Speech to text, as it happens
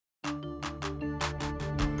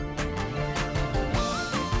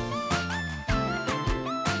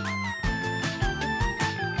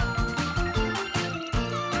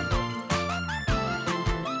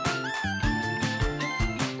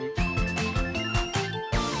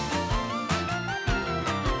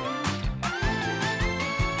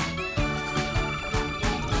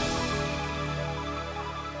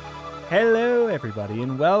Hello, everybody,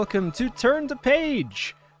 and welcome to Turn to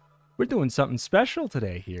Page. We're doing something special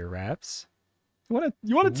today here, Raps. You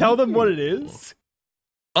wanna tell them what it is?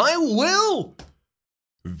 I will!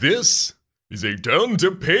 This is a Turn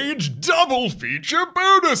to Page double feature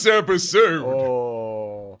bonus episode!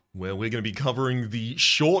 Oh. Where we're going to be covering the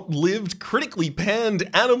short-lived, critically panned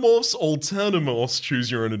Animorphs, Alternamorphs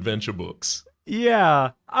Choose Your Own Adventure books.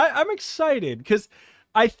 Yeah, I'm excited, because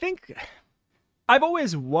I think I've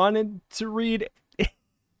always wanted to read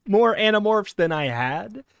more Animorphs than I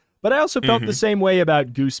had, but I also felt the same way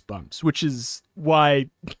about Goosebumps, which is why,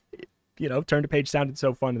 you know, Turn to Page sounded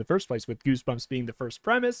so fun in the first place, with Goosebumps being the first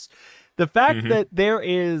premise. The fact that there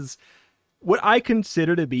is what I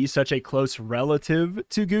consider to be such a close relative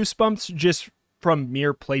to Goosebumps, just from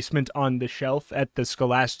mere placement on the shelf at the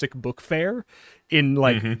Scholastic Book Fair, in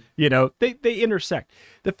like, you know, they intersect.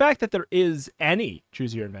 The fact that there is any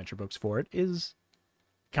Choose Your Adventure books for it is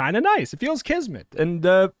kind of nice. It feels kismet. And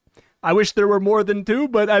I wish there were more than two,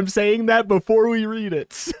 but I'm saying that before we read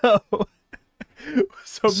it. So,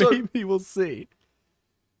 so maybe we'll see.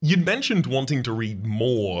 You'd mentioned wanting to read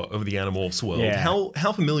more of the Animorphs world. Yeah.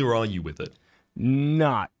 How familiar are you with it?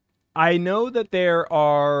 Not. I know that there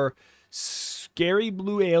are scary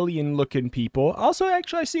blue alien looking people. Also,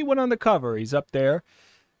 actually, I see one on the cover. He's up there.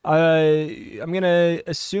 I'm going to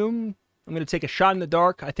assume, I'm going to take a shot in the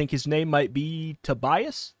dark. I think his name might be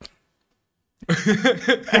Tobias.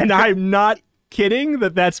 And I'm not kidding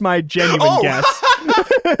that's my genuine guess.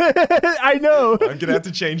 I know. I'm gonna have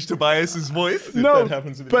to change Tobias's voice if No, that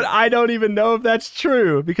happens. but I don't even know if that's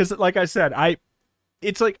true, because like I said,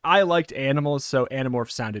 it's like I liked animals, so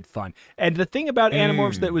Animorphs sounded fun. And the thing about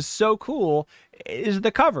Animorphs that was so cool is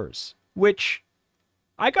the covers, which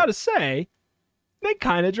I gotta say, they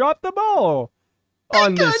kind of dropped the ball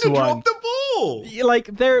on this one. Dropped the ball. Like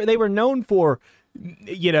they were known for,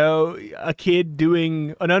 you know, a kid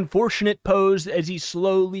doing an unfortunate pose as he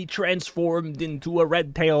slowly transformed into a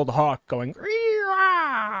red-tailed hawk going,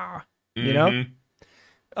 you know?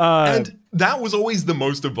 And that was always the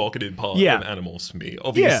most evocative part of Animorphs for me.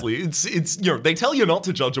 Obviously, it's you know, they tell you not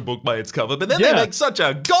to judge a book by its cover, but then they make such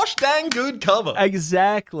a gosh dang good cover.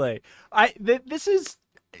 Exactly. This is,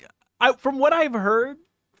 from what I've heard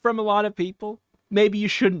from a lot of people, maybe you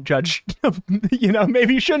shouldn't judge, you know,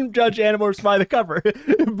 maybe you shouldn't judge Animorphs by the cover,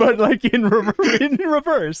 but like in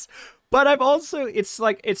reverse. But I've also, it's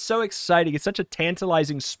like, it's so exciting. It's such a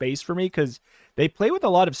tantalizing space for me because they play with a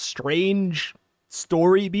lot of strange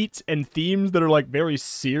story beats and themes that are like very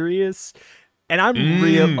serious. And I'm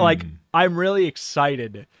I'm really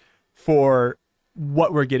excited for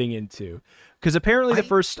what we're getting into. Because apparently the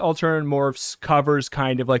first Alternamorphs covers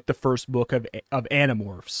kind of like the first book of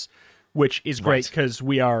Animorphs, which is great because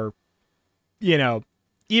we are, you know,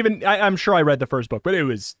 even, I'm sure I read the first book, but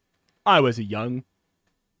I was a young,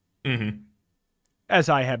 as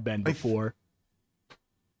I have been before.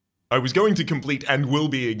 I was going to complete and will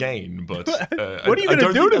be again, but what are you going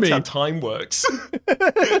to do to me? That's how time works.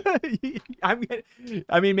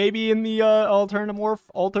 I mean, maybe in the Alternamorph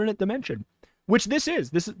alternate dimension, which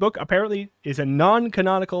this book apparently is a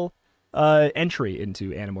non-canonical entry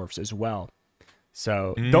into Animorphs as well.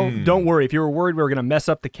 So don't worry. If you were worried we were going to mess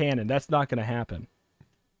up the canon, that's not going to happen.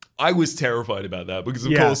 I was terrified about that because,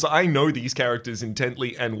 of course, I know these characters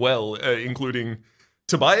intently and well, including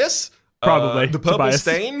Tobias, probably the Purple Tobias.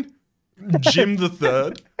 Stain, Jim the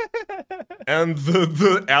Third, and the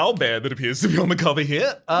owlbear that appears to be on the cover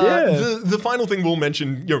here. The final thing we'll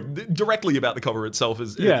mention, you know, directly about the cover itself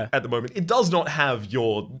is at the moment, it does not have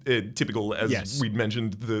your typical, as we'd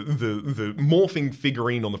mentioned, the morphing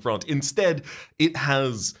figurine on the front. Instead, it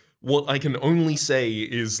has what I can only say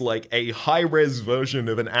is like a high-res version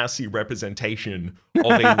of an assy representation of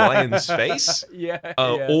a lion's face.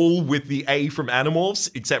 All with the A from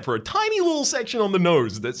Animorphs, except for a tiny little section on the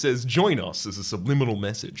nose that says "Join us" as a subliminal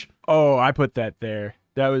message. Oh, I put that there.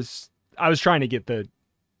 I was trying to get them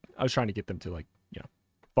to, like, you know,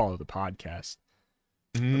 follow the podcast.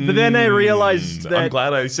 But then I realized that I'm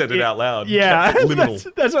glad I said it out loud. Yeah, that's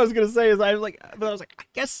what I was gonna say. I was like, I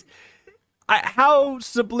guess. How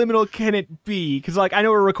subliminal can it be? Because, like, I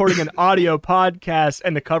know we're recording an audio podcast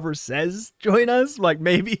and the cover says "join us." Like,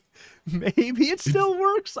 maybe it still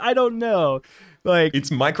works. I don't know. Like,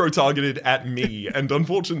 it's micro-targeted at me, and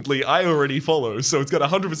unfortunately, I already follow, so it's got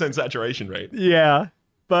 100% saturation rate. Yeah,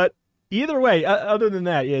 but either way, other than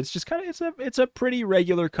that, it's just kind of it's a pretty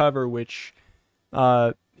regular cover, which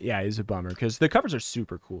is a bummer because the covers are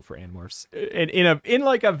super cool for Animorphs, in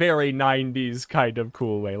like a very 90s kind of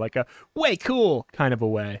cool way, like a way cool kind of a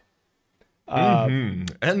way.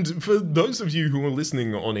 And for those of you who are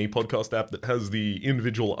listening on a podcast app that has the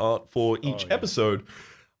individual art for each episode,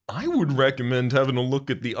 I would recommend having a look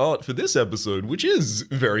at the art for this episode, which is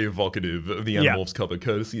very evocative of the Animorphs cover,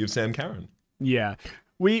 courtesy of Sam Caron. Yeah.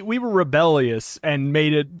 We were rebellious and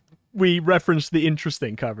we referenced the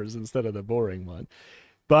interesting covers instead of the boring one.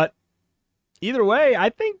 But either way, I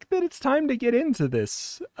think that it's time to get into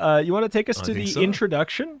this. You want to take us to the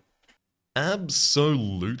introduction?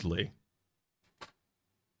 Absolutely.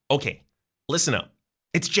 Okay, listen up.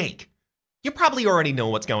 It's Jake. You probably already know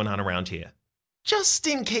what's going on around here. Just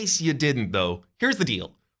in case you didn't, though, here's the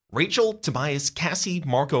deal. Rachel, Tobias, Cassie,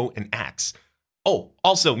 Marco, and Axe, oh,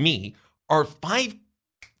 also me, are 5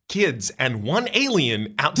 kids and 1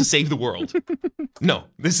 alien out to save the world. No,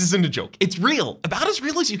 this isn't a joke. It's real, about as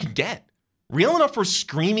real as you can get. Real enough for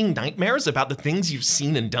screaming nightmares about the things you've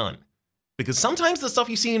seen and done. Because sometimes the stuff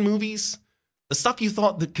you see in movies, the stuff you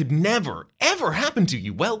thought that could never, ever happen to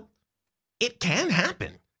you, well, it can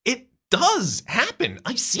happen. It does happen.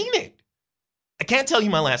 I've seen it. I can't tell you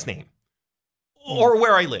my last name or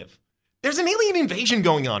where I live. There's an alien invasion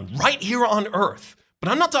going on right here on Earth, but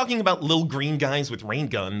I'm not talking about little green guys with rain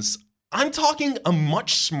guns. I'm talking a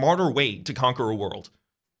much smarter way to conquer a world.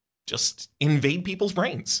 Just invade people's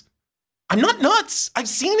brains. I'm not nuts. I've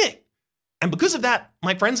seen it. And because of that,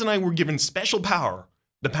 my friends and I were given special power,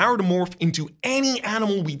 the power to morph into any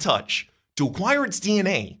animal we touch, to acquire its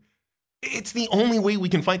DNA. It's the only way we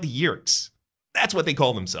can fight the Yeerks. That's what they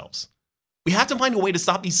call themselves. We have to find a way to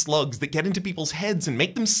stop these slugs that get into people's heads and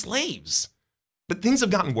make them slaves. But things have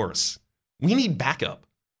gotten worse. We need backup.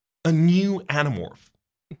 A new Animorph.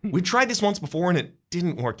 We tried this once before and it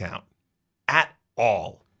didn't work out. At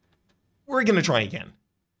all. We're gonna try again.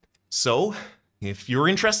 So, if you're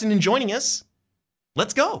interested in joining us,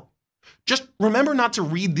 let's go. Just remember not to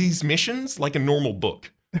read these missions like a normal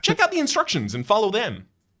book. Check out the instructions and follow them.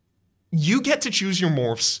 You get to choose your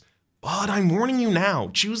morphs, but I'm warning you now,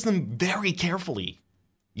 choose them very carefully.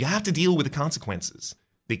 You have to deal with the consequences.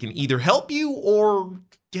 They can either help you or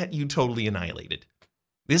get you totally annihilated.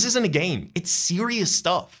 This isn't a game, it's serious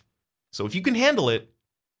stuff. So if you can handle it,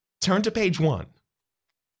 turn to page 1.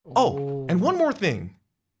 Oh, and one more thing.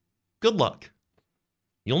 Good luck.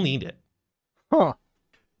 You'll need it. Huh.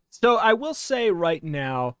 So I will say right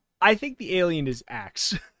now, I think the alien is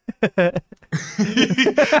Axe. Axe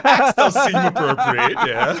does seem appropriate,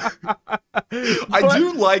 yeah. I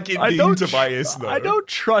do like it being Tobias, though. I don't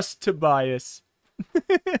trust Tobias.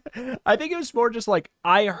 I think it was more just like,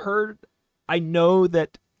 I know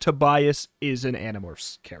that Tobias is an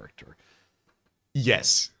Animorphs character.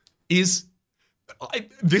 Yes. This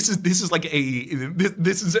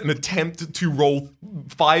is an attempt to roll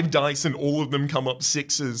 5 dice and all of them come up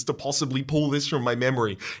 6s to possibly pull this from my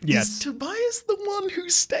memory. Yes. Is Tobias the one who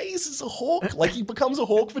stays as a hawk? Like he becomes a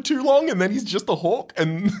hawk for too long and then he's just a hawk?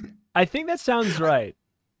 And I think that sounds right.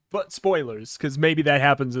 But spoilers, because maybe that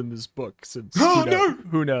happens in this book. Since,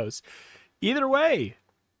 who knows? Either way,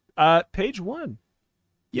 page 1.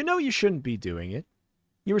 You know you shouldn't be doing it.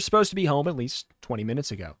 You were supposed to be home at least 20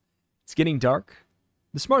 minutes ago. It's getting dark.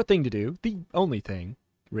 The smart thing to do, the only thing,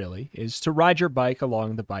 really, is to ride your bike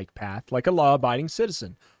along the bike path like a law-abiding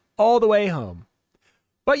citizen, all the way home.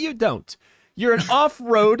 But you don't. You're an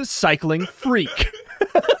off-road cycling freak.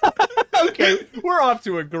 Okay, we're off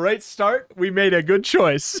to a great start. We made a good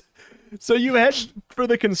choice. So you head for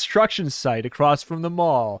the construction site across from the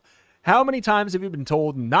mall. How many times have you been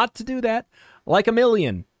told not to do that? Like a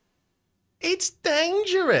million. It's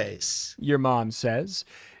dangerous, your mom says.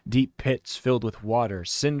 Deep pits filled with water,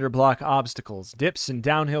 cinder block obstacles, dips and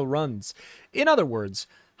downhill runs. In other words,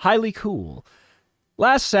 highly cool.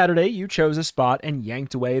 Last Saturday, you chose a spot and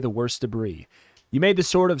yanked away the worst debris. You made the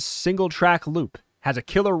sort of single-track loop, has a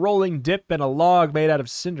killer rolling dip and a log made out of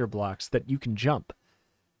cinder blocks that you can jump.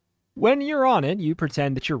 When you're on it, you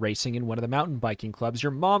pretend that you're racing in one of the mountain biking clubs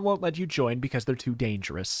your mom won't let you join because they're too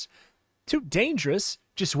dangerous. Too dangerous?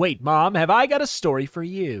 Just wait, Mom, have I got a story for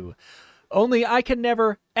you. Only I can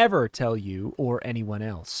never, ever tell you or anyone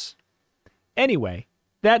else. Anyway,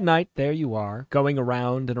 that night, there you are, going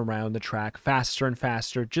around and around the track, faster and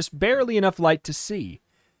faster, just barely enough light to see.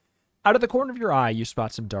 Out of the corner of your eye, you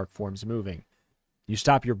spot some dark forms moving. You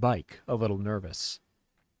stop your bike, a little nervous.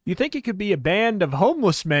 You think it could be a band of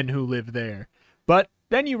homeless men who live there, but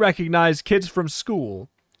then you recognize kids from school,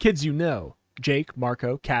 kids you know, Jake,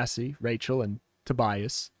 Marco, Cassie, Rachel, and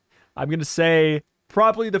Tobias. I'm going to say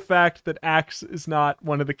probably the fact that Axe is not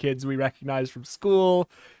one of the kids we recognize from school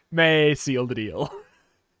may seal the deal.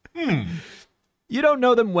 You don't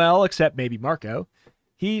know them well, except maybe Marco.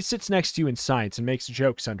 He sits next to you in science and makes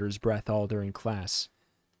jokes under his breath all during class.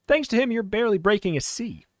 Thanks to him, you're barely breaking a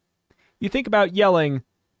C. You think about yelling,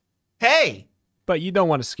 "Hey!" but you don't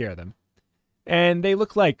want to scare them. And they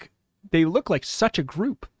look like such a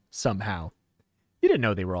group somehow. You didn't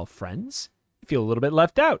know they were all friends. You feel a little bit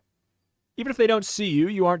left out. Even if they don't see you,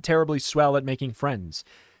 you aren't terribly swell at making friends.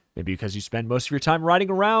 Maybe because you spend most of your time riding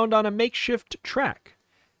around on a makeshift track.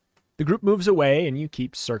 The group moves away, and you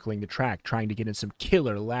keep circling the track, trying to get in some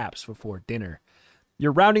killer laps before dinner.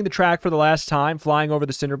 You're rounding the track for the last time, flying over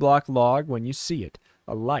the cinderblock log when you see it.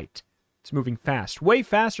 A light. It's moving fast, way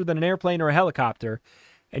faster than an airplane or a helicopter,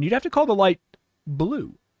 and you'd have to call the light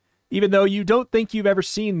blue, even though you don't think you've ever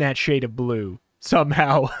seen that shade of blue,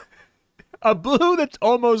 somehow. A blue that's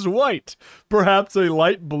almost white, perhaps a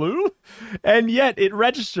light blue, and yet it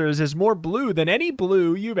registers as more blue than any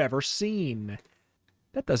blue you've ever seen.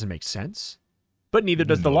 That doesn't make sense, but neither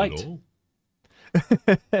does the light.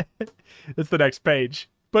 It's the next page,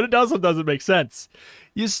 but it also doesn't make sense.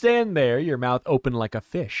 You stand there, your mouth open like a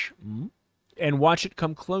fish, and watch it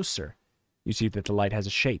come closer. You see that the light has a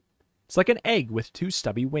shape. It's like an egg with two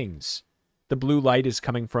stubby wings. The blue light is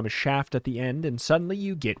coming from a shaft at the end, and suddenly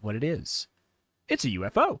you get what it is. It's a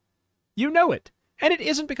UFO. You know it, and it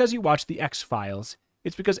isn't because you watch the X-Files.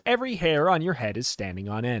 It's because every hair on your head is standing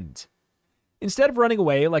on end. Instead of running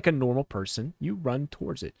away like a normal person, you run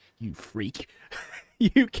towards it, you freak.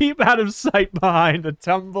 You keep out of sight behind a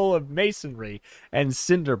tumble of masonry and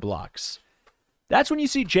cinder blocks. That's when you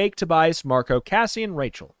see Jake, Tobias, Marco, Cassie, and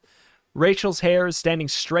Rachel. Rachel's hair is standing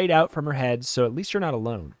straight out from her head, so at least you're not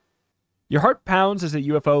alone. Your heart pounds as the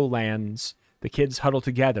UFO lands. The kids huddle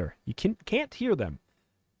together. You can't hear them,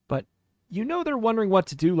 but you know they're wondering what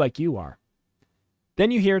to do like you are.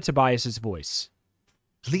 Then you hear Tobias's voice.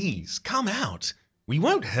 "Please, come out. We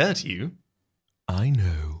won't hurt you." "I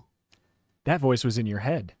know." That voice was in your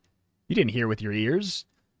head. You didn't hear with your ears.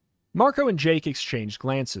 Marco and Jake exchange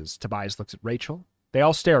glances. Tobias looks at Rachel. They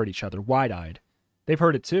all stare at each other, wide-eyed. They've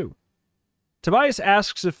heard it too. Tobias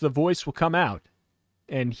asks if the voice will come out,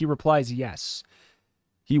 and he replies yes.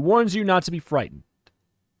 He warns you not to be frightened.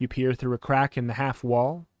 You peer through a crack in the half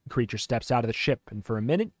wall. The creature steps out of the ship, and for a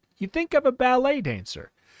minute, you think of a ballet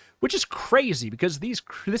dancer, which is crazy because this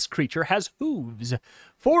creature has hooves,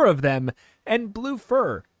 4 of them, and blue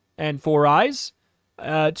fur, and 4 eyes,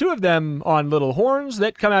 2 of them on little horns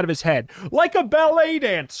that come out of his head, like a ballet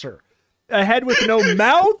dancer. A head with no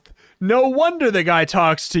mouth? No wonder the guy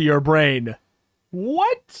talks to your brain.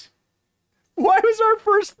 What? Why was our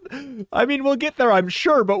first... I mean, we'll get there, I'm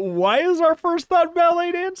sure, but why is our first thought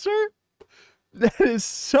ballet dancer? That is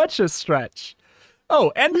such a stretch.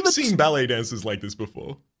 Oh, and we've seen ballet dancers like this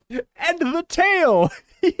before. And the tail!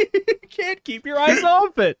 You can't keep your eyes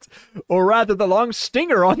off it. Or rather, the long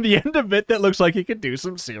stinger on the end of it that looks like it could do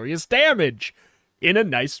some serious damage. In a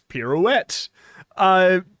nice pirouette.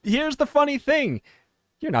 Here's the funny thing.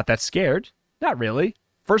 You're not that scared. Not really.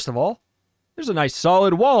 First of all, there's a nice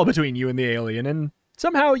solid wall between you and the alien, and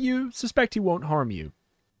somehow you suspect he won't harm you.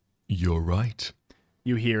 "You're right,"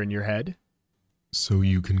 you hear in your head. "So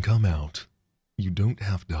you can come out. You don't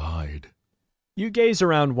have to hide." You gaze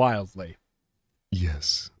around wildly.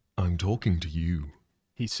 "Yes, I'm talking to you,"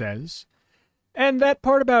 he says. And that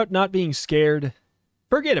part about not being scared,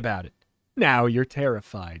 forget about it. Now you're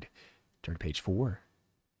terrified. Turn to page 4.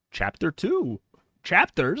 Chapter 2.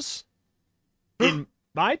 Chapters? In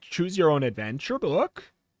my Choose Your Own Adventure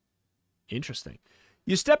book? Interesting.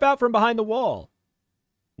 You step out from behind the wall.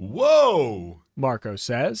 "Whoa!" Marco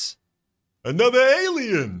says. "Another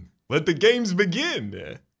alien! Let the games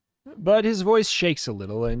begin!" But his voice shakes a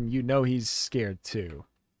little, and you know he's scared too.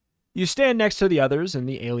 You stand next to the others, and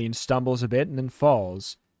the alien stumbles a bit and then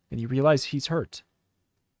falls, and you realize he's hurt.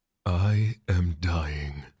 "I am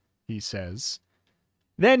dying," he says.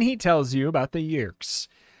 Then he tells you about the Yeerks,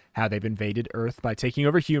 how they've invaded Earth by taking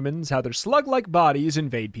over humans, how their slug-like bodies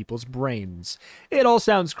invade people's brains. It all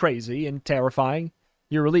sounds crazy and terrifying.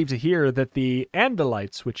 You're relieved to hear that the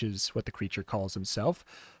Andalites, which is what the creature calls himself,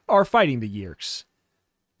 are fighting the Yeerks.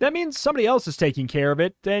 That means somebody else is taking care of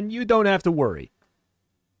it, and you don't have to worry.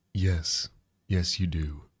 Yes, you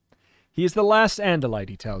do." He is the last Andalite,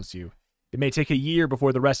 he tells you. It may take a year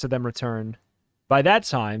before the rest of them return. By that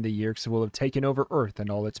time, the Yeerks will have taken over Earth and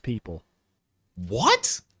all its people.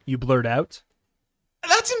 "What?" You blurt out.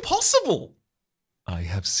 "That's impossible." "I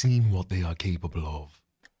have seen what they are capable of,"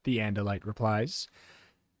 the Andalite replies.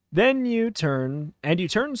 Then you turn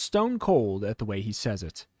stone cold at the way he says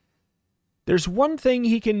it. There's one thing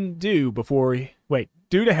he can do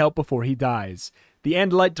to help before he dies. The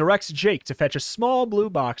Andalite directs Jake to fetch a small blue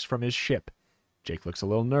box from his ship. Jake looks a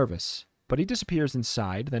little nervous, but he disappears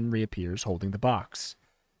inside, then reappears holding the box.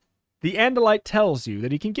 The Andalite tells you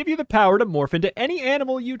that he can give you the power to morph into any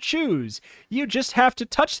animal you choose. You just have to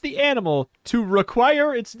touch the animal to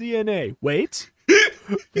require its DNA. Wait.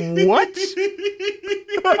 What? Then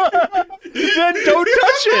don't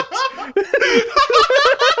touch it.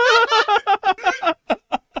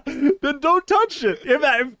 Then don't touch it.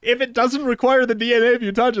 If it doesn't require the DNA if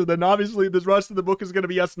you touch it, then obviously the rest of the book is going to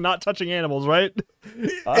be us not touching animals, right?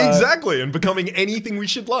 Exactly, and becoming anything we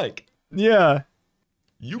should like. Yeah.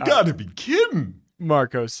 You gotta be kidding,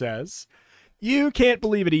 Marco says. You can't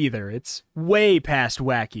believe it either. It's way past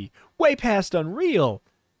wacky, way past unreal.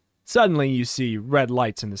 Suddenly you see red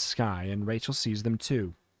lights in the sky, and Rachel sees them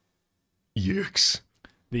too. Yikes,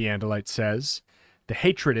 the Andalite says. The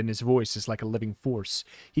hatred in his voice is like a living force.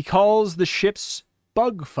 He calls the ships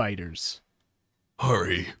bug fighters.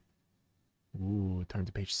 Hurry. Ooh, turn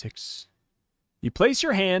to page 6. You place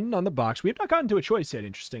your hand on the box. We have not gotten to a choice yet,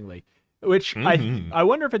 interestingly. Which I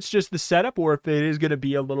wonder if it's just the setup or if it is going to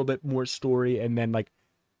be a little bit more story and then like,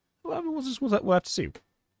 we'll have to see.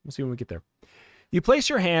 We'll see when we get there. You place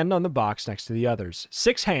your hand on the box next to the others.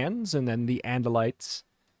 6 hands and then the Andalites.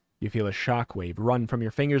 You feel a shockwave run from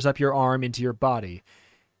your fingers up your arm into your body.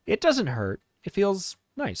 It doesn't hurt. It feels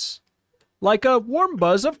nice. Like a warm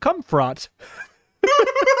buzz of comfort.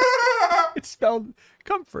 It's spelled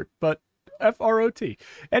comfort, but F-R-O-T.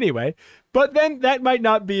 Anyway, but then that might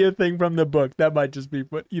not be a thing from the book. That might just be,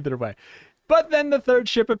 but either way. But then the third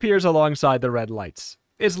ship appears alongside the red lights.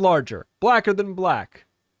 It's larger, blacker than black.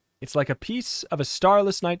 It's like a piece of a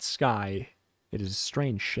starless night sky. It is a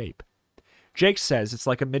strange shape. Jake says it's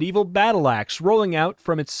like a medieval battle axe. Rolling out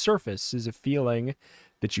from its surface is a feeling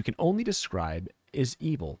that you can only describe as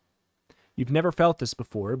evil. You've never felt this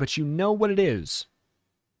before, but you know what it is.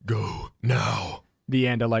 Go now, the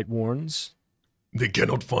Andalite warns. They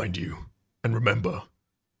cannot find you. And remember,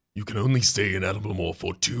 you can only stay in Animorph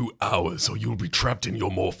for 2 hours or you'll be trapped in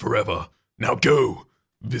your morph forever. Now go!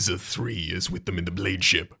 Visor 3 is with them in the blade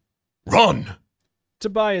ship. Run!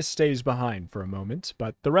 Tobias stays behind for a moment,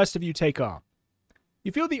 but the rest of you take off.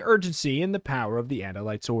 You feel the urgency and the power of the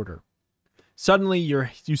Andalite's order. Suddenly,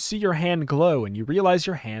 you see your hand glow, and you realize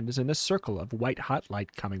your hand is in a circle of white-hot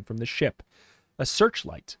light coming from the ship. A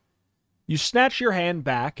searchlight. You snatch your hand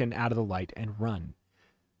back and out of the light and run.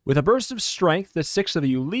 With a burst of strength, the 6 of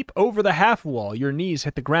you leap over the half-wall. Your knees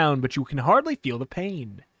hit the ground, but you can hardly feel the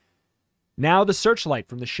pain. Now the searchlight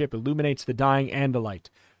from the ship illuminates the dying Andalite.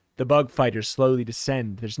 The bug fighters slowly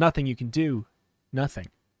descend. There's nothing you can do. Nothing.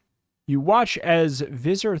 You watch as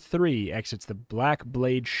Visor 3 exits the Black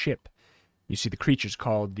Blade ship. You see the creatures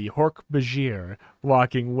called the Hork-Bajir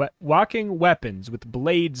walking weapons with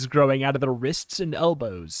blades growing out of their wrists and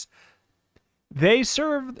elbows. They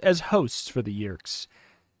serve as hosts for the Yeerks.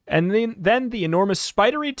 And then the enormous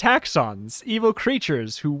spidery taxons, evil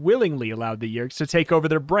creatures who willingly allowed the Yeerks to take over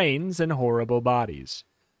their brains and horrible bodies.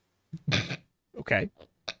 Okay.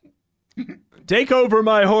 Take over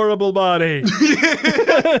my horrible body.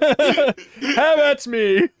 Have at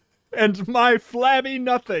me. And my flabby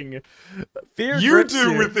nothing. Fear you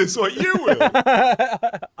do with this what you will.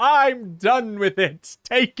 I'm done with it.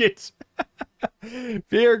 Take it.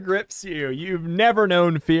 Fear grips you. You've never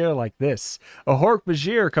known fear like this. A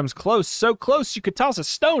Hork-Bajir comes close, so close you could toss a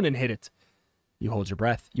stone and hit it. You hold your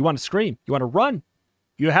breath. You want to scream. You want to run.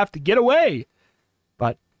 You have to get away.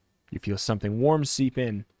 But you feel something warm seep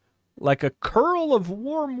in, like a curl of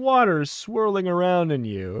warm water swirling around in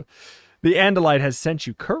you. The Andalite has sent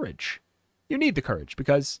you courage. You need the courage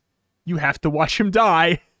because you have to watch him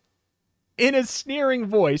die. In a sneering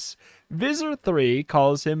voice, Visor 3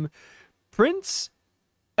 calls him Prince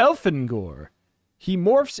Elfengor. He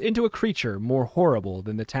morphs into a creature more horrible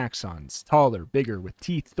than the taxons, taller, bigger, with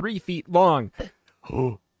teeth 3 feet long.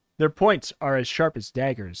 Their points are as sharp as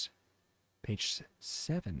daggers. Page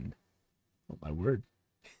 7. Oh, my word.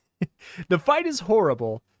 The fight is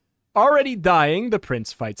horrible. Already dying, the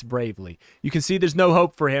prince fights bravely. You can see there's no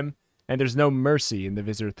hope for him, and there's no mercy in the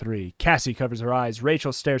Visor 3. Cassie covers her eyes.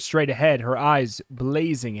 Rachel stares straight ahead, her eyes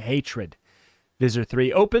blazing hatred. Visor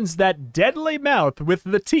 3 opens that deadly mouth with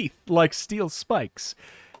the teeth like steel spikes.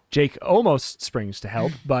 Jake almost springs to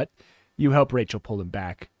help, but you help Rachel pull him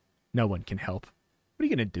back. No one can help. What are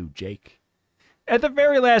you going to do, Jake? At the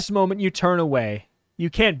very last moment, you turn away. You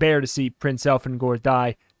can't bear to see Prince Elfengor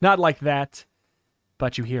die. Not like that.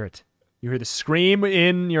 But you hear it. You hear the scream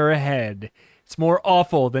in your head. It's more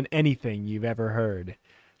awful than anything you've ever heard.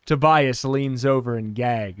 Tobias leans over and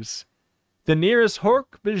gags. The nearest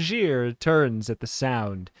Hork-Bajir turns at the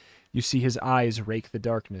sound. You see his eyes rake the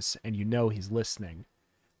darkness, and you know he's listening.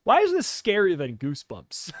 Why is this scarier than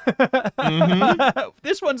Goosebumps? Mm-hmm.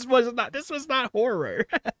 This was not horror.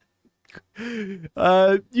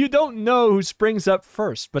 You don't know who springs up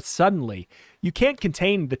first, but suddenly you can't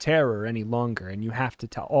contain the terror any longer, and you have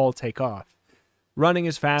to all take off, running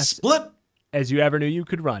as fast as you ever knew you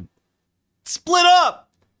could run. Split up!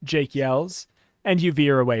 Jake yells, and you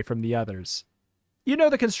veer away from the others. You know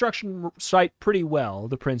the construction site pretty well.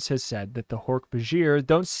 The prince has said that the Hork-Bajir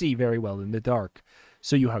don't see very well in the dark,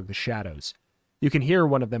 so you hug the shadows. You can hear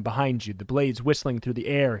one of them behind you, the blades whistling through the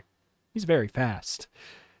air. He's very fast.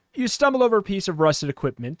 You stumble over a piece of rusted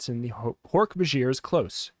equipment, and the Hork-Bajir is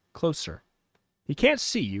closer. He can't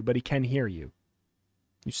see you, but he can hear you.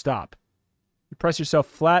 You stop. You press yourself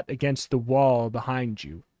flat against the wall behind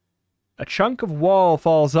you. A chunk of wall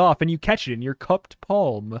falls off, and you catch it in your cupped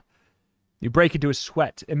palm. You break into a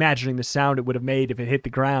sweat, imagining the sound it would have made if it hit the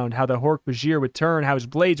ground, how the Hork-Bajir would turn, how his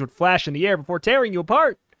blades would flash in the air before tearing you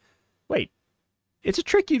apart. Wait, it's a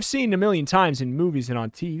trick you've seen a million times in movies and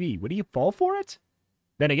on TV. Would he fall for it?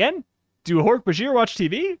 Then again, do Hork-Bajir watch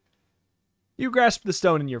TV? You grasp the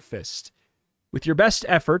stone in your fist. With your best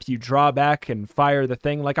effort, you draw back and fire the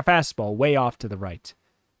thing like a fastball way off to the right.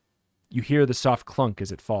 You hear the soft clunk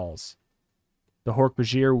as it falls. The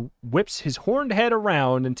Hork-Bajir whips his horned head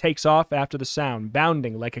around and takes off after the sound,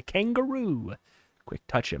 bounding like a kangaroo. Quick,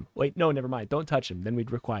 touch him. Wait, no, never mind. Don't touch him. Then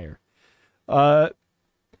we'd require.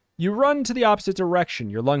 You run to the opposite direction.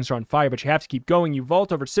 Your lungs are on fire, but you have to keep going. You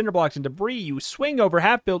vault over cinder blocks and debris. You swing over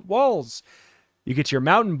half-built walls. You get your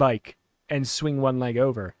mountain bike and swing one leg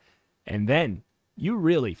over. And then you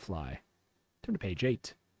really fly. Turn to page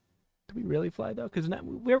 8. Do we really fly, though? Because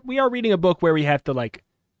we are reading a book where we have to, like,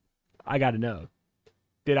 I gotta know.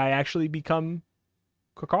 Did I actually become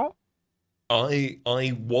Kakal? I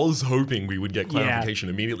was hoping we would get clarification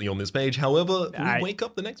immediately on this page. However, we wake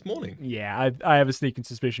up the next morning. Yeah, I have a sneaking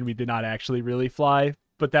suspicion we did not actually really fly,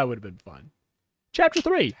 but that would have been fun. Chapter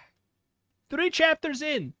 3. 3 chapters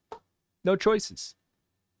in. No choices.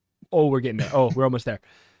 Oh, we're getting there. Oh, we're almost there.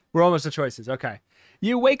 We're almost to choices. Okay.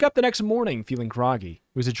 You wake up the next morning feeling groggy.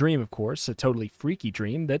 It was a dream, of course, a totally freaky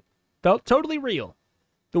dream that felt totally real.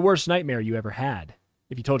 The worst nightmare you ever had.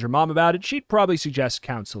 If you told your mom about it, she'd probably suggest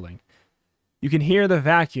counseling. You can hear the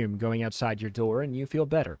vacuum going outside your door, and you feel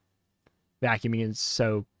better. Vacuuming is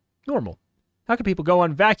so normal. How can people go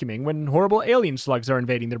on vacuuming when horrible alien slugs are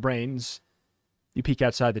invading their brains? You peek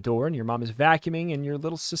outside the door, and your mom is vacuuming, and your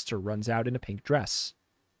little sister runs out in a pink dress.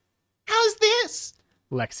 How's this?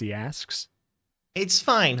 Lexi asks. It's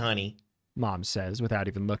fine, honey, Mom says without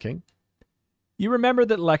even looking. You remember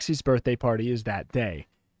that Lexi's birthday party is that day.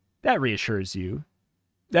 That reassures you.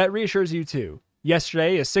 That reassures you, too.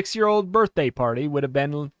 Yesterday, a 6-year-old birthday party would have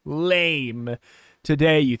been lame.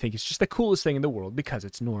 Today, you think it's just the coolest thing in the world because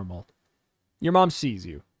it's normal. Your mom sees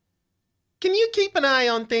you. Can you keep an eye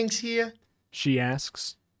on things here? She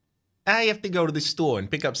asks. I have to go to the store and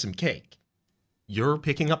pick up some cake. You're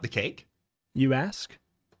picking up the cake? You ask.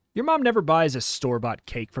 Your mom never buys a store-bought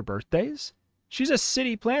cake for birthdays. She's a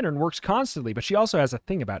city planner and works constantly, but she also has a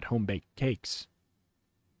thing about home-baked cakes.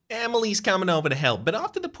 Emily's coming over to help, but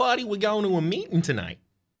after the party, we're going to a meeting tonight.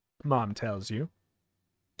 Mom tells you.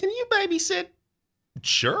 Can you babysit?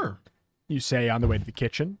 Sure. You say on the way to the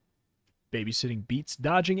kitchen. Babysitting beats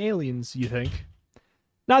dodging aliens, you think.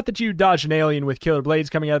 Not that you dodged an alien with killer blades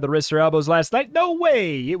coming out of the wrists or elbows last night. No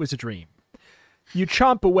way! It was a dream. You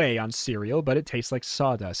chomp away on cereal, but it tastes like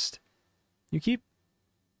sawdust. You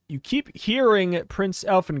keep hearing Prince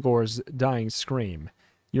Elfangor's dying scream.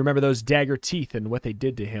 You remember those dagger teeth and what they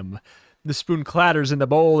did to him. The spoon clatters in the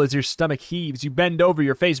bowl as your stomach heaves. You bend over,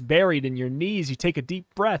 your face buried in your knees. You take a deep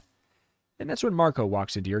breath. And that's when Marco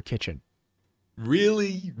walks into your kitchen.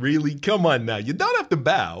 Really? Really? Come on now. You don't have to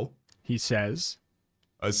bow. He says.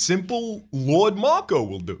 A simple Lord Marco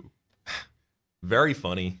will do. Very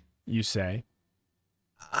funny. You say.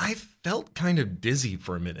 I felt kind of dizzy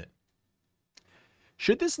for a minute.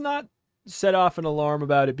 Should this not set off an alarm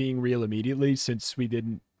about it being real immediately since we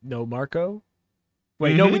didn't know Marco?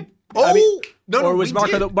 Wait, no, we... no, was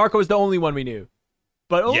Marco was the only one we knew.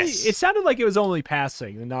 But only yes. It sounded like it was only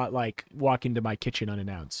passing and not like walking to my kitchen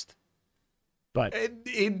unannounced. But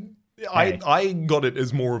I got it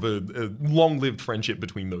as more of a long-lived friendship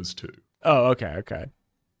between those two. Oh, okay.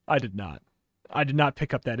 I did not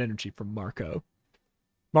pick up that energy from Marco.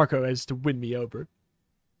 Marco has to win me over.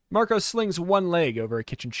 Marco slings one leg over a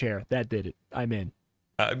kitchen chair. That did it. I'm in.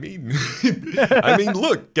 I mean,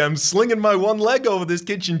 look, I'm slinging my one leg over this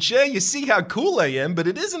kitchen chair. You see how cool I am, but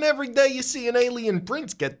it isn't every day you see an alien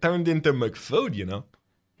prince get turned into McFood, you know?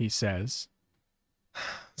 He says.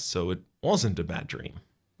 So it wasn't a bad dream.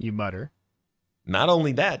 You mutter. Not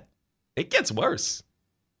only that, it gets worse.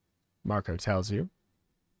 Marco tells you.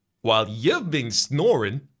 While you've been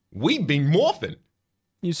snoring, We've been morphing.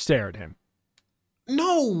 You stare at him.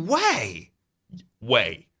 No way.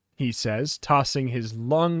 Way. He says, tossing his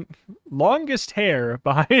longest hair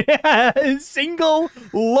behind his single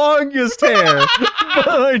longest hair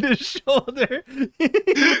behind his shoulder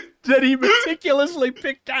that he meticulously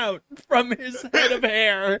picked out from his head of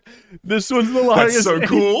hair. This one's the longest. That's so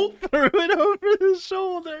cool. Threw it over his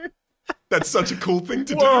shoulder. That's such a cool thing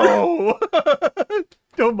to do. Whoa!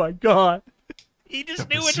 Oh my god. He just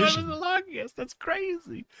knew which one was the longest. That's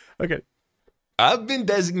crazy. Okay. I've been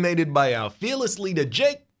designated by our fearless leader,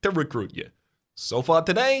 Jake, to recruit you. So far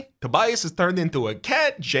today, Tobias has turned into a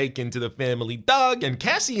cat, Jake into the family dog, and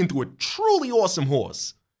Cassie into a truly awesome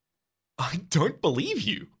horse. I don't believe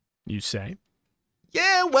you. You say?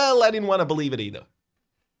 Yeah, well, I didn't want to believe it either.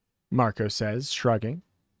 Marco says, shrugging.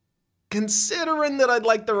 Considering that I'd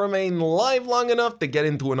like to remain alive long enough to get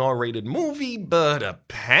into an R-rated movie, but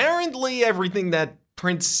apparently everything that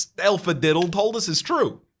Prince Alpha Diddle told us is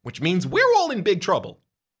true, which means we're all in big trouble.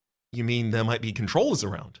 You mean there might be controllers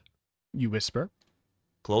around? You whisper.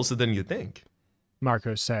 Closer than you think.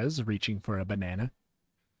 Marco says, reaching for a banana.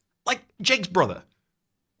 Like Jake's brother.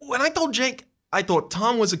 When I told Jake I thought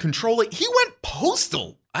Tom was a controller, he went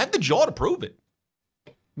postal. I have the jaw to prove it.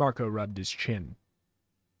 Marco rubbed his chin.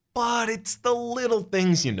 But it's the little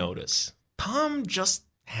things you notice. Tom just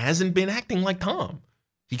hasn't been acting like Tom.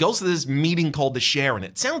 He goes to this meeting called the Share, and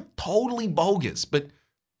it sounds totally bogus, but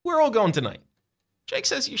we're all going tonight. Jake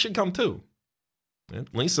says you should come too.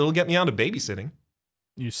 At least it'll get me out of babysitting.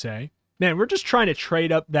 You say? Man, we're just trying to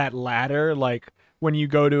trade up that ladder, like when you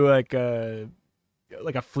go to like a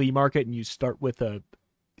flea market and you start with a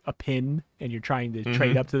pin and you're trying to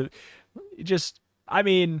trade up to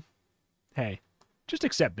hey, just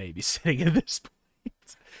accept babysitting at this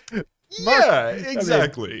point. Yeah,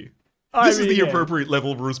 exactly. This is the appropriate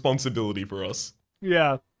level of responsibility for us.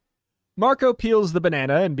 Yeah. Marco peels the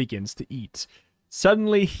banana and begins to eat.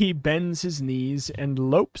 Suddenly, he bends his knees and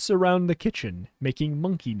lopes around the kitchen, making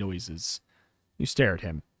monkey noises. You stare at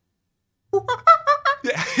him.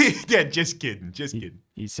 Yeah, just kidding.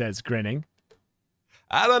 He says, grinning.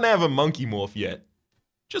 I don't have a monkey morph yet.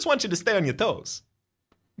 Just want you to stay on your toes.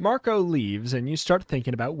 Marco leaves, and you start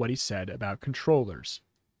thinking about what he said about controllers.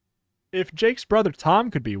 If Jake's brother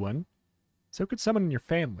Tom could be one, so could someone in your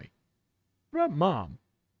family. What about Mom?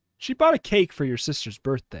 She bought a cake for your sister's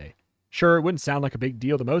birthday. Sure, it wouldn't sound like a big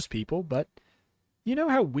deal to most people, but you know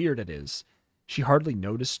how weird it is. She hardly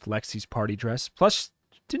noticed Lexi's party dress. Plus,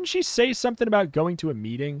 didn't she say something about going to a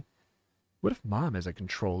meeting? What if Mom is a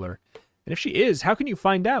controller? And if she is, how can you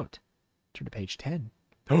find out? Turn to page 10.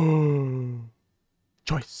 Oh.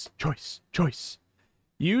 Choice.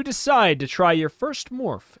 You decide to try your first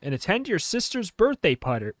morph and attend your sister's birthday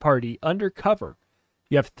party undercover.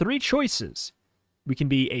 You have 3 choices. We can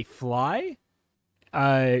be a fly,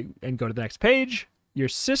 and go to the next page, your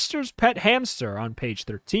sister's pet hamster on page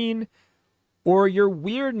 13, or your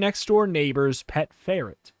weird next-door neighbor's pet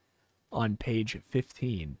ferret on page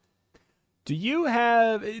 15. Do you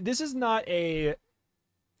have... This is not a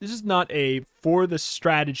for the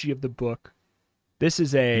strategy of the book. This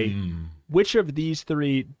is a... Which of these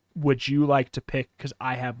 3 would you like to pick? Because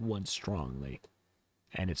I have one strongly,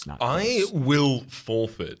 and it's not I close. will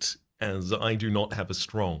forfeit, as I do not have a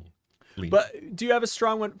strong lead. But do you have a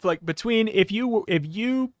strong one? Like, between... If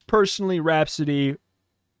you personally, Rhapsody...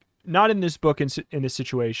 Not in this book, in this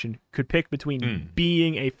situation, could pick between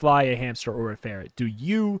being a fly, a hamster, or a ferret. Do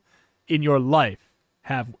you, in your life,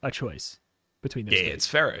 have a choice between those? Yeah, it's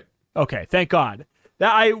ferret. Okay, thank God.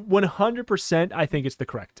 That 100%, I think it's the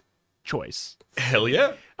correct choice. Hell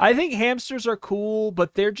yeah. I think hamsters are cool,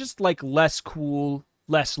 but they're just like less cool,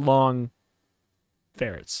 less long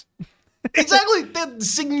ferrets. Exactly. They're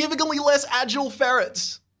significantly less agile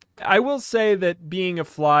ferrets. I will say that being a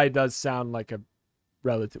fly does sound like a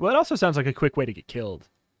relative. Well, it also sounds like a quick way to get killed.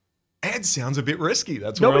 It sounds a bit risky.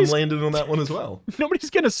 That's where I'm landing on that one as well. Nobody's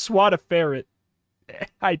going to swat a ferret.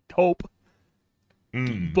 I hope.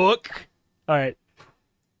 Book. All right.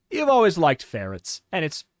 You've always liked ferrets, and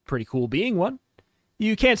it's pretty cool being one.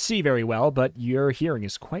 You can't see very well, but your hearing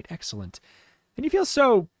is quite excellent. And you feel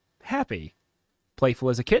so happy. Playful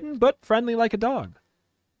as a kitten, but friendly like a dog.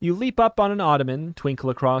 You leap up on an ottoman, twinkle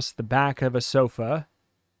across the back of a sofa.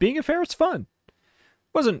 Being a ferret's fun.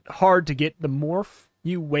 Wasn't hard to get the morph.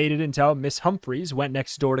 You waited until Miss Humphreys went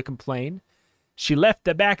next door to complain. She left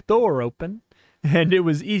the back door open, and it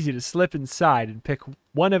was easy to slip inside and pick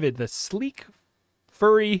one of the sleek,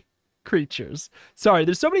 furry creatures. Sorry,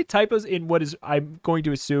 there's so many typos in what is, I'm going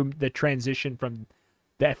to assume, the transition from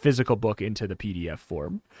that physical book into the PDF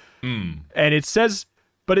form. And it says,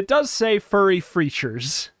 but it does say furry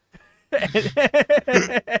features.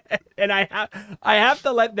 And I have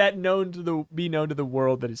to let that be known to the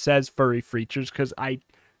world that it says furry features, because I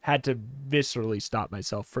had to viscerally stop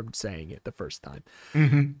myself from saying it the first time.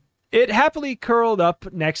 Mm-hmm. It happily curled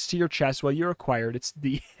up next to your chest while you acquired its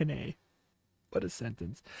DNA. What a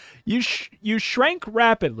sentence. You shrank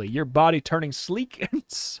rapidly, your body turning sleek and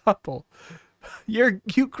supple. You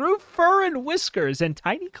grew fur and whiskers and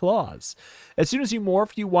tiny claws. As soon as you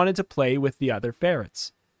morphed, you wanted to play with the other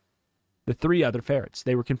ferrets. The 3 other ferrets.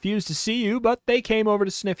 They were confused to see you, but they came over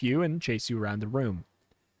to sniff you and chase you around the room.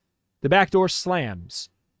 The back door slams.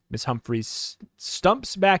 Miss Humphreys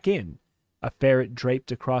stumps back in, a ferret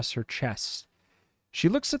draped across her chest. She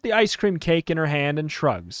looks at the ice cream cake in her hand and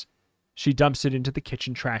shrugs. She dumps it into the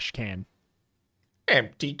kitchen trash can.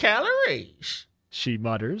 Empty calories, she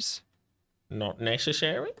mutters. Not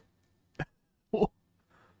necessary.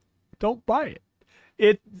 Don't buy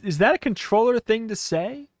it. Is that a controller thing to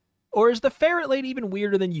say? Or is the ferret lady even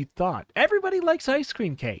weirder than you thought? Everybody likes ice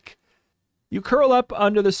cream cake. You curl up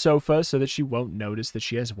under the sofa so that she won't notice that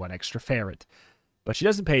she has 1 extra ferret. But she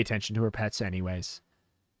doesn't pay attention to her pets anyways.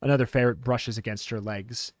 Another ferret brushes against her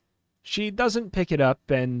legs. She doesn't pick it up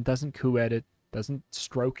and doesn't coo at it, doesn't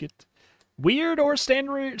stroke it. Weird or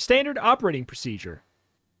standard operating procedure.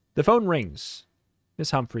 The phone rings.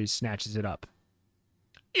 Miss Humphreys snatches it up.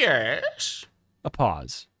 Yes? A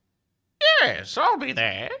pause. Yes, I'll be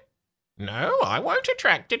there. No, I won't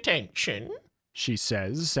attract attention, she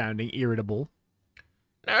says, sounding irritable.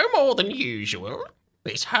 No more than usual.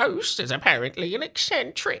 This host is apparently an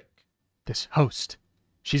eccentric. This host?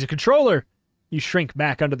 She's a controller. You shrink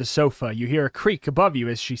back under the sofa. You hear a creak above you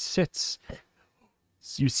as she sits.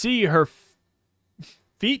 You see her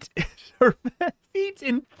feet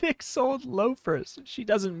in thick-soled loafers. She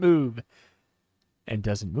doesn't move. And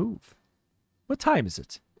doesn't move. What time is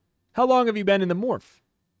it? How long have you been in the morph?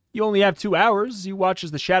 You only have 2 hours. You watch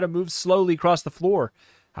as the shadow moves slowly across the floor.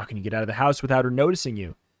 How can you get out of the house without her noticing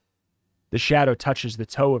you? The shadow touches the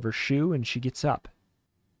toe of her shoe and she gets up.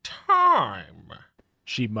 Time,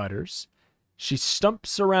 she mutters. She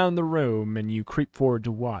stumps around the room and you creep forward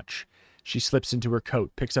to watch. She slips into her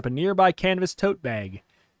coat, picks up a nearby canvas tote bag.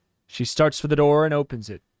 She starts for the door and opens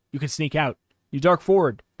it. You can sneak out. You dart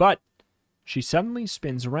forward, but she suddenly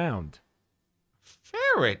spins around.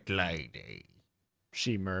 Ferret lady,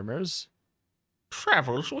 she murmurs.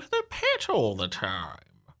 Travels with a pet all the time.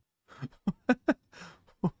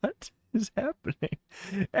 What is happening?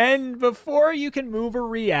 And before you can move or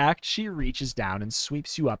react, she reaches down and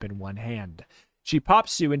sweeps you up in one hand. She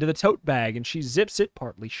pops you into the tote bag and she zips it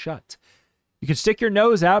partly shut. You can stick your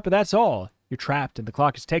nose out, but that's all. You're trapped and the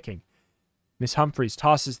clock is ticking. Miss Humphreys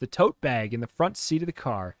tosses the tote bag in the front seat of the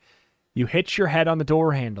car. You hit your head on the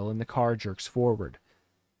door handle and the car jerks forward.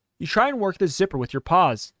 You try and work the zipper with your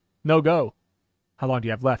paws. No go. How long do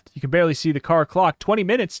you have left? You can barely see the car clock. 20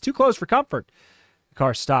 minutes. Too close for comfort. The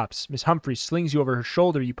car stops. Miss Humphreys slings you over her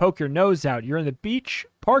shoulder. You poke your nose out. You're in the beach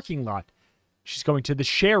parking lot. She's going to the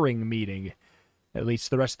sharing meeting. At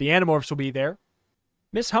least the rest of the Animorphs will be there.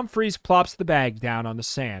 Miss Humphreys plops the bag down on the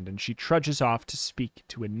sand, and she trudges off to speak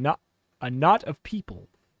to a knot of people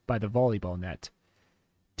by the volleyball net.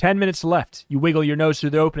 10 minutes left. You wiggle your nose through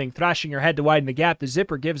the opening, thrashing your head to widen the gap. The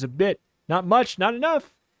zipper gives a bit. Not much, not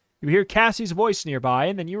enough. You hear Cassie's voice nearby,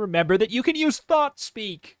 and then you remember that you can use thought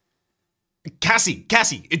speak. Cassie,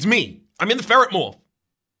 it's me. I'm in the ferret morph.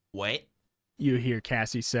 What? You hear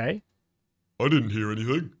Cassie say. I didn't hear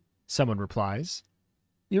anything. Someone replies.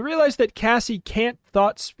 You realize that Cassie can't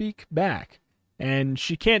thought speak back, and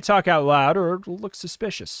she can't talk out loud or it'll look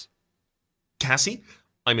suspicious. Cassie,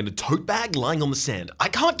 I'm in a tote bag lying on the sand. I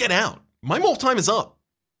can't get out. My morph time is up.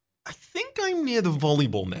 I think I'm near the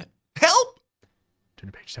volleyball net. Help! Turn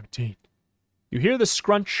to page 17. You hear the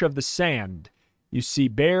scrunch of the sand. You see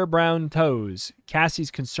bare brown toes.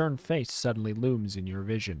 Cassie's concerned face suddenly looms in your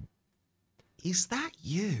vision. Is that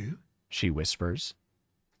you? She whispers.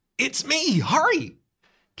 It's me! Hurry!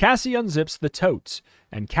 Cassie unzips the tote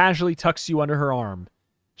and casually tucks you under her arm.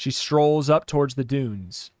 She strolls up towards the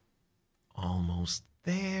dunes. Almost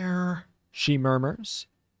there, she murmurs.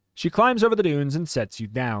 She climbs over the dunes and sets you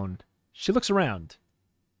down. She looks around.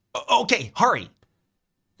 Okay, hurry!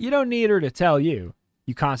 You don't need her to tell you.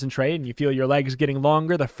 You concentrate and you feel your legs getting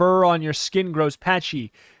longer. The fur on your skin grows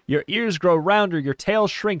patchy. Your ears grow rounder. Your tail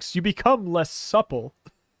shrinks. You become less supple.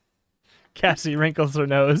 Cassie wrinkles her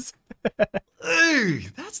nose. Ooh,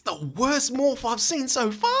 that's the worst morph I've seen so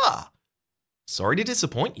far. Sorry to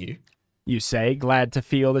disappoint you. You say, glad to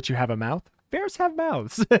feel that you have a mouth. Bears have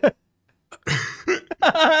mouths.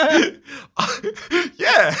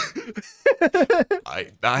 Yeah.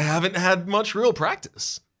 I haven't had much real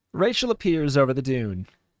practice. Rachel appears over the dune.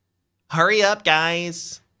 Hurry up,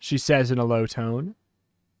 guys, she says in a low tone.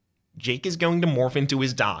 Jake is going to morph into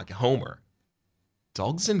his dog, Homer.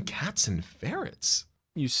 Dogs and cats and ferrets,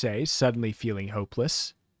 you say, suddenly feeling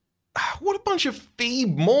hopeless. What a bunch of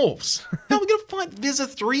Phoebe morphs. How are we going to fight Visa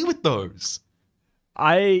 3 with those?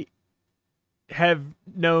 I have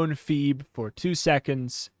known Phoebe for 2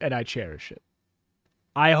 seconds, and I cherish it.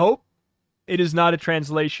 I hope it is not a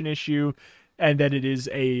translation issue, and that it is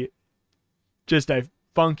just a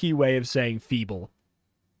funky way of saying feeble.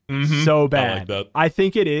 Mm-hmm. So bad. I like that. I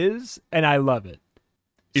think it is, and I love it.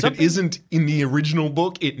 If it isn't in the original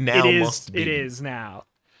book, it now must be. It is now.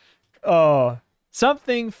 Oh,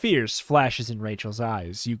 something fierce flashes in Rachel's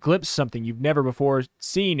eyes. You glimpse something you've never before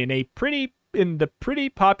seen in the pretty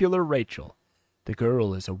popular Rachel. The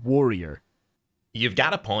girl is a warrior. You've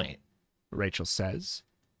got a point, Rachel says.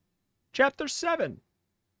 Chapter 7.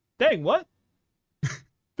 Dang, what?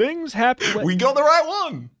 Things happen. We got the right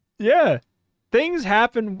one. Yeah. Things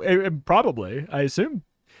happen, probably, I assume.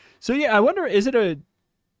 So yeah, I wonder,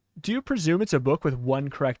 do you presume it's a book with one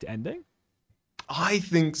correct ending? I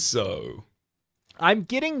think so. I'm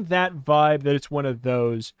getting that vibe that it's one of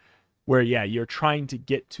those where, yeah, you're trying to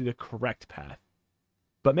get to the correct path.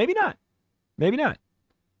 But maybe not. Maybe not.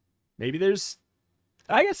 Maybe there's,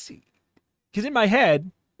 I guess, because in my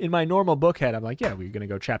head, in my normal book head, I'm like, yeah, we're going to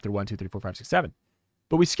go chapter 1, 2, 3, 4, 5, 6, 7.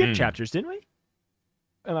 But we skipped chapters, didn't we?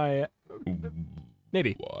 Am I?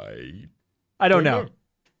 Maybe. Why? I don't know.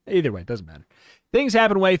 Either way, it doesn't matter. Things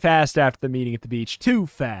happen way fast after the meeting at the beach. Too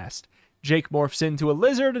fast. Jake morphs into a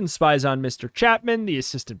lizard and spies on Mr. Chapman, the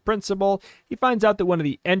assistant principal. He finds out that one of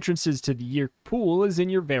the entrances to the year pool is in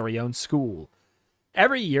your very own school.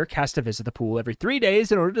 Every year, cast a visit the pool every 3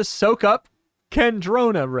 days in order to soak up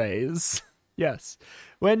Kendrona rays. Yes.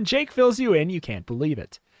 When Jake fills you in, you can't believe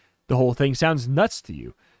it. The whole thing sounds nuts to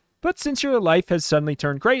you. But since your life has suddenly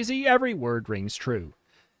turned crazy, every word rings true.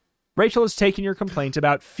 Rachel has taken your complaint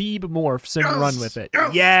about Phoebe morphs and run with it.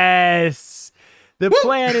 Yes! The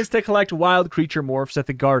plan is to collect wild creature morphs at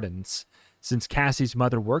the gardens. Since Cassie's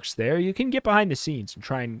mother works there, you can get behind the scenes and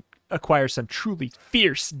try and acquire some truly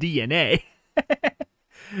fierce DNA.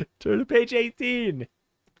 Turn to page 18.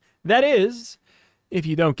 That is, if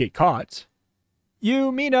you don't get caught.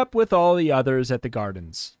 You meet up with all the others at the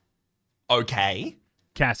gardens. Okay.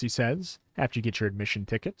 Cassie says, after you get your admission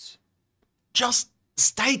tickets. Just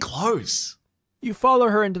stay close. You follow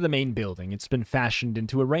her into the main building. It's been fashioned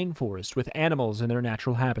into a rainforest with animals in their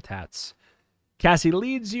natural habitats. Cassie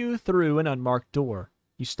leads you through an unmarked door.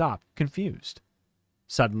 You stop, confused.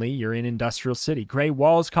 Suddenly, you're in Industrial City. Gray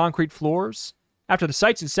walls, concrete floors. After the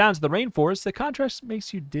sights and sounds of the rainforest, the contrast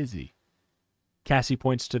makes you dizzy. Cassie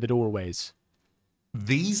points to the doorways.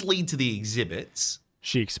 These lead to the exhibits,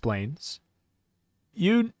 she explains.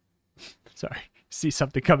 You see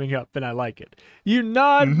something coming up, and I like it. You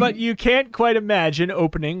nod, but you can't quite imagine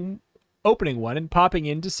opening one and popping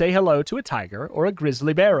in to say hello to a tiger or a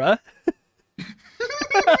grizzly bear.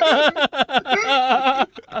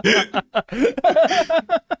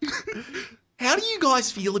 How do you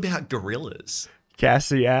guys feel about gorillas?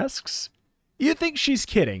 Cassie asks. You think she's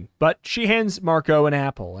kidding, but she hands Marco an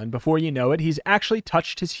apple, and before you know it, he's actually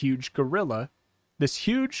touched his huge gorilla. His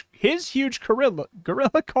huge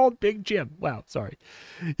gorilla called Big Jim. Wow, sorry.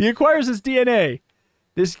 He acquires his DNA.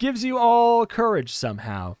 This gives you all courage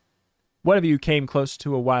somehow. One of you came close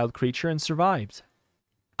to a wild creature and survived.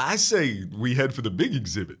 I say we head for the big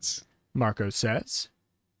exhibits, Marco says.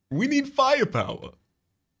 We need firepower.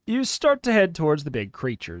 You start to head towards the big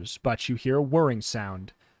creatures, but you hear a whirring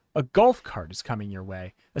sound. A golf cart is coming your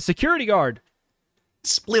way. A security guard.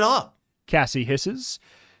 Split up, Cassie hisses.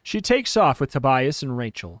 She takes off with Tobias and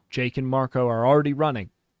Rachel. Jake and Marco are already running.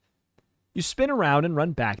 You spin around and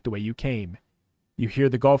run back the way you came. You hear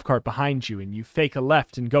the golf cart behind you, and you fake a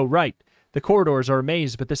left and go right. The corridors are a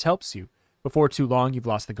maze, but this helps you. Before too long, you've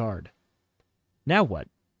lost the guard. Now what?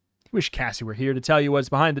 You wish Cassie were here to tell you what's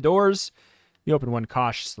behind the doors. You open one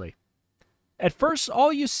cautiously. At first,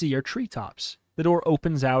 all you see are treetops. The door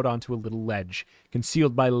opens out onto a little ledge,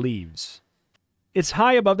 concealed by leaves. It's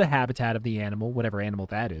high above the habitat of the animal, whatever animal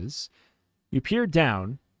that is. You peer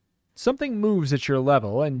down. Something moves at your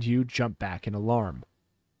level, and you jump back in alarm.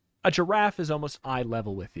 A giraffe is almost eye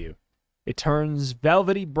level with you. It turns its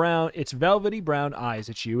velvety brown eyes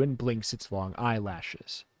at you and blinks its long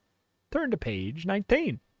eyelashes. Turn to page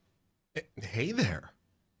 19. Hey there,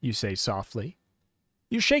 you say softly.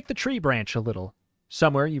 You shake the tree branch a little.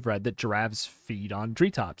 Somewhere you've read that giraffes feed on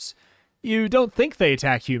treetops. You don't think they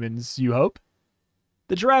attack humans, you hope.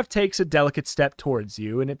 The giraffe takes a delicate step towards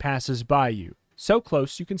you, and it passes by you, so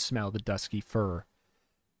close you can smell the dusky fur.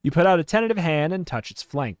 You put out a tentative hand and touch its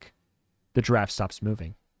flank. The giraffe stops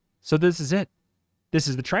moving. So this is it. This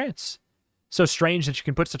is the trance. So strange that you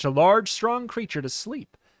can put such a large, strong creature to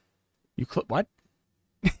sleep. What?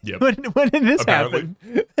 Yep. when did this Apparently.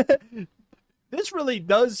 happen? This really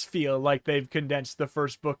does feel like they've condensed the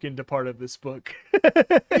first book into part of this book.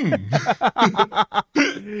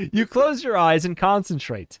 You close your eyes and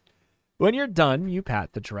concentrate. When you're done, you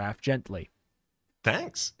pat the giraffe gently.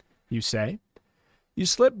 Thanks. You say. You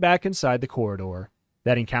slip back inside the corridor.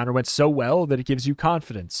 That encounter went so well that it gives you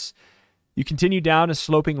confidence. You continue down a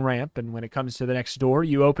sloping ramp, and when it comes to the next door,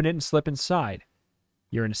 you open it and slip inside.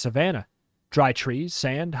 You're in a savanna. Dry trees,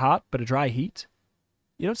 sand, hot, but a dry heat.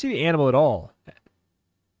 You don't see the animal at all,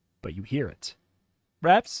 but you hear it.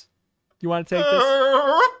 Raps, you want to take this?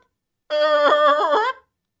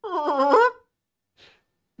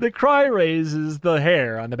 The cry raises the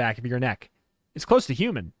hair on the back of your neck. It's close to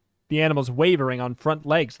human. The animal's wavering on front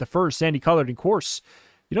legs, the fur sandy-colored and coarse.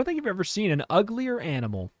 You don't think you've ever seen an uglier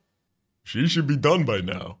animal. She should be done by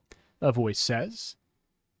now, a voice says.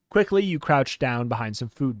 Quickly, you crouch down behind some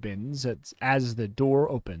food bins as the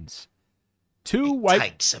door opens. Two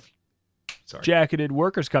white-jacketed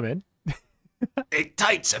workers come in. It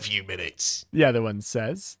takes a few minutes. The other one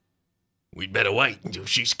says. We'd better wait until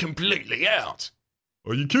she's completely out.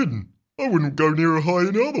 Are you kidding? I wouldn't go near a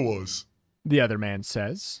hyena otherwise. The other man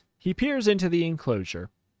says. He peers into the enclosure.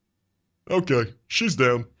 Okay, she's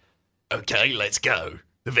down. Okay, let's go.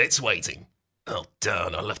 The vet's waiting. Oh,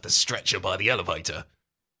 darn, I left the stretcher by the elevator.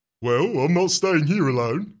 Well, I'm not staying here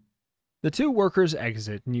alone. The two workers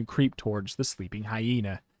exit and you creep towards the sleeping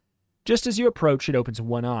hyena. Just as you approach, it opens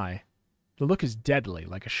one eye. The look is deadly,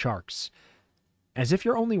 like a shark's. As if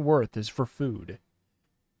your only worth is for food.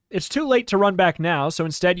 It's too late to run back now, so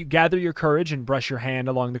instead you gather your courage and brush your hand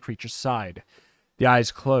along the creature's side. The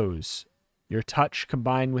eyes close. Your touch,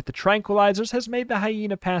 combined with the tranquilizers, has made the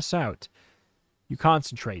hyena pass out. You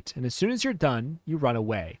concentrate, and as soon as you're done, you run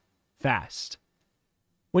away. Fast.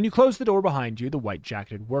 When you close the door behind you, the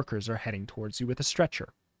white-jacketed workers are heading towards you with a stretcher.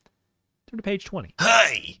 Turn to page 20.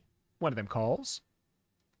 Hey! One of them calls.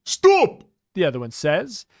 Stop! The other one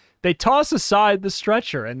says. They toss aside the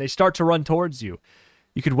stretcher, and they start to run towards you.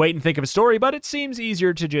 You could wait and think of a story, but it seems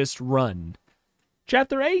easier to just run.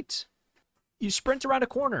 Chapter 8. You sprint around a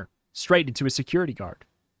corner, straight into a security guard.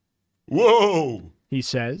 Whoa! He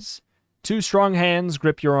says. Two strong hands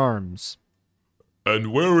grip your arms.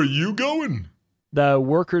 And where are you going? The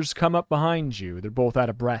workers come up behind you. They're both out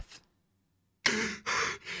of breath.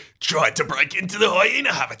 Tried to break into the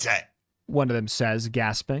hyena habitat. One of them says,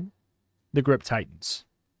 gasping. The grip tightens.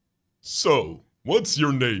 So, what's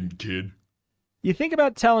your name, kid? You think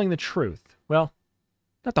about telling the truth. Well,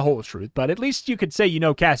 not the whole truth, but at least you could say you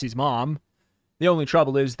know Cassie's mom. The only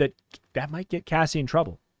trouble is that might get Cassie in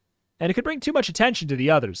trouble. And it could bring too much attention to the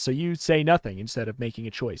others, so you say nothing instead of making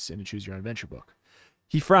a choice in a choose-your-own-adventure book.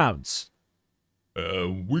 He frowns.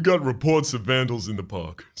 We got reports of vandals in the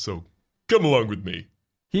park, so come along with me.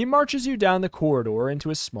 He marches you down the corridor into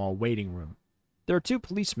a small waiting room. There are two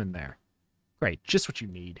policemen there. Great, just what you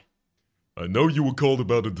need. I know you were called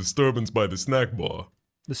about a disturbance by the snack bar,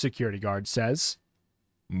 the security guard says.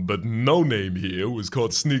 But no name here was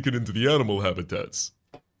caught sneaking into the animal habitats.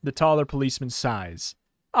 The taller policeman sighs.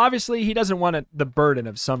 Obviously, he doesn't want the burden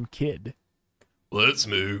of some kid. Let's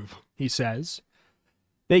move, he says.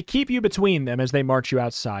 They keep you between them as they march you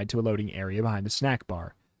outside to a loading area behind the snack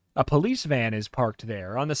bar. A police van is parked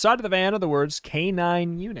there. On the side of the van are the words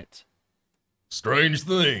K9 Unit. Strange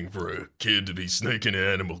thing for a kid to be sneaking in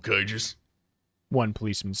animal cages. One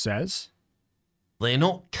policeman says. They're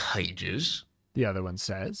not cages. The other one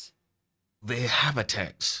says. They're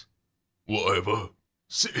habitats. Whatever.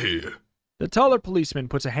 Sit here. The taller policeman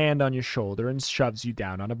puts a hand on your shoulder and shoves you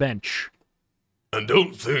down on a bench. And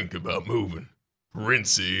don't think about moving.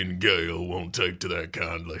 Rincey and Gale won't take to that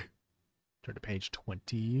kindly. Turn to page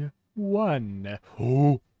 21.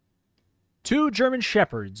 Oh. Two German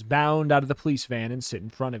shepherds bound out of the police van and sit in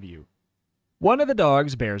front of you. One of the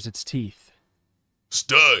dogs bares its teeth.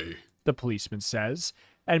 Stay, the policeman says,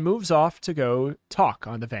 and moves off to go talk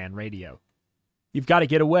on the van radio. You've got to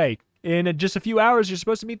get away. In just a few hours, you're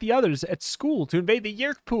supposed to meet the others at school to invade the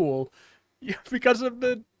Yerk pool because of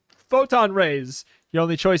the photon rays. Your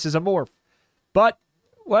only choice is a morph. But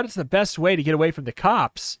what is the best way to get away from the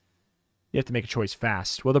cops? You have to make a choice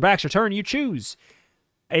fast. Well, their backs are turned. You choose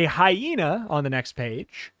a hyena on the next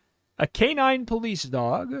page, a canine police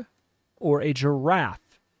dog, or a giraffe.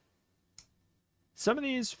 One of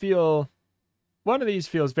these feels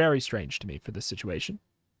very strange to me for this situation.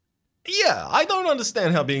 Yeah, I don't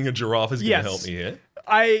understand how being a giraffe is going to help me here.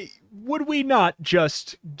 would we not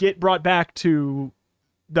just get brought back to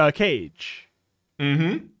the cage?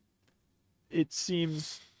 Mm-hmm. It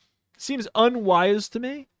seems unwise to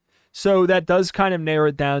me. So that does kind of narrow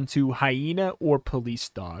it down to hyena or police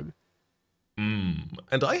dog.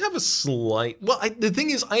 And I have a slight... Well, the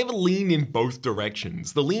thing is, I have a lean in both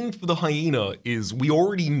directions. The lean for the hyena is we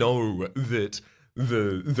already know that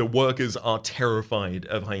the workers are terrified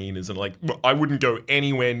of hyenas and like, I wouldn't go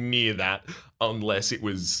anywhere near that unless it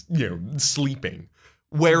was, sleeping.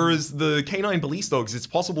 Whereas the canine police dogs, it's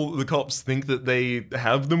possible that the cops think that they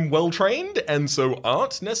have them well trained and so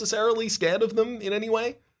aren't necessarily scared of them in any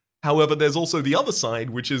way. However, there's also the other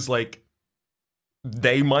side, which is like,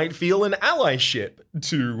 they might feel an allyship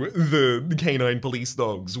to the canine police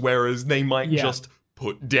dogs, whereas they might just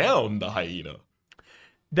put down the hyena.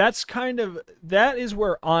 That is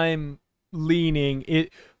where I'm leaning.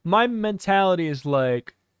 My mentality is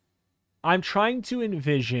like, I'm trying to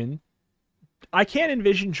envision, I can't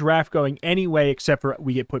envision giraffe going any way except for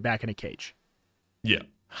we get put back in a cage. Yeah.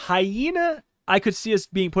 Hyena, I could see us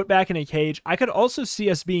being put back in a cage. I could also see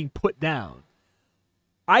us being put down.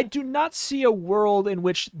 I do not see a world in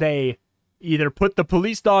which they either put the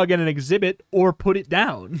police dog in an exhibit or put it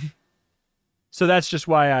down. So that's just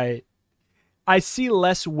why I see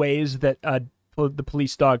less ways that the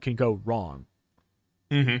police dog can go wrong.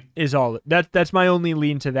 Mm-hmm. Is all that's my only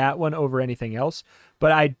lean to that one over anything else.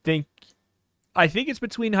 But I think it's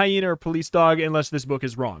between hyena or police dog unless this book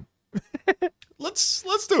is wrong. Let's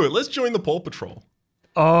do it. Let's join the Paw Patrol.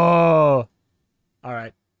 Oh. All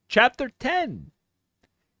right. Chapter 10.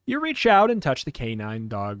 You reach out and touch the canine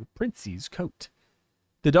dog Princey's coat.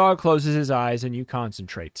 The dog closes his eyes and you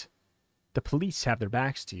concentrate. The police have their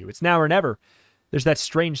backs to you. It's now or never. There's that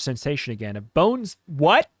strange sensation again of bones.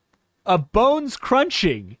 What? Of bones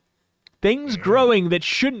crunching. Things growing that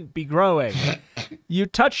shouldn't be growing. You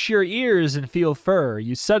touch your ears and feel fur.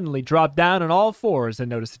 You suddenly drop down on all fours and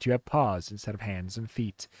notice that you have paws instead of hands and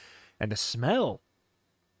feet. And the smell.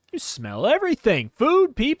 You smell everything.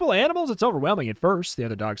 Food, people, animals. It's overwhelming at first. The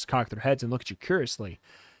other dogs cock their heads and look at you curiously.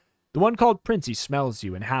 The one called Princey smells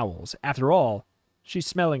you and howls. After all, she's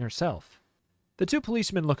smelling herself. The two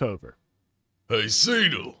policemen look over. Hey,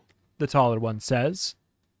 Seedle, The taller one says.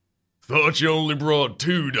 Thought you only brought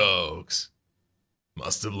 2 dogs.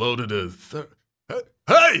 Must have loaded a third.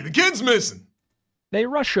 Hey, the kid's missing! They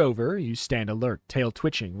rush over. You stand alert, tail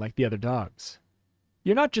twitching like the other dogs.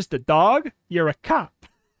 You're not just a dog, you're a cop.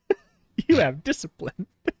 You have discipline.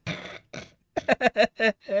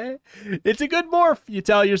 It's a good morph, you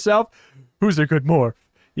tell yourself. Who's a good morph?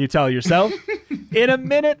 You tell yourself. In a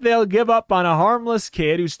minute, they'll give up on a harmless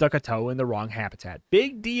kid who stuck a toe in the wrong habitat.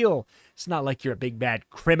 Big deal. It's not like you're a big bad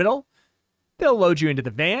criminal. They'll load you into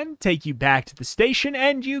the van, take you back to the station,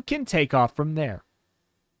 and you can take off from there.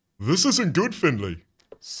 This isn't good, Finley.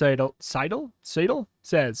 Seidel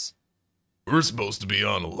says. We're supposed to be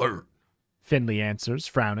on alert. Finley answers,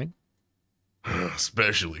 frowning.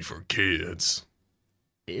 Especially for kids.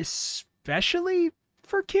 Especially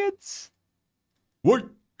for kids? Wait,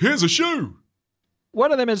 here's a shoe.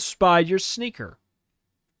 One of them has spied your sneaker.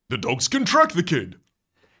 The dogs can track the kid.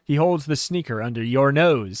 He holds the sneaker under your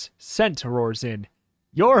nose. Scent roars in.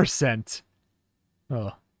 Your scent.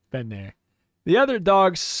 Oh, been there. The other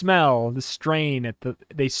dogs smell the strain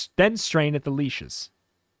they then strain at the leashes.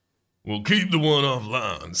 We'll keep the one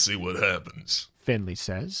offline and see what happens, Finley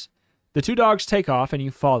says. The two dogs take off and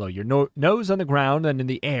you follow, your nose on the ground and in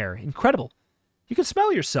the air. Incredible. You can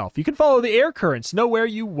smell yourself. You can follow the air currents, know where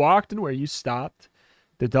you walked and where you stopped.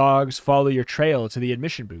 The dogs follow your trail to the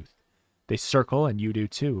admission booth. They circle, and you do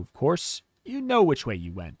too. Of course, you know which way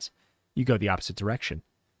you went. You go the opposite direction.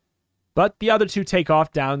 But the other two take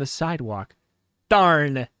off down the sidewalk.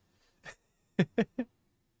 Darn.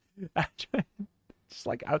 Just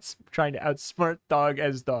like trying to outsmart dog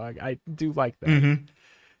as dog. I do like that. Mm-hmm.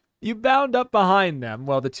 You bound up behind them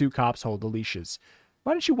while the two cops hold the leashes.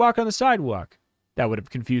 Why didn't you walk on the sidewalk? That would have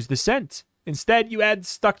confused the scent. Instead, you had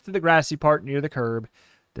stuck to the grassy part near the curb.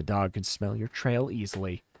 The dog can smell your trail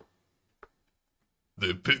easily.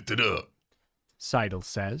 They picked it up, Seidel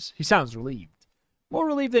says. He sounds relieved. More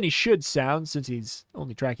relieved than he should sound, since he's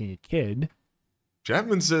only tracking a kid.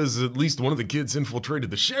 Chapman says at least one of the kids infiltrated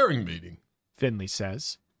the sharing meeting, Finley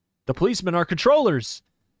says. The policemen are controllers,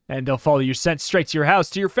 and they'll follow your scent straight to your house,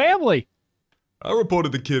 to your family. I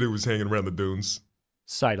reported the kid who was hanging around the dunes,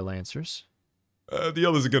 Seidel answers. The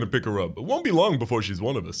others are going to pick her up. It won't be long before she's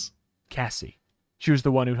one of us. Cassie. She was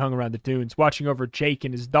the one who hung around the dunes, watching over Jake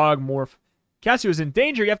and his dog Morph. Cassie was in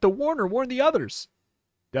danger. You have to warn her, warn the others.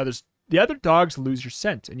 The other dogs lose your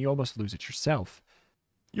scent, and you almost lose it yourself.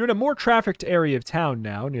 You're in a more trafficked area of town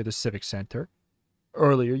now, near the Civic Center.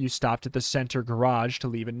 Earlier, you stopped at the center garage to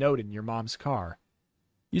leave a note in your mom's car.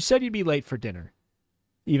 You said you'd be late for dinner,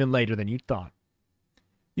 even later than you'd thought.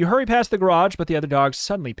 You hurry past the garage, but the other dogs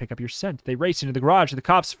suddenly pick up your scent. They race into the garage, and the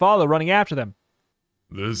cops follow, running after them.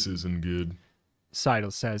 This isn't good,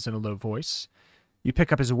 Seidel says in a low voice. You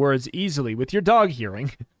pick up his words easily with your dog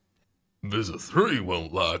hearing. Visit 3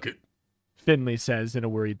 won't like it, Finley says in a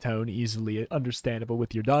worried tone, easily understandable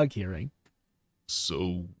with your dog hearing.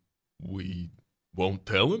 So we won't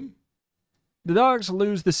tell him? The dogs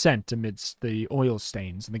lose the scent amidst the oil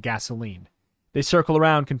stains and the gasoline. They circle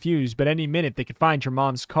around confused, but any minute they could find your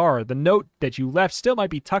mom's car. The note that you left still might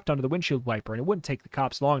be tucked under the windshield wiper, and it wouldn't take the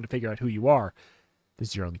cops long to figure out who you are. This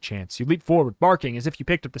is your only chance. You leap forward, barking as if you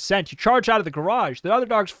picked up the scent. You charge out of the garage. The other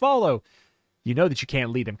dogs follow. You know that you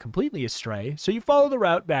can't lead them completely astray, so you follow the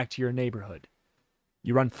route back to your neighborhood.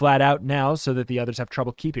 You run flat out now so that the others have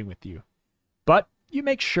trouble keeping with you. But you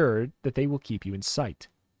make sure that they will keep you in sight.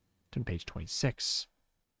 Turn to page 26.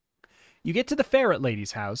 You get to the ferret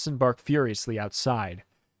lady's house and bark furiously outside.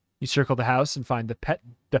 You circle the house and find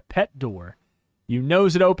the pet door. You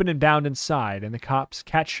nose it open and bound inside, and the cops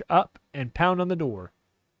catch up and pound on the door.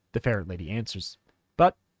 The ferret lady answers.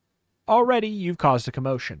 But already you've caused a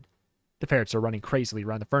commotion. The ferrets are running crazily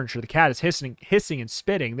around the furniture. The cat is hissing and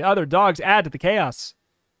spitting. The other dogs add to the chaos.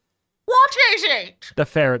 What is it? The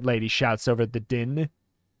ferret lady shouts over the din.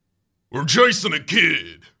 We're chasing a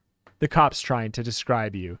kid. The cop's trying to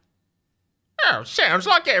describe you. Oh, sounds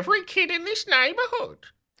like every kid in this neighborhood.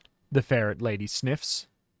 The ferret lady sniffs.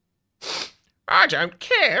 I don't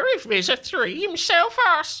care if Visit 3 himself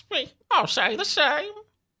asks me. I'll say the same.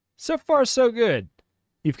 So far, so good.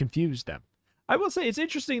 You've confused them. I will say it's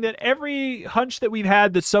interesting that every hunch that we've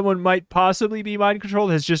had that someone might possibly be mind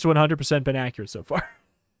controlled has just 100% been accurate so far.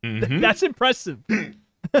 Mm-hmm. That's impressive.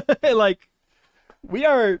 Like,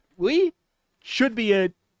 we should be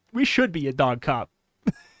a dog cop.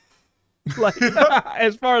 Like,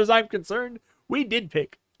 as far as I'm concerned, we did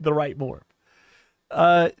pick the right morph.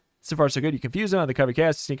 So far, so good. You confuse them on the cover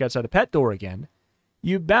cast, sneak outside the pet door again.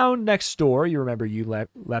 You bound next door. You remember you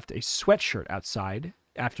left a sweatshirt outside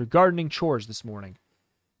after gardening chores this morning.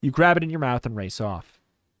 You grab it in your mouth and race off.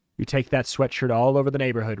 You take that sweatshirt all over the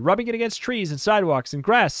neighborhood, rubbing it against trees and sidewalks and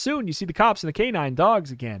grass. Soon you see the cops and the canine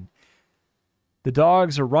dogs again. The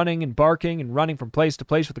dogs are running and barking and running from place to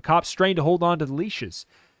place with the cops strained to hold on to the leashes.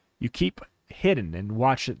 You keep hidden and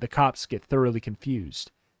watch the cops get thoroughly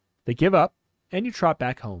confused. They give up, and you trot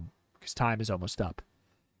back home, because time is almost up.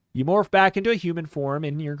 You morph back into a human form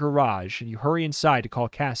in your garage, and you hurry inside to call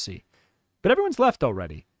Cassie. But everyone's left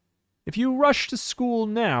already. If you rush to school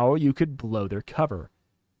now, you could blow their cover.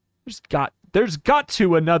 There's got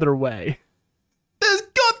to another way. There's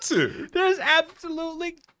got to! There's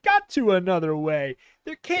absolutely got to another way.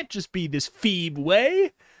 There can't just be this Phoebe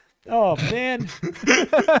way. Oh, man.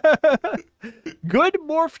 Good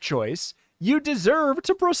morph choice. You deserve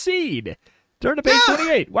to proceed. Turn to page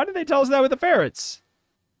 28. Why did they tell us that with the ferrets?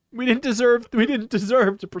 We didn't deserve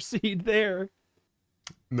to proceed there.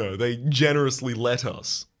 No, they generously let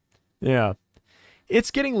us. Yeah.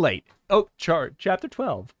 It's getting late. Oh, chapter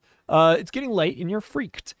 12. It's getting late and you're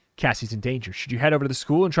freaked. Cassie's in danger. Should you head over to the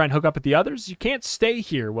school and try and hook up with the others? You can't stay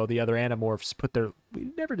here while the other Animorphs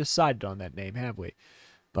we never decided on that name, have we?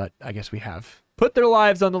 But I guess we have. Put their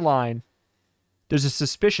lives on the line. There's a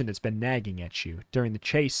suspicion that's been nagging at you. During the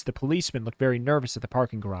chase, the policemen looked very nervous at the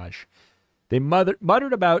parking garage. They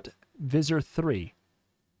muttered about Visor 3.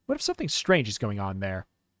 What if something strange is going on there?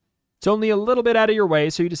 It's only a little bit out of your way,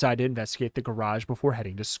 so you decide to investigate the garage before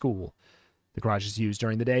heading to school. The garage is used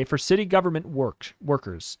during the day for city government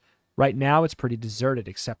workers. Right now, it's pretty deserted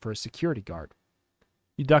except for a security guard.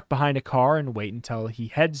 You duck behind a car and wait until he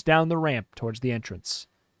heads down the ramp towards the entrance.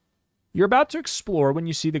 You're about to explore when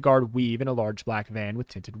you see the guard weave in a large black van with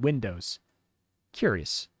tinted windows.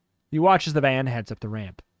 Curious, you watch as the van heads up the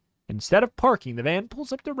ramp. Instead of parking, the van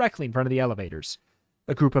pulls up directly in front of the elevators.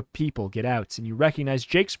 A group of people get out, and you recognize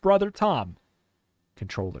Jake's brother, Tom.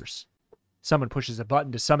 Controllers. Someone pushes a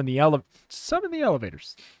button to summon the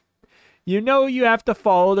elevators. You know you have to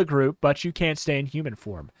follow the group, but you can't stay in human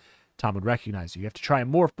form. Tom would recognize you. You have to try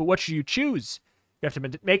and morph, but what should you choose? You have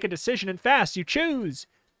to make a decision, and fast. You choose.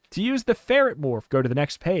 To use the ferret morph, go to the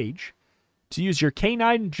next page. To use your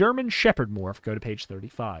canine German Shepherd morph, go to page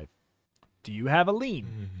 35. Do you have a lean?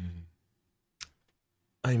 Mm-hmm.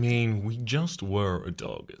 I mean, we just were a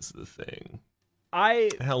dog is the thing.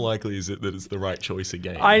 How likely is it that it's the right choice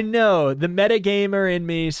again? I know. The metagamer in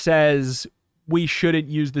me says we shouldn't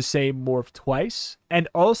use the same morph twice. And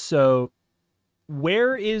also,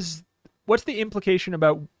 what's what's the implication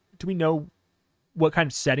about, do we know what kind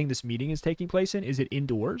of setting this meeting is taking place in? Is it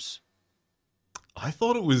indoors? I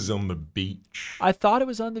thought it was on the beach. I thought it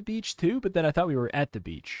was on the beach too, but then I thought we were at the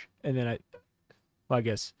beach. And then I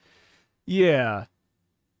guess, yeah.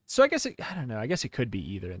 So I don't know. I guess it could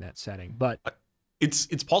be either in that setting, but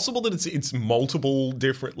it's possible that it's multiple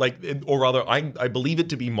different, or rather, I believe it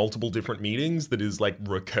to be multiple different meetings that is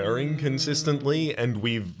recurring consistently, and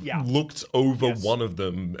we've looked over one of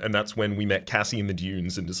them, and that's when we met Cassie in the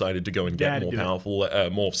dunes and decided to go and get more powerful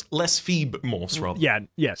morphs, less Phoebe morphs, rather. Yeah,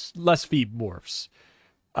 yes, less Phoebe morphs.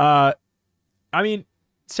 I mean,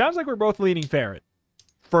 sounds like we're both leaning ferret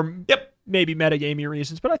for maybe metagaming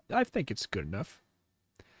reasons, but I think it's good enough.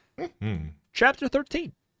 Mm-hmm. Chapter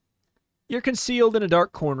 13. You're concealed in a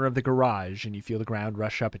dark corner of the garage, and you feel the ground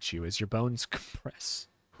rush up at you as your bones compress.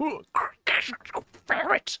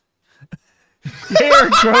 Ferret! Hair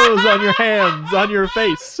grows on your hands, on your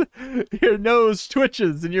face. Your nose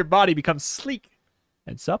twitches, and your body becomes sleek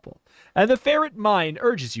and supple. And the ferret mind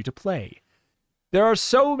urges you to play. There are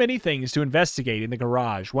so many things to investigate in the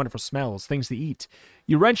garage, wonderful smells, things to eat.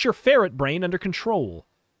 You wrench your ferret brain under control.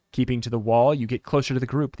 Keeping to the wall, you get closer to the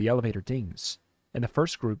group. The elevator dings, and the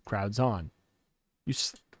first group crowds on. You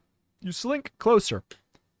slink closer.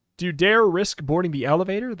 Do you dare risk boarding the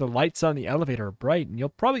elevator? The lights on the elevator are bright, and you'll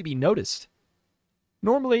probably be noticed.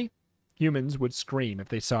 Normally, humans would scream if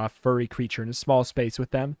they saw a furry creature in a small space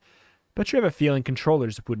with them, but you have a feeling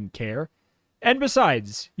controllers wouldn't care. And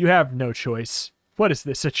besides, you have no choice. What is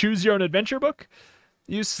this, a choose-your-own-adventure book?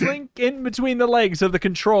 You slink in between the legs of the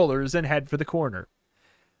controllers and head for the corner.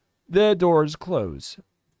 The doors close.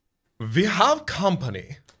 We have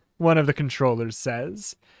company, one of the controllers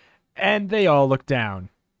says, and they all look down.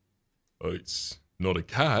 It's not a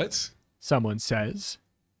cat, someone says.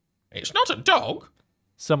 It's not a dog,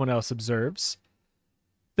 someone else observes.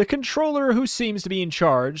 The controller, who seems to be in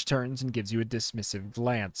charge, turns and gives you a dismissive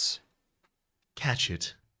glance. Catch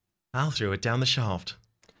it. I'll throw it down the shaft.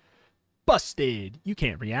 Busted. You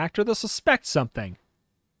can't react or they'll suspect something.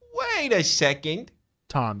 Wait a second,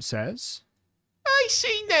 Tom says. I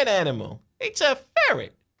seen that animal. It's a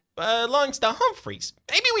ferret. Belongs to Humphreys.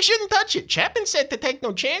 Maybe we shouldn't touch it. Chapman said to take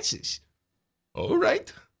no chances. All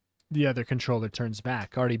right. The other controller turns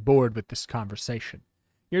back, already bored with this conversation.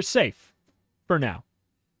 You're safe. For now.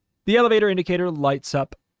 The elevator indicator lights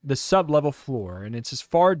up the sub-level floor, and it's as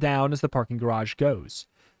far down as the parking garage goes.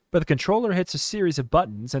 But the controller hits a series of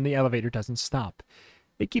buttons, and the elevator doesn't stop.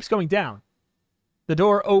 It keeps going down. The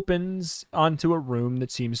door opens onto a room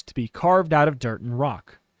that seems to be carved out of dirt and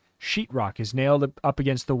rock. Sheetrock is nailed up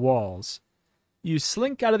against the walls. You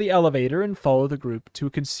slink out of the elevator and follow the group to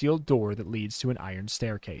a concealed door that leads to an iron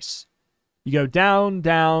staircase. You go down,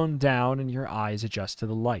 down, down, and your eyes adjust to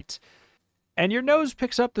the light. And your nose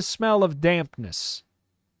picks up the smell of dampness.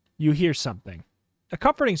 You hear something. A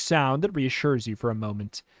comforting sound that reassures you for a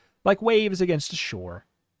moment, like waves against a shore.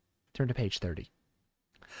 Turn to page 30.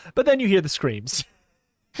 But then you hear the screams.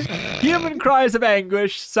 Human cries of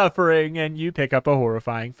anguish, suffering, and you pick up a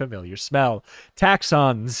horrifying familiar smell.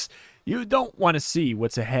 Taxons. You don't want to see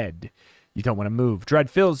what's ahead. You don't want to move. Dread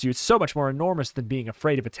fills you. It's so much more enormous than being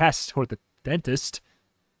afraid of a test or the dentist.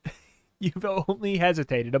 You've only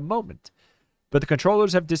hesitated a moment, but the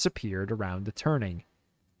controllers have disappeared around the turning.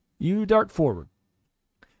 You dart forward.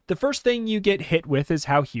 The first thing you get hit with is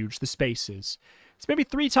how huge the space is. It's maybe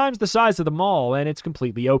 3 times the size of the mall, and it's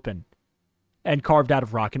completely open and carved out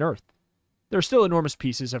of rock and earth. There are still enormous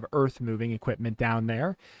pieces of earth-moving equipment down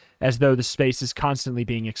there, as though the space is constantly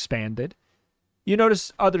being expanded. You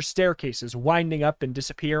notice other staircases winding up and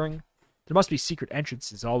disappearing. There must be secret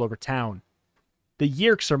entrances all over town. The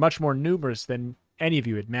Yeerks are much more numerous than any of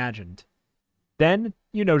you imagined. Then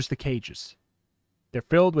you notice the cages. They're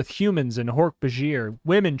filled with humans and Hork-Bajir,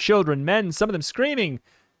 women, children, men, some of them screaming,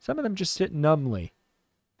 some of them just sit numbly.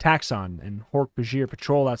 Taxon and Hork-Bajir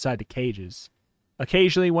patrol outside the cages.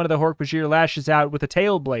 Occasionally, one of the Hork-Bajir lashes out with a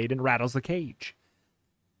tail blade and rattles the cage.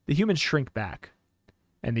 The humans shrink back,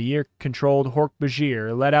 and the Yeerk-controlled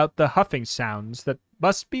Hork-Bajir let out the huffing sounds that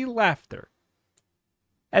must be laughter.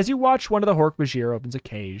 As you watch, one of the Hork-Bajir opens a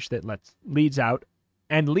cage that leads out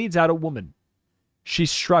a woman. She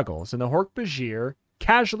struggles, and the Hork-Bajir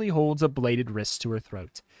casually holds a bladed wrist to her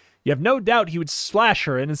throat. You have no doubt he would slash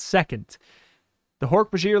her in a second. The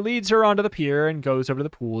Hork-Bajir leads her onto the pier and goes over to the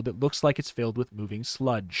pool that looks like it's filled with moving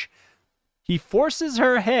sludge. He forces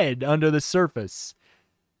her head under the surface.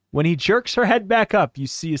 When he jerks her head back up, you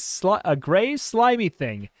see a gray, slimy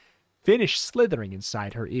thing finish slithering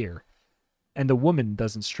inside her ear. And the woman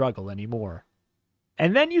doesn't struggle anymore.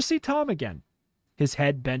 And then you see Tom again. His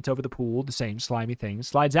head bent over the pool, the same slimy thing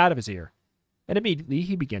slides out of his ear. and immediately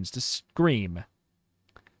he begins to scream.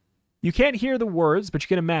 You can't hear the words, but you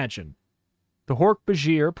can imagine. The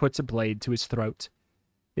Hork-Bajir puts a blade to his throat.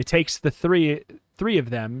 It takes the three of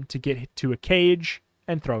them to get to a cage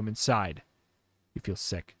and throw him inside. You feel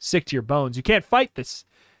sick. Sick to your bones. You can't fight this.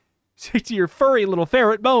 Sick to your furry little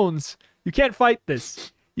ferret bones. You can't fight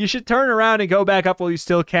this. You should turn around and go back up while you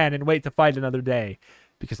still can and wait to fight another day.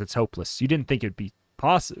 Because it's hopeless. You didn't think it'd be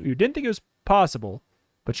possible. You didn't think it was possible,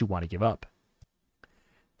 but you want to give up.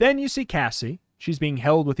 Then you see Cassie. She's being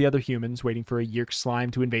held with the other humans, waiting for a Yeerk slime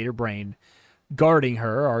to invade her brain. Guarding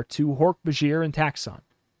her are two Hork-Bajir and Taxon.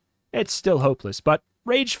 It's still hopeless, but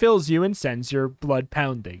rage fills you and sends your blood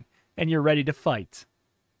pounding, and you're ready to fight.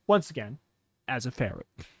 Once again, as a ferret.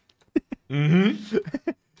 Oh,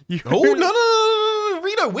 no,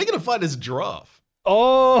 Rito, we're going to fight as a giraffe.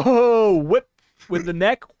 Oh, whip with the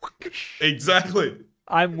neck. Exactly.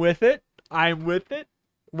 I'm with it.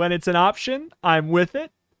 When it's an option, I'm with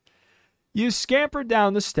it. You scamper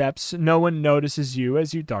down the steps. No one notices you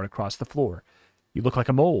as you dart across the floor. You look like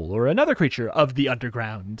a mole or another creature of the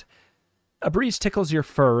underground. A breeze tickles your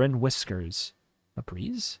fur and whiskers. A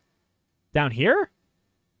breeze? Down here?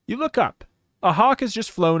 You look up. A hawk has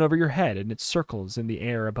just flown over your head, and it circles in the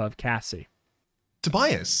air above Cassie.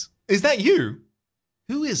 Tobias, is that you?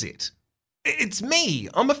 Who is it? It's me.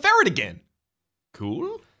 I'm a ferret again.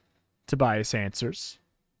 Cool. Tobias answers.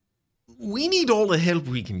 We need all the help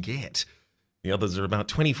we can get. The others are about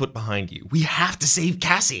 20 foot behind you. We have to save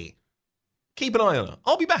Cassie. Keep an eye on her.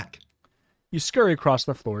 I'll be back. You scurry across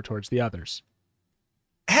the floor towards the others.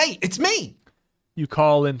 Hey, it's me. You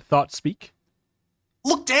call in thought speak.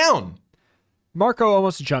 Look down. Marco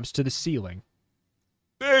almost jumps to the ceiling.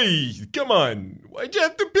 Hey, come on. Why'd you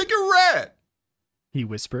have to pick a rat? He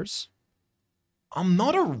whispers. I'm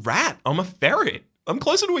not a rat. I'm a ferret. I'm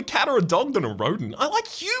closer to a cat or a dog than a rodent. I like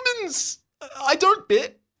humans. I don't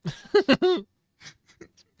bit.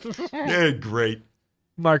 Yeah, great.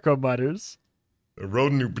 Marco mutters. A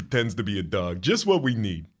rodent who pretends to be a dog. Just what we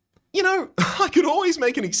need. You know, I could always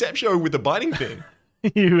make an exception with the biting thing.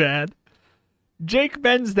 You add. Jake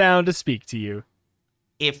bends down to speak to you.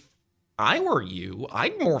 If I were you,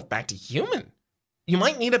 I'd morph back to human. You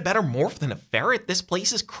might need a better morph than a ferret. This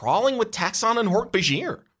place is crawling with Taxon and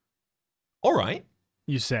Hork-Bajir. All right.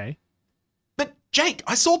 You say. But Jake,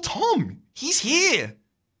 I saw Tom. He's here.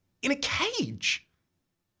 In a cage.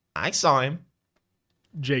 I saw him.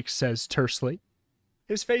 Jake says tersely.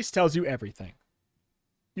 His face tells you everything.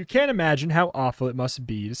 You can't imagine how awful it must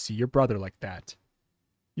be to see your brother like that.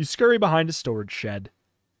 You scurry behind a storage shed.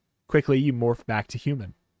 Quickly, you morph back to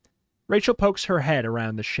human. Rachel pokes her head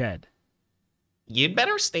around the shed. You'd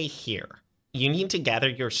better stay here. You need to gather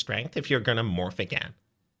your strength if you're gonna morph again.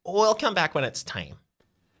 We'll come back when it's time.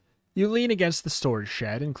 You lean against the storage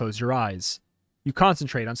shed and close your eyes. You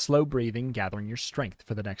concentrate on slow breathing, gathering your strength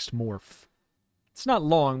for the next morph. It's not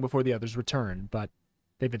long before the others return, but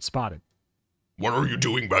they've been spotted. What are you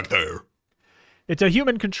doing back there? It's a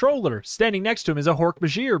human controller. Standing next to him is a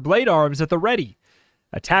Hork-Bajir, blade arms at the ready.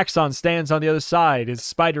 A Taxon stands on the other side, his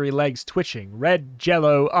spidery legs twitching, red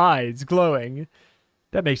jello eyes glowing.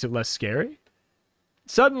 That makes it less scary.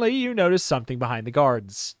 Suddenly, you notice something behind the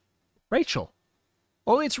guards. Rachel.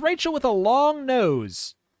 Only it's Rachel with a long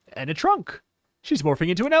nose and a trunk. She's morphing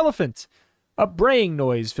into an elephant. A braying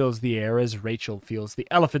noise fills the air as Rachel feels the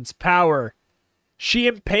elephant's power. She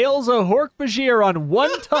impales a Hork-Bajir on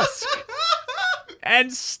one tusk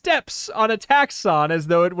and steps on a Taxon as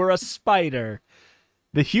though it were a spider.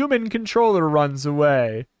 The human controller runs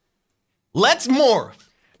away. Let's morph.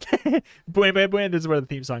 Bwah, bwah, bwah. This is where the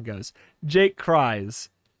theme song goes. Jake cries.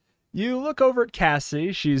 You look over at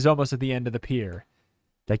Cassie. She's almost at the end of the pier.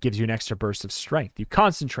 That gives you an extra burst of strength. You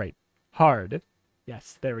concentrate hard.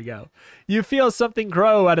 Yes, there we go. You feel something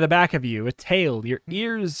grow out of the back of you, a tail. Your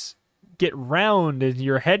ears get round and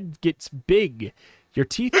your head gets big. Your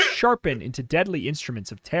teeth sharpen into deadly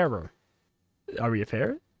instruments of terror. Are we a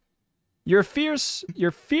ferret? You're fierce,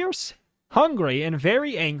 hungry, and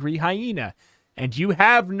very angry hyena, and you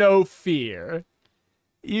have no fear.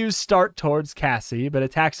 You start towards Cassie, but a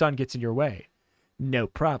Taxon gets in your way. No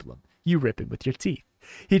problem. You rip him with your teeth.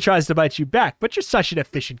 He tries to bite you back, but you're such an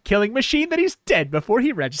efficient killing machine that he's dead before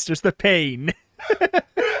he registers the pain.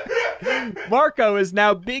 Marco is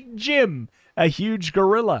now Big Jim, a huge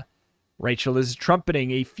gorilla. Rachel is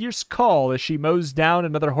trumpeting a fierce call as she mows down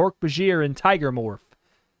another Hork-Bajir in Tiger Morph.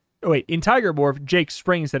 Oh, wait, in Tiger Morph, Jake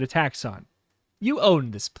springs at a Taxon. You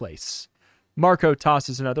own this place. Marco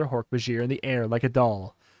tosses another Hork-Bajir in the air like a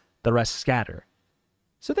doll. The rest scatter.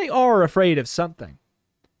 So they are afraid of something.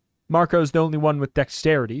 Marco's the only one with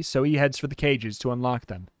dexterity, so he heads for the cages to unlock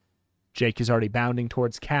them. Jake is already bounding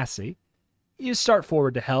towards Cassie. You start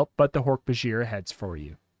forward to help, but the Hork-Bajir heads for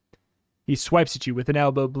you. He swipes at you with an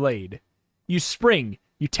elbow blade. You spring,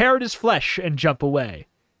 you tear at his flesh, and jump away.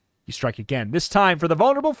 You strike again, this time for the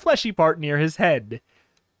vulnerable fleshy part near his head.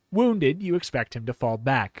 Wounded, you expect him to fall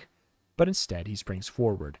back, but instead he springs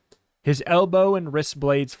forward, his elbow and wrist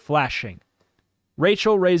blades flashing.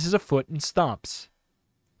 Rachel raises a foot and stomps.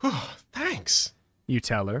 Thanks, you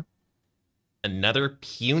tell her. Another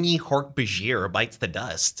puny Hork-Bajir bites the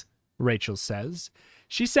dust, Rachel says.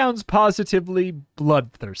 She sounds positively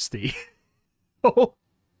bloodthirsty.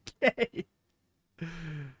 Okay.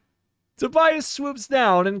 Tobias swoops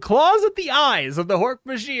down and claws at the eyes of the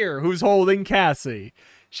Hork-Bajir who's holding Cassie.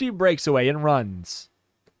 She breaks away and runs.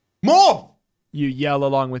 More! You yell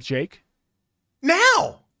along with Jake.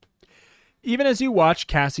 Now! Even as you watch,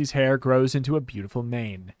 Cassie's hair grows into a beautiful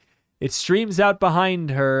mane. It streams out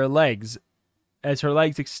behind her legs as her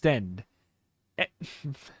legs extend.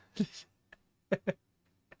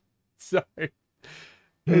 Sorry.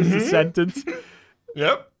 There's a sentence.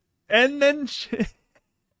 Yep. And then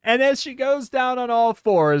and as she goes down on all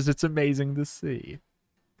fours, it's amazing to see.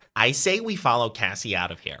 I say we follow Cassie out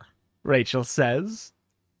of here, Rachel says.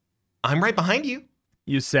 I'm right behind you,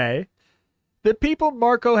 you say. The people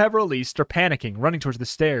Marco have released are panicking, running towards the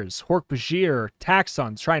stairs. Hork-Bajir,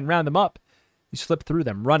 Taxons try and round them up. You slip through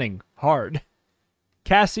them, running hard.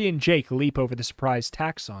 Cassie and Jake leap over the surprised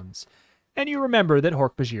Taxons, and you remember that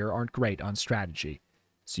Hork-Bajir aren't great on strategy.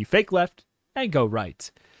 So you fake left and go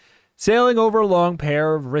right, sailing over a long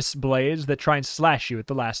pair of wrist blades that try and slash you at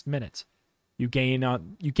the last minute. You gain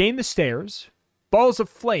the stairs. Balls of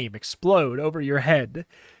flame explode over your head.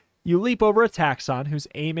 You leap over a Taxon who's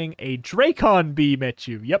aiming a Dracon beam at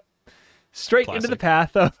you. Yep. Straight Classic. into the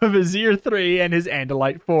path of Vizier 3 and his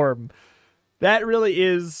Andalite form. That really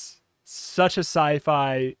is such a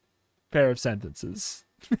sci-fi pair of sentences.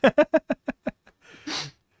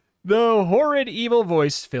 The horrid evil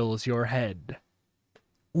voice fills your head.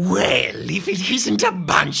 Well, if it isn't a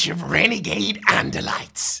bunch of renegade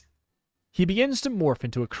Andalites. He begins to morph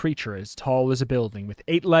into a creature as tall as a building with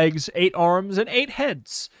 8 legs, 8 arms, and 8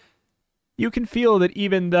 heads. You can feel that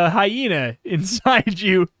even the hyena inside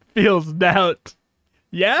you feels doubt.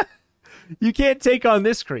 Yeah? You can't take on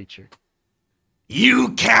this creature.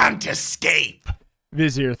 You can't escape,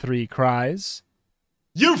 Vizier 3 cries.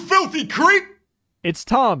 You filthy creep! It's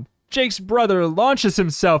Tom. Jake's brother launches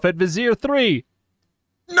himself at Vizier 3.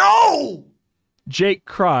 No! Jake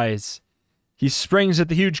cries. He springs at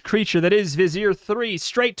the huge creature that is Vizier 3,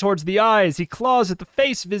 straight towards the eyes. He claws at the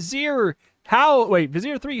face. Vizier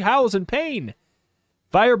 3 howls in pain.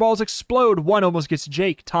 Fireballs explode. One almost gets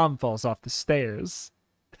Jake. Tom falls off the stairs.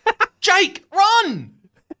 Jake, run!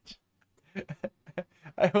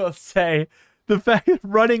 I will say, the fact that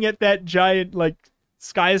running at that giant,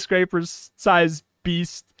 skyscraper-sized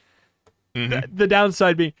beast, the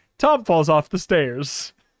downside being, Tom falls off the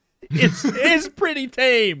stairs. It's pretty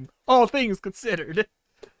tame, all things considered.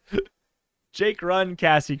 Jake, run,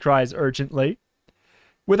 Cassie cries urgently.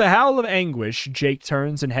 With a howl of anguish, Jake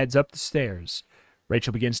turns and heads up the stairs.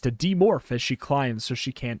 Rachel begins to demorph as she climbs so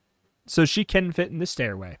she can fit in the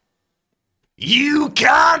stairway. You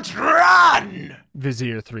can't run!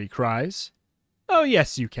 Vizier 3 cries. Oh,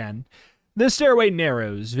 yes, you can. The stairway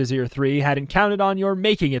narrows. Vizier 3 hadn't counted on your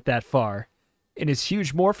making it that far. In his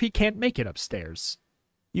huge morph, he can't make it upstairs.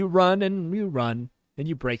 You run, and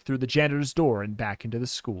you break through the janitor's door and back into the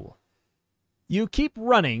school. You keep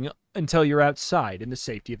running until you're outside in the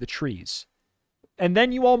safety of the trees. And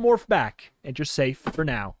then you all morph back, and you're safe for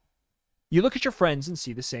now. You look at your friends and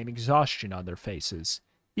see the same exhaustion on their faces.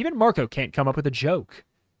 Even Marco can't come up with a joke.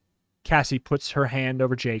 Cassie puts her hand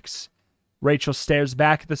over Jake's. Rachel stares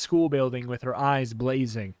back at the school building with her eyes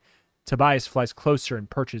blazing. Tobias flies closer and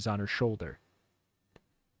perches on her shoulder.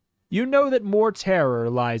 You know that more terror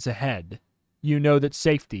lies ahead. You know that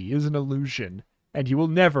safety is an illusion, and you will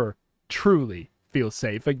never truly feel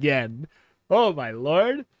safe again. Oh, my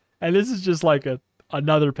lord. And this is just like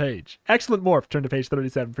another page. Excellent morph. Turn to page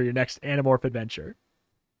 37 for your next Animorph adventure.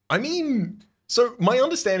 I mean, so my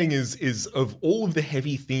understanding is of all of the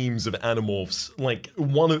heavy themes of Animorphs,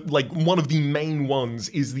 one of the main ones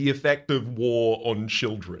is the effect of war on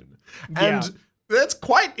children. And that's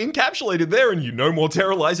quite encapsulated there, and you know more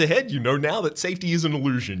terror lies ahead. You know now that safety is an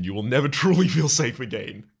illusion. You will never truly feel safe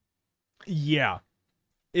again. Yeah.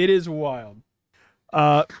 It is wild.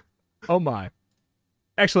 Oh my.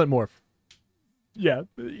 Excellent morph. Yeah,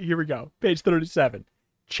 here we go. Page 37.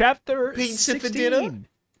 Chapter Pizza 16. for dinner?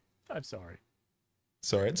 I'm sorry.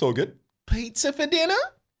 Sorry, it's all good. Pizza for dinner?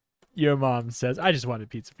 Your mom says, I just wanted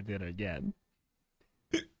pizza for dinner again.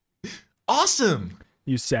 Awesome,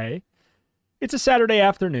 you say. It's a Saturday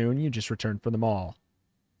afternoon. You just returned from the mall.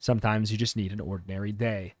 Sometimes you just need an ordinary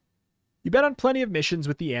day. You've been on plenty of missions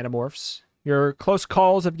with the Animorphs. Your close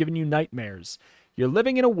calls have given you nightmares. You're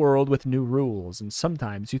living in a world with new rules, and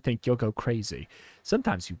sometimes you think you'll go crazy.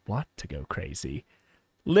 Sometimes you want to go crazy.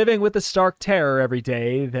 Living with the stark terror every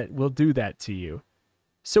day that will do that to you.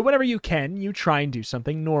 So whenever you can, you try and do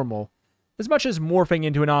something normal. As much as morphing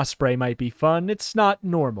into an osprey might be fun, it's not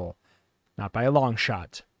normal. Not by a long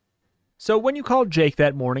shot. So when you called Jake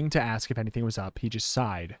that morning to ask if anything was up, he just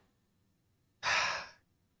sighed.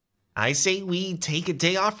 I say we take a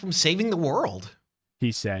day off from saving the world,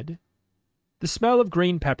 he said. The smell of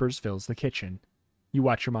green peppers fills the kitchen. You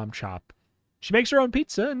watch your mom chop. She makes her own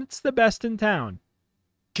pizza, and it's the best in town.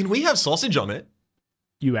 Can we have sausage on it?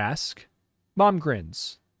 You ask. Mom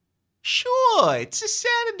grins. Sure, it's a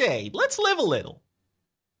Saturday. Let's live a little.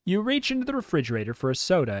 You reach into the refrigerator for a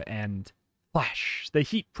soda and, flash, the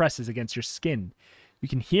heat presses against your skin. You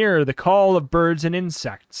can hear the call of birds and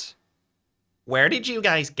insects. Where did you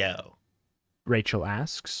guys go? Rachel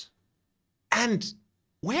asks. And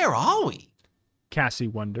where are we? Cassie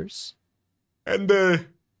wonders. And,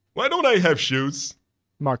 why don't I have shoes?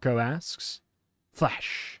 Marco asks.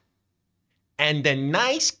 Flash. And a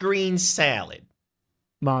nice green salad.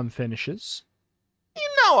 Mom finishes. You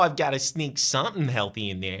know I've got to sneak something healthy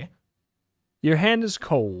in there. Your hand is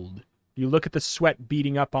cold. You look at the sweat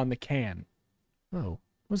beating up on the can. Oh,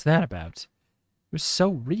 what's that about? It was so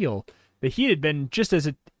real. The heat had been just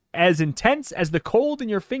as intense as the cold in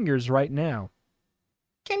your fingers right now.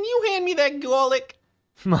 Can you hand me that garlic?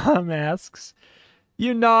 Mom asks.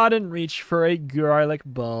 You nod and reach for a garlic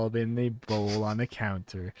bulb in the bowl on the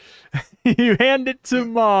counter. You hand it to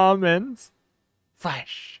Mom and...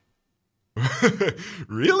 Flash.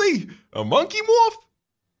 Really? A monkey morph?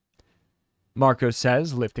 Marco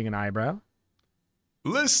says, lifting an eyebrow.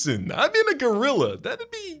 Listen, I'm in a gorilla.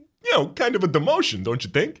 That'd be, kind of a demotion, don't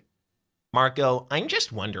you think? Marco, I'm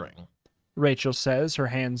just wondering. Rachel says, her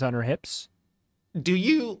hands on her hips. Do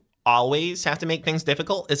you always have to make things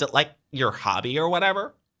difficult? Is it like your hobby or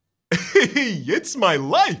whatever? It's my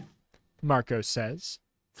life, Marco says.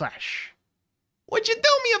 Flash. Would you do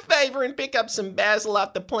me a favor and pick up some basil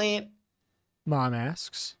off the plant? Mom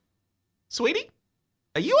asks. Sweetie,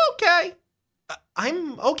 are you okay?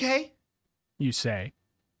 I'm okay, you say.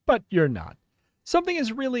 But you're not. Something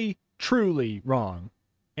is really, truly wrong.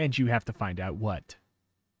 And you have to find out what.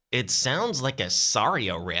 It sounds like a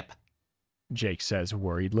Sario rip, Jake says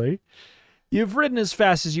worriedly. You've ridden as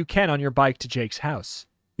fast as you can on your bike to Jake's house.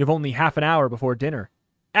 You have only half an hour before dinner.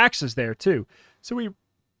 Axe is there, too. So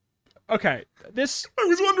okay, this... I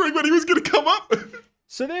was wondering when he was going to come up.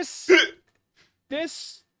 So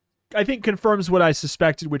this, I think, confirms what I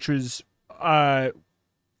suspected, which was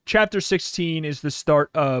Chapter 16 is the start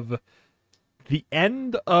of the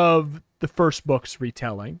end of the first book's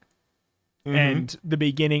retelling and the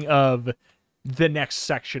beginning of the next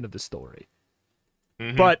section of the story.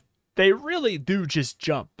 But they really do just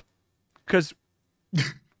jump. Because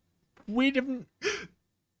we didn't...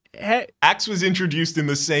 Axe was introduced in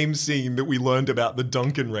the same scene that we learned about the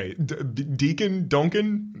Duncan Ray.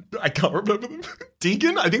 Duncan? I can't remember them.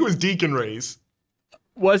 Deacon? I think it was Deacon Rays.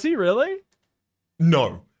 Was he really?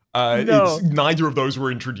 No. No. Neither of those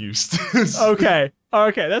were introduced. Okay,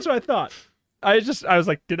 that's what I thought. I was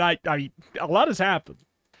like, I mean, a lot has happened,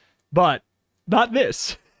 but not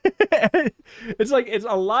this. It's like,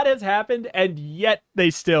 a lot has happened, and yet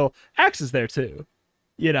they still, Axe is there too,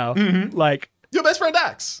 like, your best friend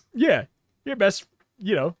Axe. Yeah, your best,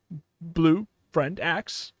 blue friend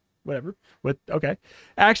Axe, whatever. Okay,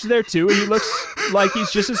 Axe is there too, and he looks like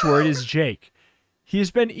he's just as worried as Jake.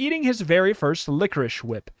 He's been eating his very first licorice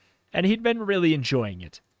whip, and he'd been really enjoying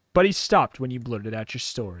it. But he stopped when you blurted out your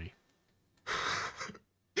story.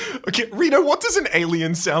 Okay, Rito, what does an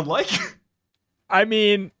alien sound like? I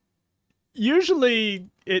mean, usually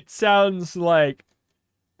it sounds like...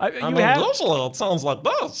 usually it sounds like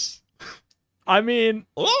this. I mean...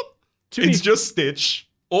 It's just Stitch.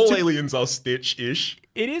 All aliens are Stitch-ish.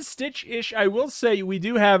 It is Stitch-ish. I will say we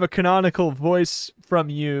do have a canonical voice from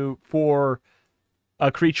you for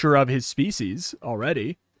a creature of his species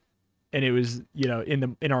already. And it was,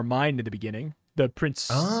 in our mind in the beginning. The Prince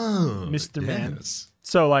Mr. Man.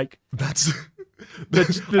 So, like... That's...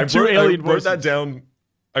 the two alien voices.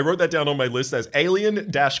 I wrote that down on my list as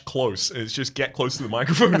alien-close. It's just get close to the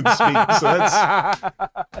microphone and speak. So that's...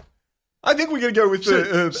 I think we're going to go with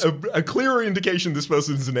a clearer indication this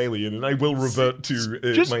person's an alien, and I will revert to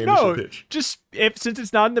my initial pitch. Just, since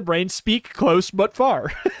it's not in the brain, speak close but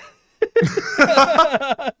far.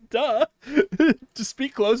 Duh. To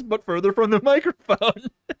speak close but further from the microphone.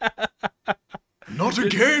 Not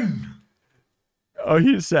again! Oh,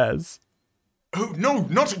 he says. Oh, no,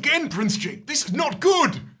 not again, Prince Jake. This is not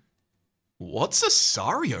good! What's a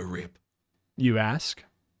Sario rip? You ask.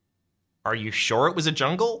 Are you sure it was a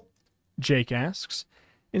jungle? Jake asks,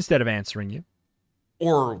 instead of answering you.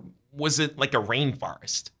 Or was it like a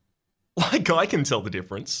rainforest? Like I can tell the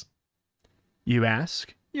difference. You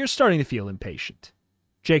ask. You're starting to feel impatient.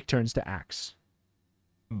 Jake turns to Axe.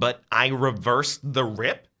 But I reversed the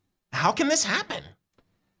rip? How can this happen?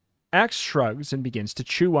 Axe shrugs and begins to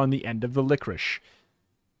chew on the end of the licorice.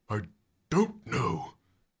 I don't know.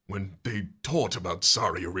 When they taught about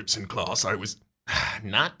Saria rips in class, I was...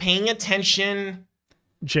 Not paying attention.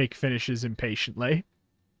 Jake finishes impatiently.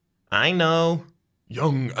 I know.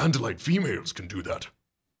 Young Andalite females can do that.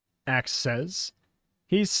 Axe says.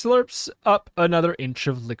 He slurps up another inch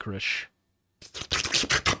of licorice.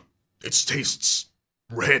 It tastes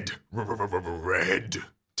red. Red.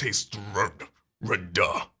 Tastes red.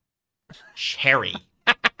 Cherry.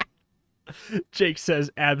 Jake says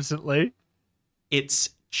absently. It's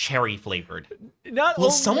cherry flavored. Not Will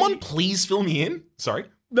only... someone please fill me in? Sorry.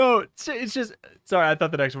 No, it's just... Sorry, I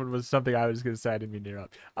thought the next one was something I was going to say. I didn't mean to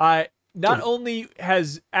interrupt. Not only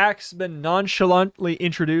has Axe been nonchalantly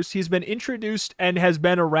introduced, he's been introduced and has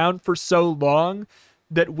been around for so long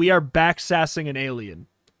that we are backsassing an alien.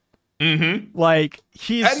 Mm-hmm. Like,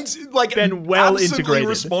 he's and like been well absolutely integrated.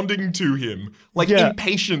 responding to him, like Yeah.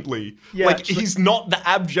 impatiently. Yeah, like he's not the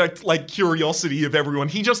abject like curiosity of everyone.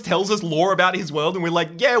 He just tells us lore about his world, and we're like,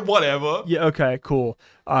 yeah, whatever. Yeah, okay, cool.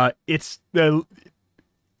 It's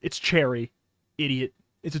cherry, idiot.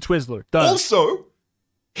 It's a Twizzler. Duh. Also,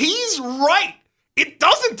 he's right. It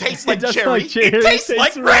doesn't taste like It doesn't cherry. like cherry. It tastes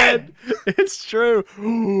like red. It's true.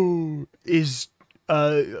 Ooh, is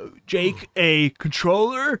Jake a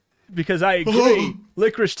controller? Because I agree,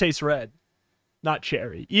 licorice tastes red, not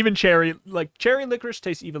cherry. Even cherry, like cherry licorice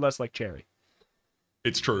tastes even less like cherry.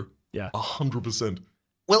 It's true. Yeah. 100%.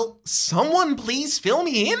 Will someone please fill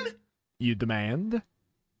me in? You demand?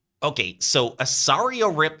 Okay, so a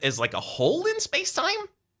Sario rip is like a hole in space-time?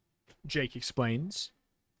 Jake explains.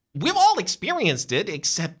 We've all experienced it,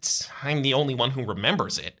 except I'm the only one who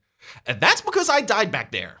remembers it. And that's because I died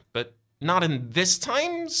back there, but not in this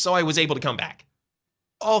time, so I was able to come back.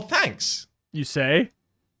 Oh, thanks. You say?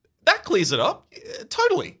 That clears it up.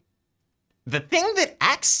 Totally. The thing that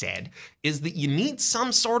Axe said is that you need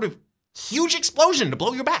some sort of huge explosion to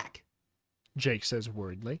blow your back. Jake says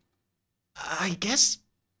worriedly. I guess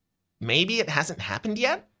maybe it hasn't happened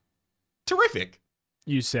yet? Terrific.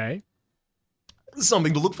 You say?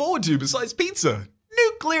 Something to look forward to besides pizza.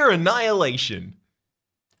 Nuclear annihilation.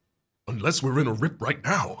 Unless we're in a rip right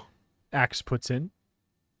now. Axe puts in.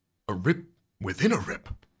 A rip within a rip.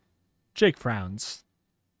 Jake frowns.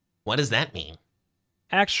 What does that mean?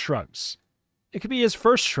 Axe shrugs. It could be his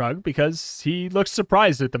first shrug because he looks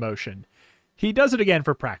surprised at the motion. He does it again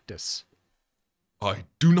for practice. I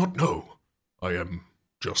do not know. I am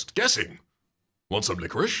just guessing. Want some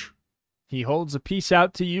licorice? He holds a piece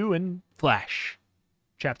out to you and flash.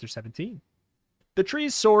 Chapter 17. The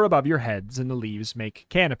trees soar above your heads and the leaves make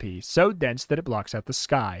canopy so dense that it blocks out the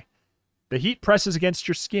sky. The heat presses against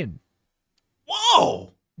your skin.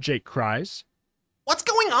 Whoa! Jake cries. What's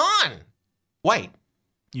going on? Wait,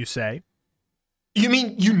 You say. You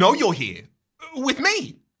mean you know you're here? With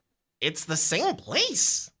me? it's the same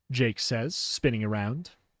place. Jake says, spinning around.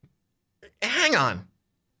 Hang on.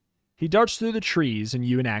 He darts through the trees and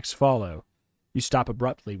you and Axe follow. You stop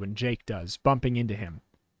abruptly when Jake does, bumping into him.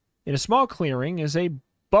 In a small clearing is a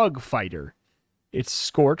bug fighter. It's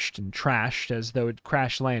scorched and trashed as though it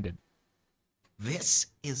crash-landed. This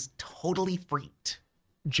is totally freaked.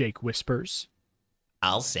 Jake whispers.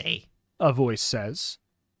 I'll say. A voice says.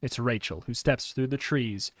 It's Rachel, who steps through the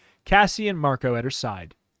trees, Cassie and Marco at her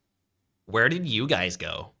side. Where did you guys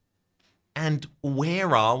go? And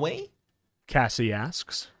where are we? Cassie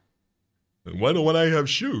asks. And why don't I have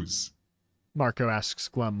shoes? Marco asks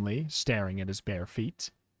glumly, staring at his bare feet.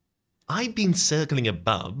 I've been circling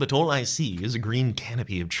above, but all I see is a green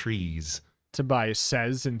canopy of trees. Tobias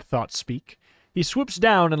says in thought speak. He swoops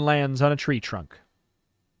down and lands on a tree trunk.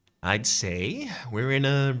 I'd say we're in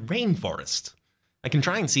a rainforest. I can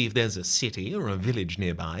try and see if there's a city or a village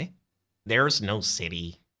nearby. There's no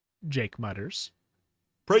city. Jake mutters.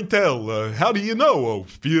 Pray tell, how do you know, oh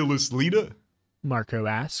fearless leader? Marco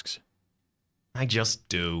asks. I just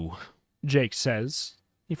do. Jake says.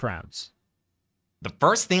 He frowns. The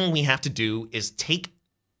first thing we have to do is take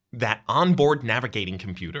that onboard navigating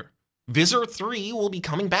computer. Visor 3 will be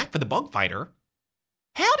coming back for the bug fighter.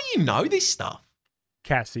 How do you know this stuff?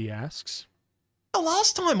 Cassie asks. The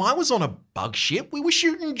last time I was on a bug ship, we were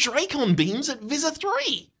shooting Dracon beams at Visor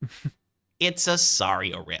 3. It's a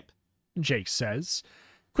Sario rip, Jake says.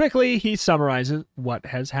 Quickly, he summarizes what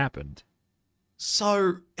has happened.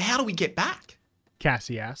 So, how do we get back?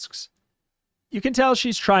 Cassie asks. You can tell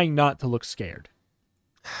she's trying not to look scared.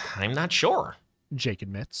 I'm not sure. Jake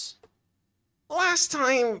admits. Last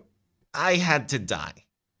time, I had to die.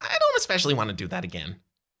 I don't especially want to do that again.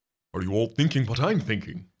 Are you all thinking what I'm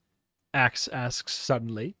thinking? Axe asks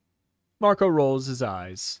suddenly. Marco rolls his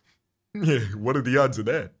eyes. Yeah, what are the odds of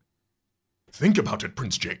that? Think about it,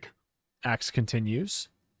 Prince Jake. Axe continues.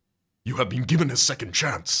 You have been given a second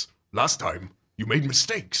chance. Last time, you made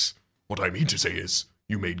mistakes. What I mean to say is,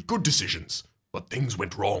 you made good decisions, but things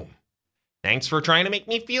went wrong. Thanks for trying to make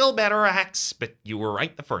me feel better, Axe, but you were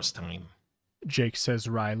right the first time. Jake says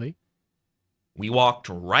wryly. We walked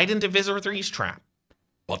right into Visor 3's trap.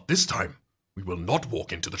 But this time, we will not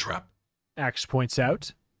walk into the trap. Axe points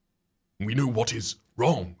out. We knew what is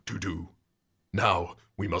wrong to do. Now,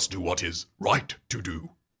 we must do what is right to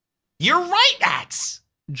do. You're right, Axe!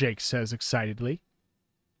 Jake says excitedly.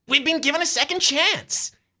 We've been given a second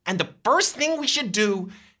chance. And the first thing we should do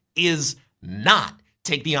is not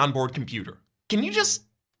take the onboard computer. Can you just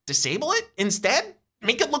disable it instead?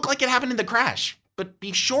 Make it look like it happened in the crash, but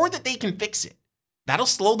be sure that they can fix it. That'll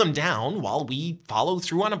slow them down while we follow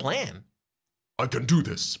through on a plan. I can do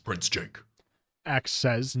this, Prince Jake. Axe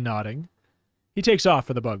says, nodding. He takes off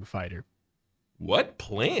for the bug fighter. What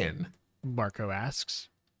plan? Marco asks.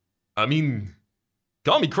 I mean,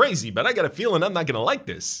 call me crazy, but I got a feeling I'm not going to like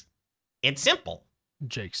this. It's simple.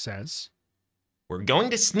 Jake says. We're going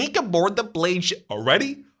to sneak aboard the blade ship.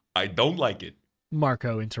 Already? I don't like it.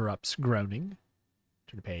 Marco interrupts, groaning.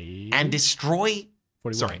 Turn to page. And destroy...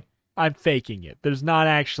 41. Sorry. I'm faking it. There's not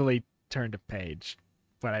actually turn to page.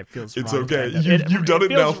 But it feels It's wrong. okay. You've done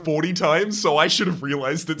it now 40 times, so I should have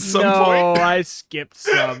realized at some point. No, I skipped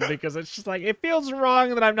some because it's just like, it feels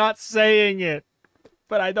wrong that I'm not saying it.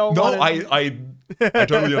 But I don't No, want to... I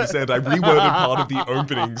totally understand. I reworded part of the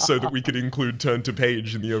opening so that we could include turn to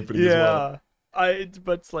page in the opening as well.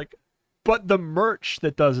 But it's like, but the merch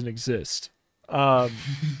that doesn't exist. Yeah,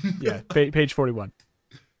 page 41.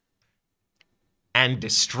 And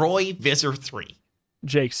destroy Visor 3.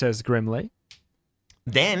 Jake says grimly.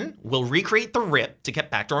 Then we'll recreate the rip to get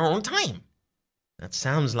back to our own time. That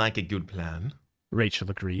sounds like a good plan. Rachel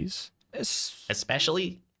agrees.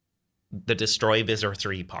 Especially the destroy Visor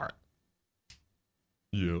 3 part.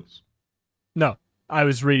 Yes. No, I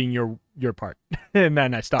was reading your part, and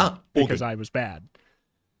then I stopped because I was bad.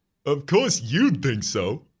 Of course you'd think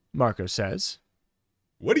so. Marco says.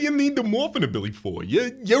 What do you need the morphing ability for?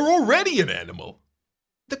 You're already an animal.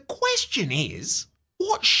 The question is,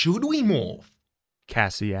 what should we morph?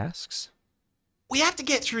 Cassie asks. We have to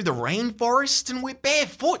get through the rainforest and we're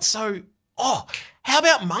barefoot, so... Oh, how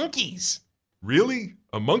about monkeys? Really?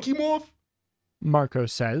 A monkey morph? Marco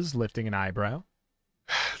says, lifting an eyebrow.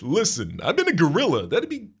 Listen, I've been a gorilla. That'd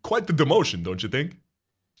be quite the demotion, don't you think?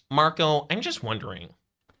 Marco, I'm just wondering.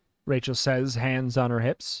 Rachel says, hands on her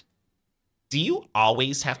hips. Do you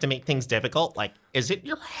always have to make things difficult? Like, is it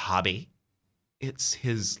your hobby? It's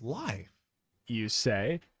his life. You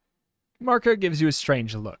say. Marco gives you a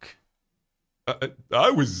strange look. I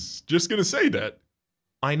was just gonna say that.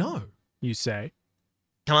 I know. You say.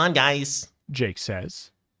 Come on, guys. Jake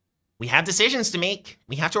says. We have decisions to make.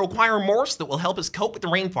 We have to acquire morphs that will help us cope with the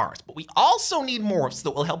rainforest, but we also need morphs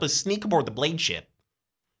that will help us sneak aboard the blade ship.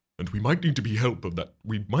 And we might need the help of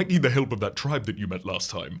that tribe that you met last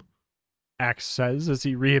time. Axe says as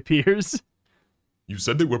he reappears. You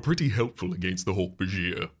said they were pretty helpful against the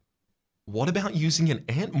Hawk-Bajir. What about using an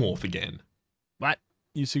ant morph again? What?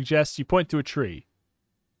 You suggest you point to a tree.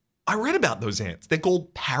 I read about those ants. They're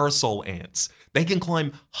called parasol ants. They can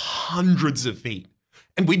climb hundreds of feet.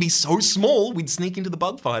 And we'd be so small, we'd sneak into the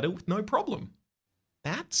bug fighter with no problem.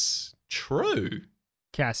 That's true.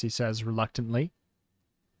 Cassie says reluctantly.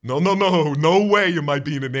 No way am I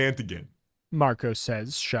being an ant again. Marco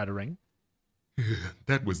says, shuddering.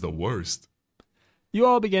 That was the worst. You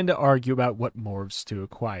all begin to argue about what morphs to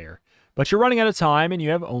acquire. But you're running out of time and you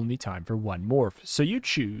have only time for one morph. So you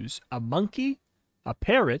choose a monkey, a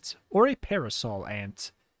parrot, or a parasol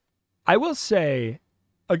ant. I will say,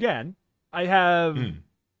 again, I have,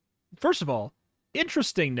 first of all,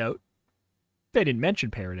 interesting note. They didn't mention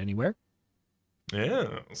parrot anywhere.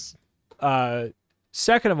 Yes.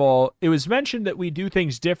 Second of all, it was mentioned that we do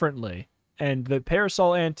things differently, and the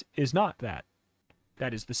parasol ant is not that.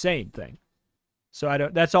 That is the same thing. So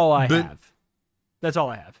that's all I have. That's all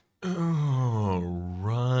I have. Oh,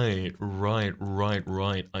 right.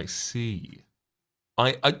 I see.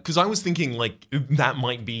 Because I was thinking like that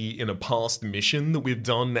might be in a past mission that we've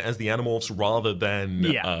done as the Animorphs rather than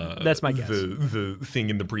that's my guess. The thing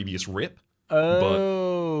in the previous rip.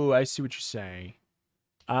 Oh, I see what you're saying.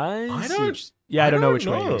 I don't know which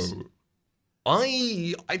way it is.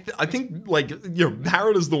 I think like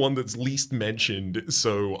Parrot is the one that's least mentioned,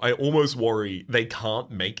 so I almost worry they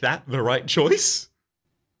can't make that the right choice.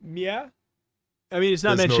 Yeah, I mean it's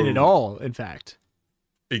not mentioned at all. In fact,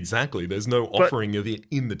 exactly. There's no offering of it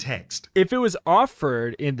in the text. If it was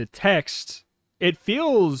offered in the text, it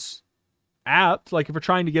feels apt. Like if we're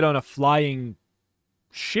trying to get on a flying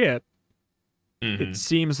ship, it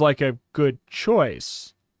seems like a good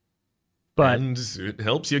choice. But and it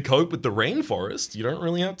helps you cope with the rainforest. You don't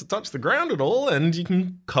really have to touch the ground at all, and you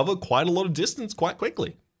can cover quite a lot of distance quite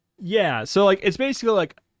quickly. Yeah, so like it's basically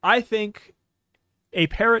like I think a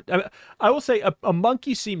parrot. I will say a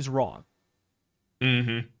monkey seems wrong.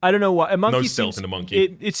 I don't know why. A monkey no stealth in a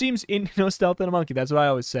monkey. It seems no stealth in a monkey. That's what I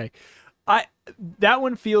always say. That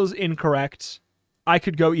one feels incorrect. I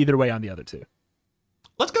could go either way on the other two.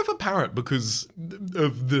 Let's go for Parrot because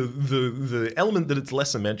of the element that it's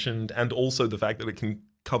lesser mentioned and also the fact that it can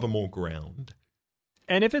cover more ground.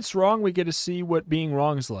 And if it's wrong, we get to see what being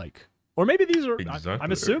wrong is like. Or maybe these are... Exactly.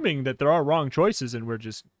 I'm assuming that there are wrong choices and we're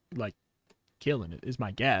just, like, killing it, is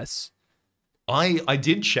my guess. I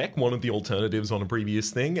did check one of the alternatives on a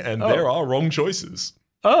previous thing, and there are wrong choices.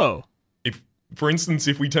 Oh. For instance,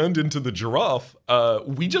 if we turned into the giraffe,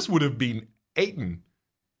 we just would have been eaten.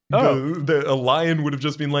 A lion would have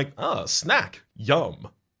just been like, snack, yum.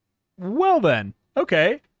 Well then,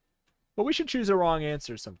 okay. Well, we should choose a wrong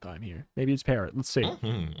answer sometime here. Maybe it's Parrot. Let's see.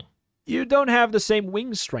 You don't have the same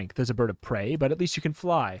wing strength as a bird of prey, but at least you can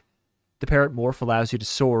fly. The parrot morph allows you to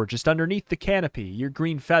soar just underneath the canopy. Your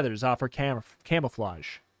green feathers offer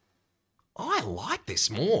camouflage. I like this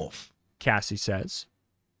morph, Cassie says.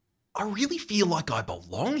 I really feel like I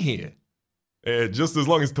belong here. Just as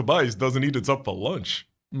long as Tobias doesn't eat it up for lunch.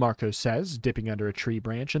 Marco says, dipping under a tree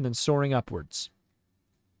branch and then soaring upwards.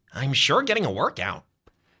 I'm sure getting a workout.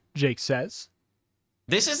 Jake says.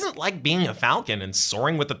 This isn't like being a falcon and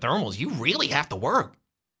soaring with the thermals. You really have to work.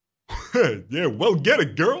 Yeah, well, get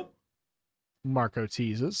it, girl. Marco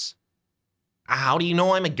teases. How do you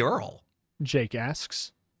know I'm a girl? Jake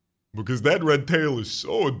asks. Because that red tail is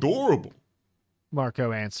so adorable.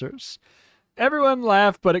 Marco answers. Everyone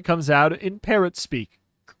laugh, but it comes out in parrot speak.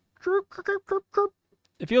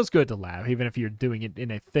 It feels good to laugh, even if you're doing it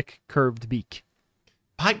in a thick, curved beak.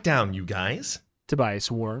 Pipe down, you guys.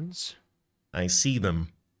 Tobias warns. I see them.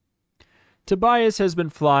 Tobias has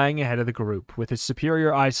been flying ahead of the group. With his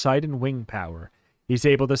superior eyesight and wing power, he's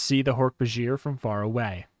able to see the Hork-Bajir from far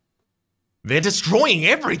away. They're destroying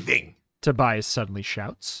everything! Tobias suddenly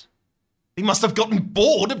shouts. They must have gotten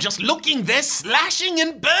bored of just looking. They're slashing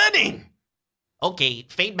and burning! Okay,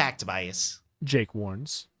 fade back, Tobias. Jake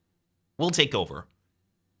warns. We'll take over.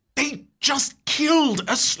 They just killed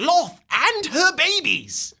a sloth and her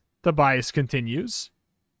babies! Tobias continues.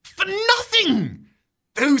 For nothing!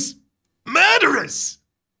 Those murderers!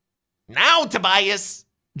 Now, Tobias!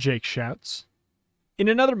 Jake shouts. In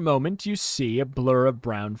another moment, you see a blur of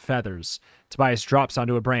brown feathers. Tobias drops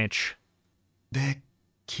onto a branch. They're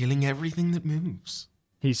killing everything that moves,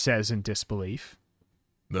 he says in disbelief.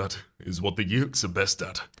 That is what the Yeerks are best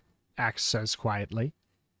at, Axe says quietly.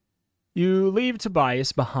 You leave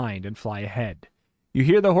Tobias behind and fly ahead. You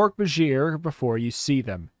hear the Hork-Bajir before you see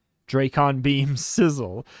them. Dracon beams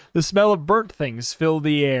sizzle. The smell of burnt things fill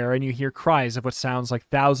the air, and you hear cries of what sounds like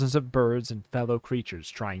thousands of birds and fellow creatures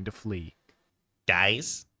trying to flee.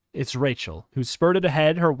 Guys? It's Rachel, who spurted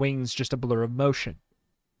ahead, her wings just a blur of motion.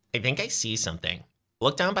 I think I see something.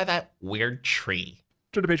 Look down by that weird tree.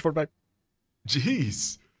 Turn to page 45.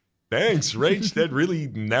 Jeez. Thanks, Rach. That really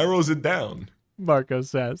narrows it down. Marco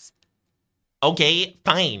says. Okay,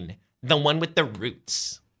 fine. The one with the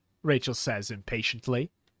roots. Rachel says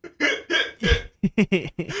impatiently.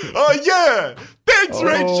 Oh, yeah! Thanks,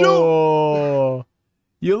 Rachel!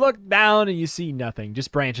 You look down and you see nothing,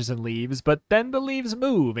 just branches and leaves, but then the leaves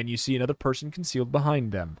move and you see another person concealed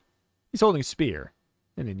behind them. He's holding a spear,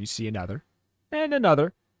 and then you see another, and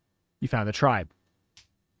another. You found the tribe.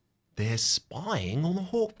 They're spying on the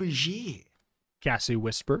Hork-Bajir, Cassie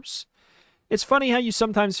whispers. It's funny how you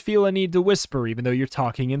sometimes feel a need to whisper even though you're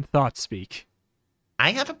talking in thought speak.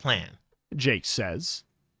 I have a plan, Jake says.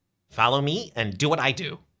 Follow me and do what I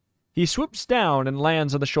do. He swoops down and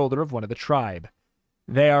lands on the shoulder of one of the tribe.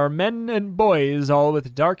 They are men and boys, all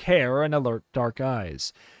with dark hair and alert dark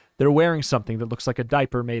eyes. They're wearing something that looks like a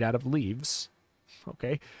diaper made out of leaves.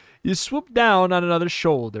 Okay. You swoop down on another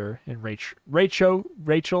shoulder, and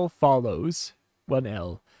Rachel follows.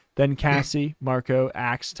 1L. Then Cassie, Marco,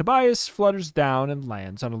 Axe, Tobias flutters down and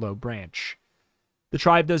lands on a low branch. The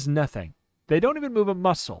tribe does nothing. They don't even move a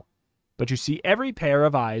muscle. But you see every pair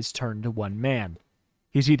of eyes turn to one man.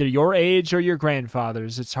 He's either your age or your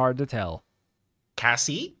grandfather's. It's hard to tell.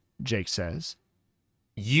 Cassie? Jake says.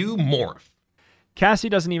 You morph. Cassie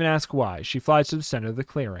doesn't even ask why. She flies to the center of the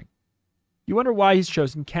clearing. You wonder why he's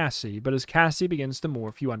chosen Cassie, but as Cassie begins to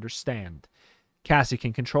morph, you understand. Cassie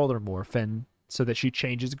can control her morph, and so that she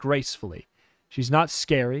changes gracefully. She's not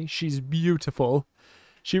scary. She's beautiful.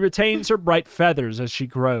 She retains her bright feathers as she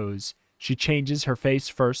grows. She changes her face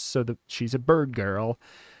first so that she's a bird girl.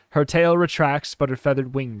 Her tail retracts, but her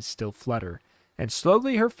feathered wings still flutter. And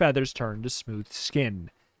slowly her feathers turn to smooth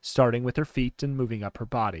skin, starting with her feet and moving up her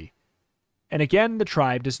body. And again, the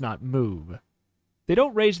tribe does not move. They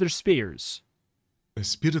don't raise their spears.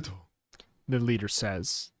 Espirito. The leader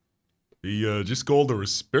says. He just called her a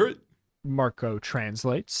spirit? Marco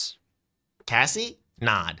translates. Cassie?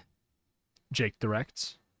 Nod. Jake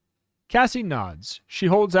directs. Cassie nods. She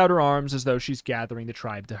holds out her arms as though she's gathering the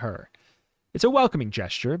tribe to her. It's a welcoming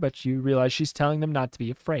gesture, but you realize she's telling them not to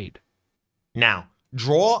be afraid. Now,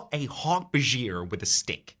 draw a hawk Bajir with a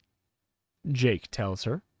stick. Jake tells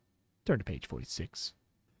her. Turn to page 46.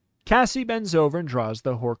 Cassie bends over and draws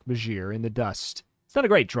the Hork Bajir in the dust. It's not a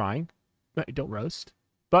great drawing. Don't roast.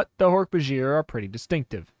 But the Hork Bajir are pretty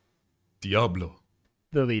distinctive. Diablo.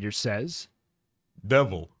 The leader says.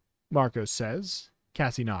 Devil. Marco says.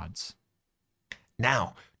 Cassie nods.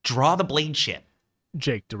 Now, draw the blade ship.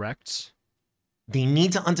 Jake directs. They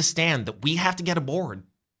need to understand that we have to get aboard.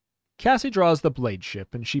 Cassie draws the blade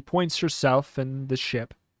ship, and she points herself and the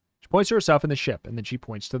ship. She points to herself and the ship, and then she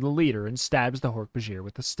points to the leader and stabs the Hork Bajir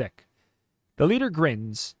with the stick. The leader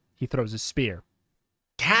grins. He throws his spear.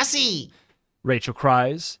 Cassie! Rachel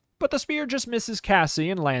cries, but the spear just misses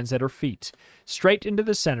Cassie and lands at her feet, straight into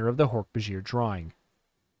the center of the Hork Bajir drawing.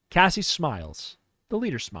 Cassie smiles. The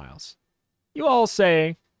leader smiles. You all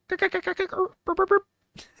say,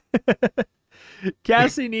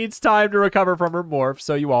 Cassie needs time to recover from her morph,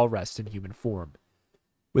 so you all rest in human form.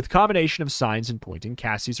 With combination of signs and pointing,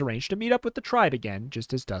 Cassie's arranged to meet up with the tribe again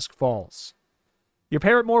just as dusk falls. Your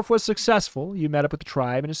parrot morph was successful. You met up with the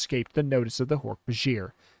tribe and escaped the notice of the Hork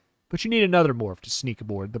Bajir. But you need another morph to sneak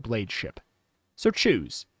aboard the blade ship. So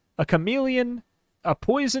choose a chameleon, a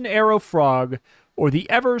poison arrow frog, or the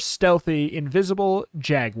ever-stealthy, invisible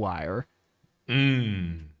jaguar.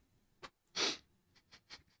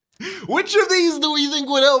 Which of these do we think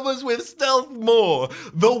would help us with stealth more?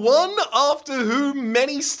 The one after whom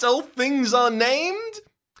many stealth things are named?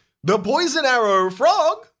 The poison arrow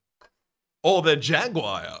frog? Or the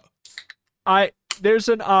jaguar? There's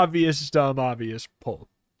an obvious pull.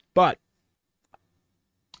 But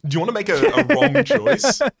do you want to make a wrong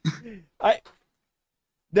choice?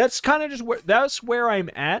 That's kind of just where I'm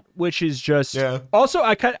at, which is just Also,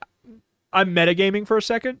 I'm metagaming for a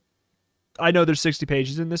second. I know there's 60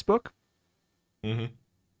 pages in this book. Mm-hmm.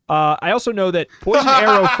 I also know that Poison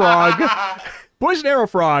Arrow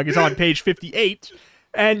Frog is on page 58,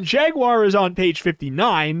 and Jaguar is on page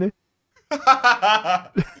 59.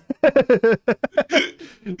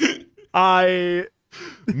 I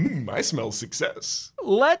smell success.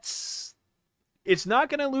 It's not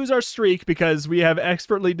going to lose our streak because we have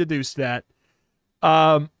expertly deduced that.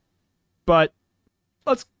 But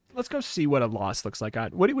let's go see what a loss looks like.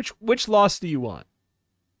 Which loss do you want?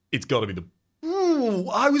 It's got to be the...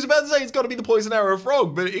 I was about to say it's got to be the poison arrow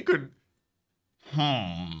frog, but it could...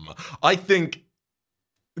 I think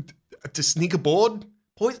to sneak aboard...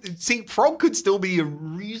 See, frog could still be a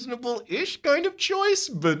reasonable-ish kind of choice,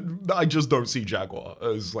 but I just don't see jaguar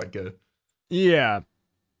as like a... Yeah.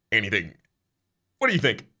 Anything. What do you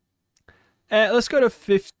think? Let's go to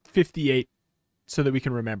 58 so that we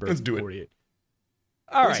can remember. Let's do 48. it.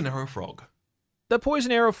 All Poison right. arrow frog. The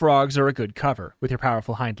poison arrow frogs are a good cover. With your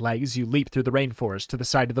powerful hind legs, you leap through the rainforest to the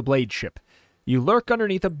side of the blade ship. You lurk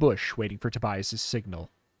underneath a bush, waiting for Tobias'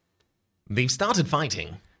 signal. They've started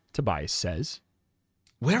fighting. Tobias says.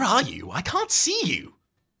 Where are you? I can't see you.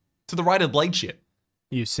 To the right of the blade ship.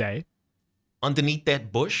 You say. Underneath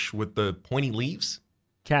that bush with the pointy leaves?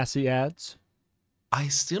 Cassie adds. I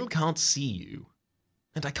still can't see you.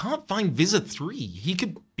 And I can't find Visa 3. He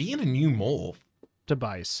could be in a new morph.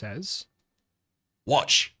 Tobias says.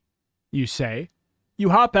 Watch. You say.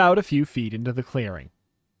 You hop out a few feet into the clearing.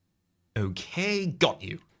 Okay, got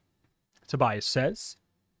you. Tobias says.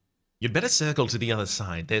 You'd better circle to the other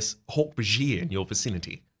side. There's Hork Bajir in your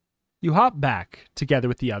vicinity. You hop back. Together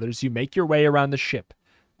with the others, you make your way around the ship.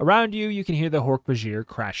 Around you, you can hear the Hork-Bajir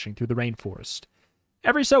crashing through the rainforest.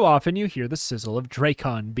 Every so often, you hear the sizzle of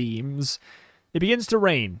Dracon beams. It begins to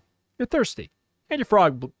rain. You're thirsty, and your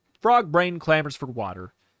frog brain clamors for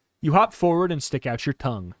water. You hop forward and stick out your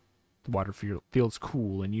tongue. The water feels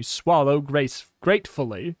cool, and you swallow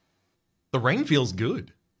gratefully. The rain feels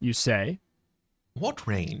good. You say. What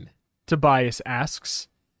rain? Tobias asks.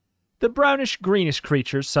 The brownish-greenish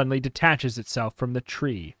creature suddenly detaches itself from the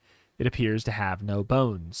tree. It appears to have no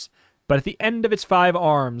bones, but at the end of its 5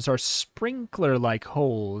 arms are sprinkler-like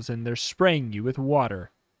holes, and they're spraying you with water.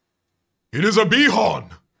 It is a Bihon!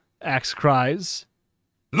 Axe cries.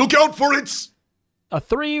 Look out for its... A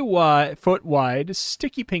 3-foot-wide,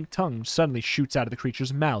 sticky pink tongue suddenly shoots out of the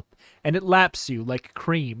creature's mouth, and it laps you like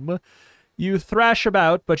cream. You thrash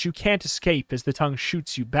about, but you can't escape as the tongue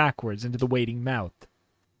shoots you backwards into the waiting mouth.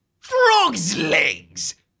 Frog's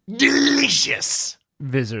legs! Delicious!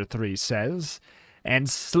 Visor 3 says, and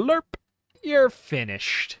slurp, you're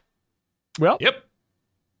finished. Well, Yep.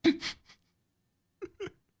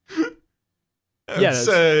 Yeah,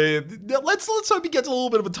 let's hope he gets a little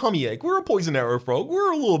bit of a tummy ache. We're a poison arrow frog.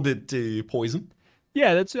 We're a little bit poison.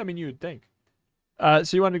 yeah, you would think.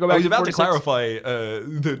 So you wanted to go back I was to about to 46? clarify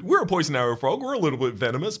that we're a poison arrow frog. We're a little bit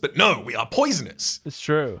venomous, but no, we are poisonous. It's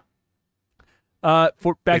true. Back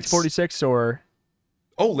to 46, or...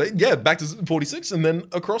 Oh, yeah, back to 46 and then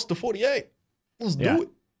across to 48. Let's do it.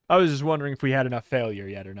 I was just wondering if we had enough failure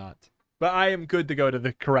yet or not. But I am good to go to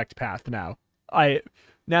the correct path now.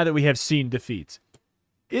 Now that we have seen defeats.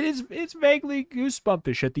 It's vaguely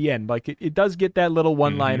goosebumpish at the end. Like, it does get that little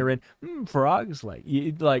one-liner in, frogs,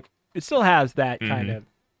 it still has that kind of,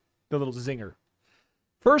 the little zinger.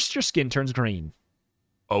 First, your skin turns green.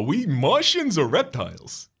 Are we Martians or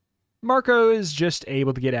reptiles? Marco is just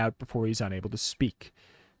able to get out before he's unable to speak.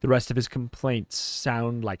 The rest of his complaints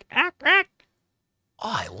sound like ack, ack.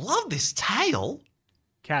 Oh, I love this tail.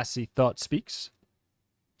 Cassie thought speaks.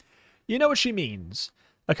 You know what she means.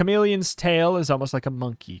 A chameleon's tail is almost like a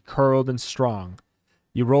monkey, curled and strong.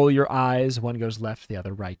 You roll your eyes, one goes left, the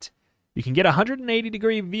other right. You can get a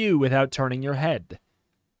 180-degree view without turning your head.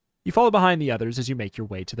 You follow behind the others as you make your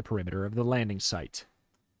way to the perimeter of the landing site.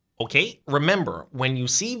 Okay, remember, when you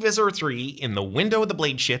see Visor 3 in the window of the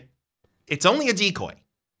blade ship, it's only a decoy.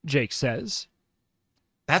 Jake says.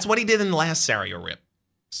 That's what he did in the last Sario rip.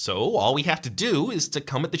 So all we have to do is to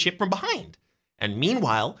come at the ship from behind. And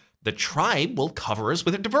meanwhile, the tribe will cover us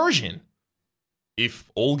with a diversion.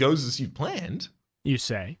 If all goes as you've planned. You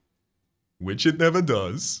say. Which it never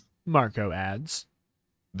does. Marco adds.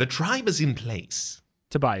 The tribe is in place.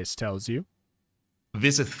 Tobias tells you.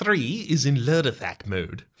 Visor 3 is in Lurdathak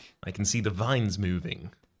mode. I can see the vines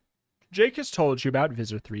moving. Jake has told you about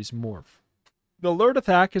Visor 3's morph. The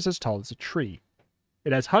Lurdathak is as tall as a tree.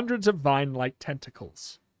 It has hundreds of vine-like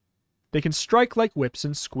tentacles. They can strike like whips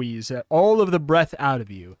and squeeze all of the breath out of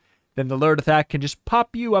you. Then the Lurdathak can just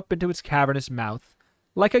pop you up into its cavernous mouth,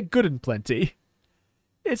 like a good and plenty.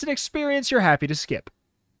 It's an experience you're happy to skip.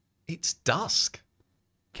 It's dusk.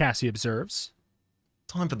 Cassie observes.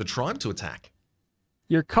 Time for the tribe to attack.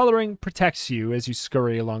 Your coloring protects you as you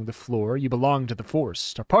scurry along the floor. You belong to the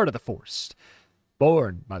Forest, are part of the Forest.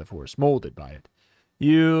 Born by the Forest, molded by it.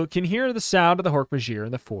 You can hear the sound of the Hork-Bajir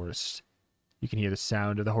in the forest. You can hear the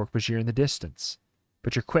sound of the Hork-Bajir in the distance.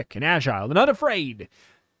 But you're quick and agile and unafraid.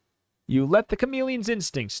 You let the chameleon's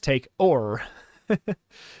instincts take over.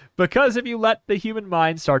 Because if you let the human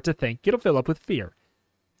mind start to think, it'll fill up with fear.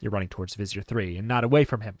 You're running towards Visor 3 and not away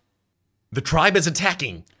from him. The tribe is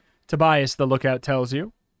attacking. Tobias, the lookout, tells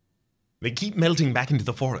you. They keep melting back into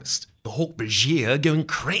the forest. The Hork-Bajir are going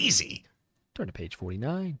crazy. Turn to page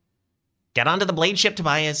 49. Get onto the blade ship,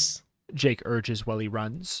 Tobias. Jake urges while he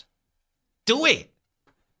runs. Do it!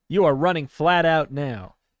 You are running flat out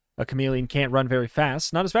now. A chameleon can't run very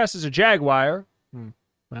fast. Not as fast as a jaguar.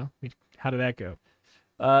 Well, how did that go?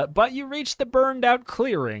 But you reach the burned-out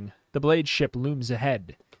clearing. The blade ship looms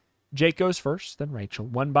ahead. Jake goes first, then Rachel,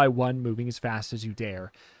 one by one, moving as fast as you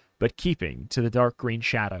dare, but keeping to the dark green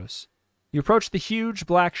shadows. You approach the huge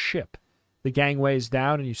black ship. The gangway is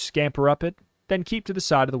down, and you scamper up it, then keep to the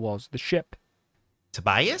side of the walls of the ship.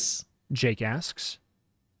 Tobias? Jake asks.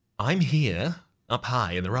 I'm here, up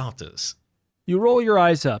high in the rafters. You roll your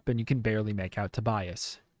eyes up, and you can barely make out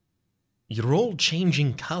Tobias. You're all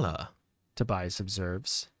changing color, Tobias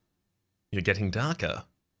observes. You're getting darker.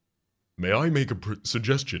 May I make a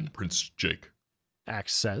suggestion, Prince Jake?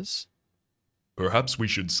 Axe says. Perhaps we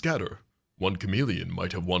should scatter. One chameleon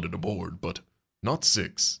might have wandered aboard, but not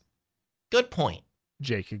 6. Good point.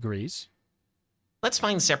 Jake agrees. Let's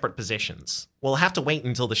find separate positions. We'll have to wait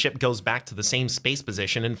until the ship goes back to the same space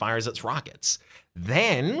position and fires its rockets.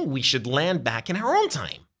 Then we should land back in our own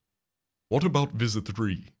time. What about Visit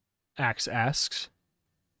 3? Axe asks.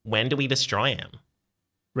 When do we destroy him?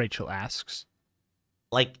 Rachel asks.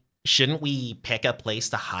 Like, shouldn't we pick a place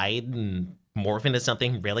to hide and morph into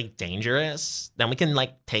something really dangerous? Then we can,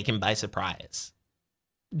 like, take him by surprise.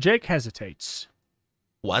 Jake hesitates.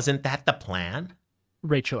 Wasn't that the plan?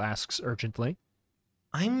 Rachel asks urgently.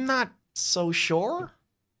 I'm not so sure.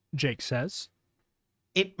 Jake says.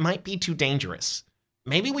 It might be too dangerous.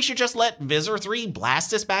 Maybe we should just let Visor 3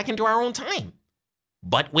 blast us back into our own time.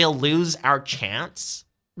 But we'll lose our chance?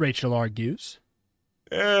 Rachel argues.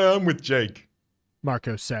 Yeah, I'm with Jake.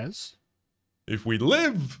 Marco says. If we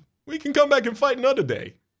live, we can come back and fight another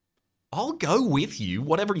day. I'll go with you,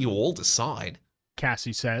 whatever you all decide.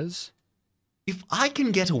 Cassie says. If I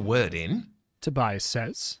can get a word in. Tobias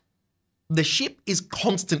says. The ship is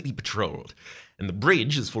constantly patrolled, and the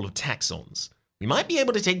bridge is full of taxons. We might be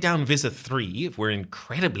able to take down Visor 3 if we're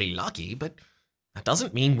incredibly lucky, but that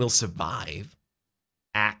doesn't mean we'll survive.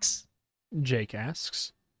 Axe? Jake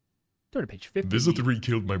asks. Turn to page 50. Visor 3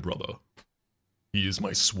 killed my brother. He is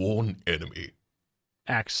my sworn enemy.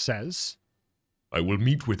 Axe says. I will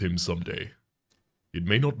meet with him someday. It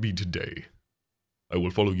may not be today. I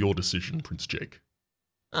will follow your decision, Prince Jake.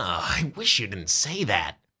 I wish you didn't say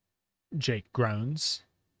that. Jake groans.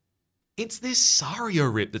 It's this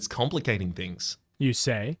Sario rip that's complicating things. You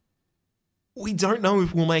say. We don't know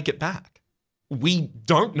if we'll make it back. We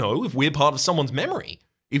don't know if we're part of someone's memory.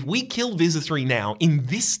 If we kill Visor 3 now, in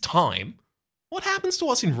this time, what happens to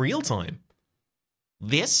us in real time?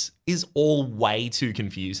 This is all way too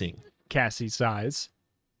confusing. Cassie sighs.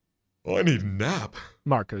 I need a nap.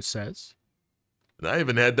 Marco says. And I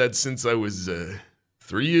haven't had that since I was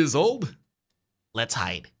 3 years old. Let's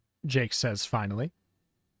hide. Jake says finally.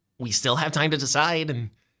 We still have time to decide,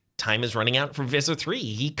 and time is running out for Visor 3.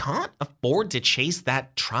 He can't afford to chase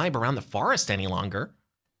that tribe around the forest any longer.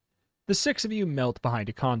 The six of you melt behind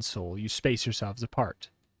a console. You space yourselves apart.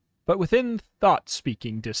 But within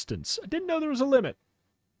thought-speaking distance. I didn't know there was a limit.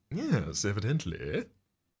 Yes, evidently.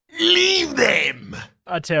 Leave them!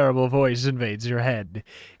 A terrible voice invades your head.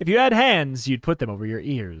 If you had hands, you'd put them over your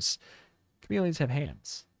ears. Chameleons have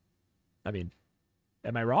hands. I mean,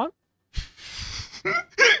 am I wrong?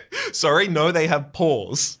 Sorry, no, they have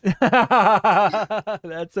paws.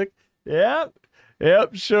 That's a...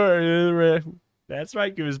 Yep, sure. That's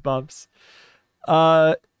right, Goosebumps.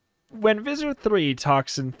 When Visor 3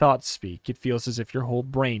 talks in thought speak, it feels as if your whole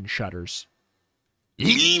brain shudders.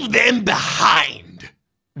 Leave them behind!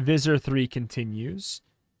 Visor 3 continues.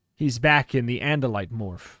 He's back in the Andalite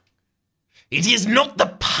morph. It is not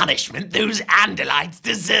the punishment those Andalites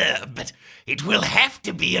deserve, but it will have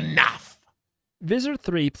to be enough. Visor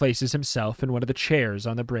 3 places himself in one of the chairs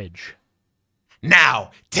on the bridge. Now,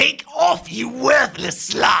 take off, you worthless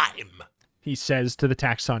slime! He says to the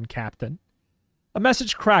Taxon captain. A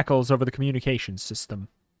message crackles over the communications system.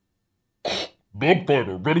 Blood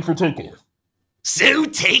fighter, ready for takeoff. So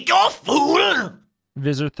take off, fool!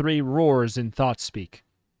 Visor 3 roars in thought speak.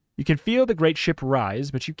 You can feel the great ship rise,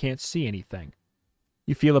 but you can't see anything.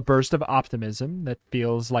 You feel a burst of optimism that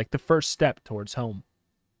feels like the first step towards home.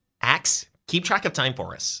 Axe, keep track of time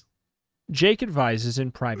for us. Jake advises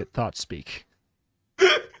in private thought speak.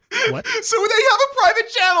 What? So they have a private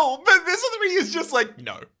channel, but Visor 3 is just like,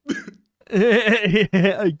 no.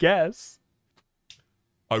 I guess.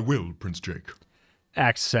 I will, Prince Jake.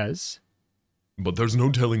 Axe says. But there's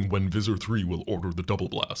no telling when Visor 3 will order the double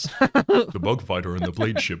blast. The bug fighter and the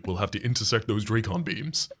blade ship will have to intersect those Dracon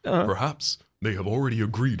beams. Perhaps they have already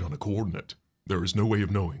agreed on a coordinate. There is no way of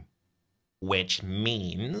knowing. Which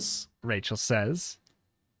means... Rachel says.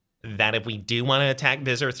 That if we do want to attack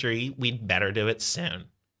Visor 3, we'd better do it soon.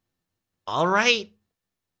 All right.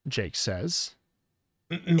 Jake says.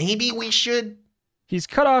 Maybe we should... He's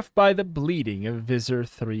cut off by the bleeding of Visor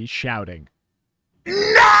 3 shouting.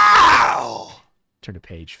 No! Turn to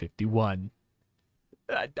page 51.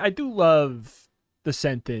 I do love the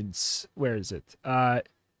sentence. Where is it?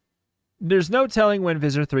 There's no telling when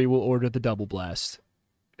Visor 3 will order the double blast.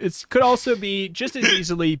 It could also be just as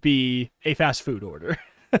easily be a fast food order.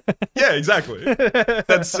 Yeah, exactly.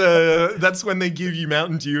 That's when they give you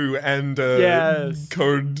Mountain Dew and yes.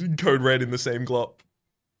 Code Red in the same glop.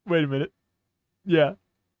 Wait a minute. Yeah.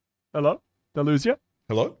 Hello? Did I lose you?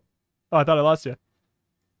 Hello? Oh, I thought I lost you.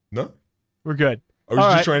 No? We're good. I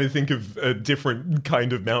was just trying to think of a different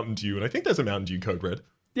kind of Mountain Dew, and I think there's a Mountain Dew Code Red.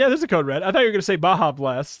 Yeah, there's a Code Red. I thought you were going to say Baja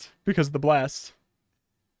Blast because of the blast.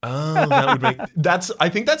 Oh, that would make I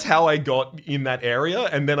think that's how I got in that area,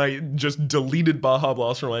 and then I just deleted Baja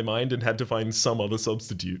Blast from my mind and had to find some other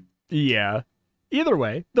substitute. Yeah. Either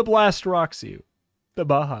way, the blast rocks you. The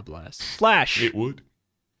Baja Blast. Flash. It would.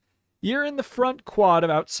 You're in the front quad of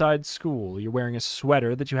outside school. You're wearing a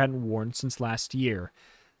sweater that you hadn't worn since last year.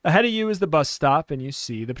 Ahead of you is the bus stop, and you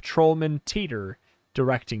see the patrolman Teeter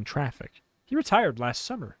directing traffic. He retired last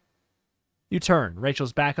summer. You turn.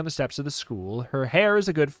 Rachel's back on the steps of the school. Her hair is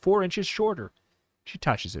a good 4 inches shorter. She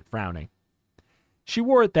touches it, frowning. She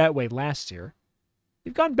wore it that way last year.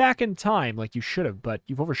 You've gone back in time like you should have, but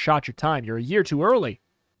you've overshot your time. You're a year too early.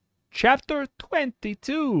 Chapter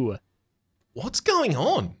 22. What's going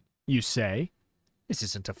on? You say. This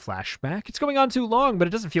isn't a flashback. It's going on too long, but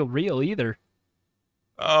it doesn't feel real either.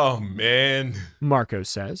 Oh, man. Marco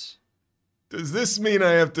says. Does this mean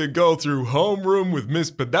I have to go through homeroom with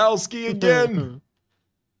Miss Podolsky again?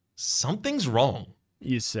 Something's wrong.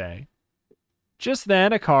 You say. Just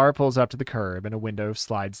then, a car pulls up to the curb and a window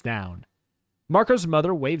slides down. Marco's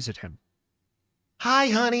mother waves at him. Hi,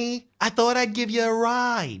 honey. I thought I'd give you a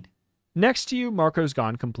ride. Next to you, Marco's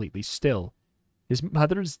gone completely still. His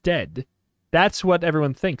mother's dead. That's what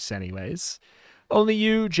everyone thinks, anyways. Only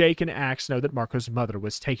you, Jake, and Axe know that Marco's mother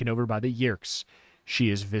was taken over by the Yeerks. She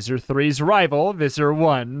is Visor 3's rival, Visor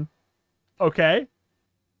 1. Okay?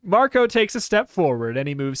 Marco takes a step forward, and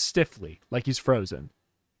he moves stiffly, like he's frozen.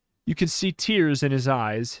 You can see tears in his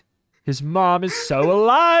eyes. His mom is so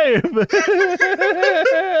alive!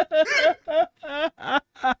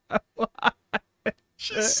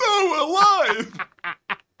 She's so alive!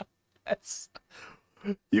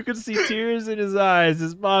 You can see tears in his eyes.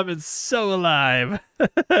 His mom is so alive.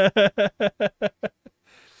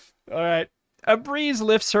 All right. A breeze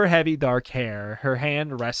lifts her heavy dark hair. Her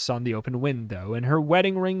hand rests on the open window, and her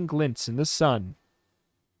wedding ring glints in the sun.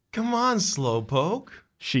 Come on, Slowpoke.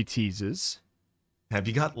 She teases. Have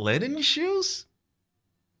you got lead in your shoes?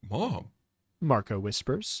 Mom. Marco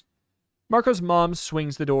whispers. Marco's mom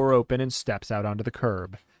swings the door open and steps out onto the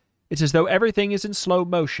curb. It's as though everything is in slow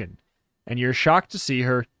motion, and you're shocked to see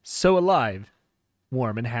her so alive,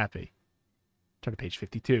 warm and happy. Turn to page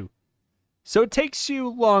 52. So it takes you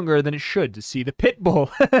longer than it should to see the pit bull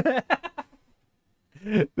that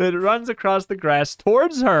runs across the grass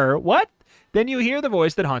towards her. What? Then you hear the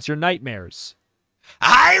voice that haunts your nightmares.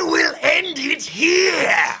 I will end it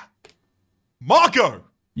here! Marco!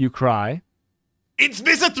 You cry. It's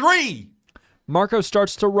Visor 3! Marco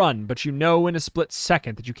starts to run, but you know in a split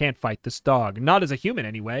second that you can't fight this dog. Not as a human,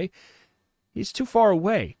 anyway. He's too far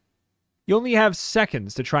away. You only have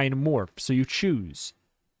seconds to try and morph, so you choose.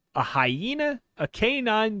 A hyena, a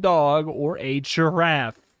canine dog, or a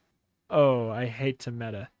giraffe. Oh, I hate to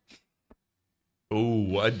meta.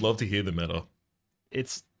 Oh, I'd love to hear the meta.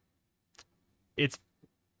 It's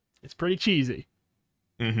pretty cheesy.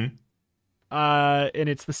 Mm-hmm. And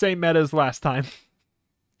it's the same meta as last time.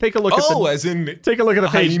 Take a look at the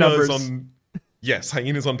page numbers. Yes,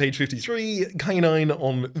 hyenas on page 53, canine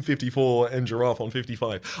on 54, and giraffe on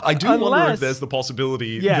 55. I do wonder if there's the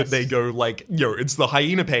possibility that they go like, it's the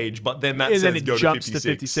hyena page, but then that says go jumps to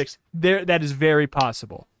 56. That is very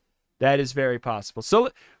possible. That is very possible. So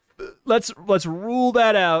let's rule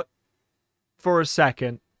that out for a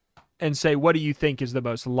second and say, what do you think is the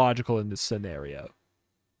most logical in this scenario?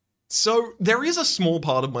 So there is a small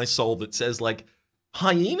part of my soul that says, like,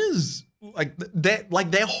 hyenas,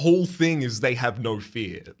 their whole thing is they have no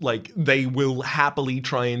fear. Like, they will happily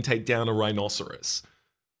try and take down a rhinoceros.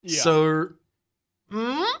 Yeah. So,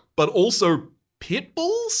 but also pit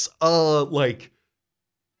bulls are like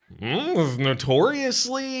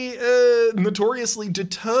notoriously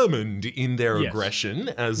determined in their aggression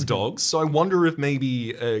as dogs. So I wonder if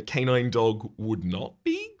maybe a canine dog would not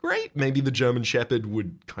be great. Maybe the German Shepherd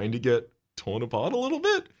would kind of get torn apart a little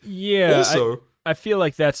bit. Yeah. Also, I feel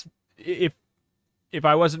like that's if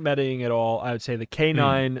I wasn't metaing at all, I would say the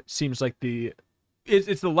canine seems like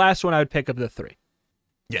it's the last one I would pick of the three.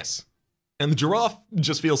 Yes. And the giraffe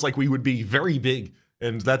just feels like we would be very big,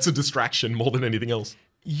 and that's a distraction more than anything else.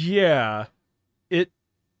 Yeah. I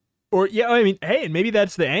mean, hey, and maybe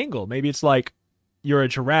that's the angle. Maybe it's like you're a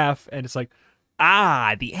giraffe and it's like,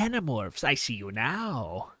 the Animorphs, I see you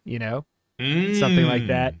now, Something like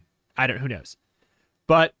that. Who knows.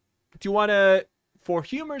 But do you want to, for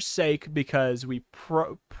humor's sake, because we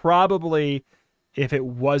probably, if it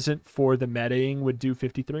wasn't for the metaing, would do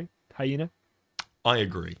 53 hyena? I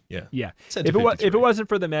agree. Yeah. Yeah. If it wasn't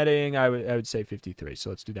for the metaing, I would say 53.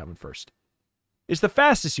 So let's do that one first. It's the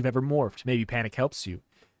fastest you've ever morphed. Maybe panic helps you.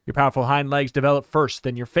 Your powerful hind legs develop first,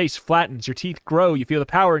 then your face flattens, your teeth grow, you feel the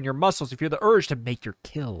power in your muscles, you feel the urge to make your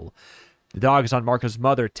kill. The dog is on Marco's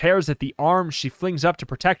mother, tears at the arm she flings up to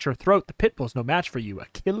protect her throat. The pit bull's no match for you, a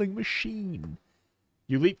killing machine.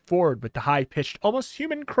 You leap forward with the high-pitched, almost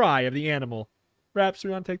human cry of the animal. Raps,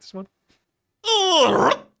 we want to take this one?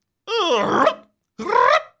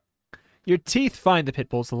 Your teeth find the pit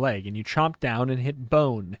bull's leg, and you chomp down and hit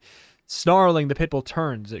bone. Snarling, the pit bull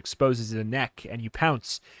turns, it exposes the neck, and you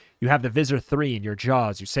pounce. You have the Visor 3 in your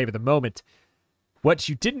jaws. You savor the moment. What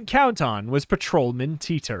you didn't count on was Patrolman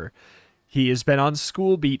Teeter. He has been on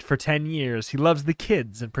school beat for 10 years. He loves the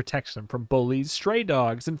kids and protects them from bullies, stray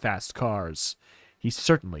dogs, and fast cars. He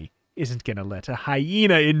certainly isn't going to let a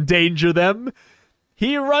hyena endanger them.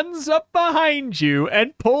 He runs up behind you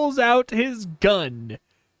and pulls out his gun.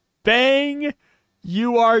 Bang!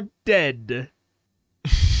 You are dead.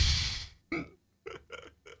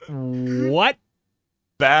 What?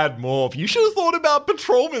 Bad morph. You should have thought about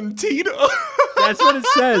Patrolman Teeter. That's what it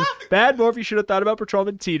says. Bad morph, you should have thought about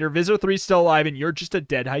Patrolman Teeter. Visor 3's still alive, and you're just a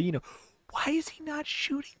dead hyena. Why is he not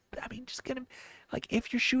shooting? I mean, just gonna... Like,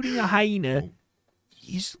 if you're shooting a hyena,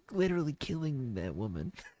 he's literally killing that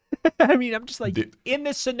woman. I mean, I'm just like, in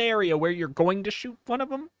this scenario where you're going to shoot one of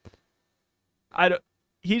them,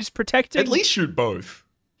 he's protecting... At least shoot both.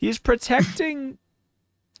 He's protecting...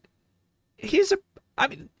 I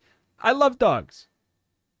mean, I love dogs.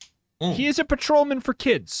 He is a patrolman for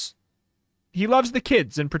kids. He loves the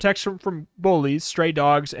kids and protects them from bullies, stray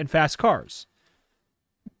dogs, and fast cars.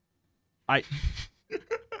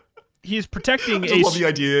 He's protecting I love the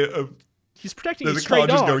idea of he's protecting a the stray car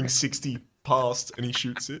dog. just going 60 past and he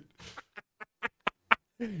shoots it.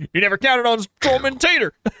 You never counted on Patrolman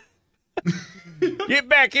Tater. Get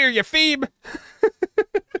back here, you phoebe.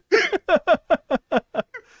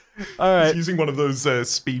 All right. He's using one of those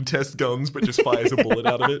speed test guns, but just fires a bullet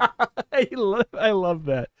out of it. I love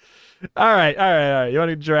that. All right. You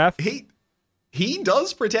want a giraffe? He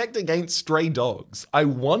does protect against stray dogs. I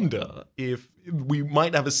wonder if we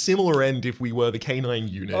might have a similar end if we were the canine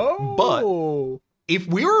unit. Oh. But if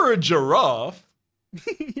we were a giraffe...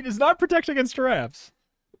 He does not protect against giraffes.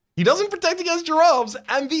 He doesn't protect against giraffes.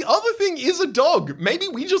 And the other thing is a dog. Maybe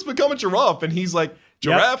we just become a giraffe and he's like,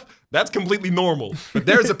 giraffe, that's completely normal. But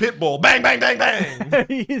there's a pit bull. Bang, bang, bang, bang.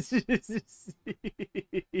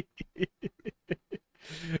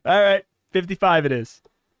 All right. 55 it is.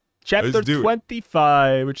 Chapter Let's do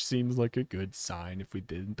 25, which seems like a good sign if we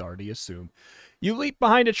didn't already assume. You leap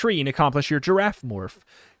behind a tree and accomplish your giraffe morph.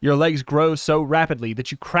 Your legs grow so rapidly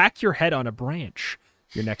that you crack your head on a branch.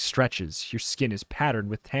 Your neck stretches. Your skin is patterned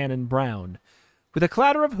with tan and brown. With a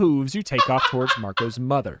clatter of hooves, you take off towards Marco's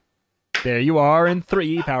mother. There you are in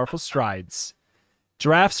 3 powerful strides.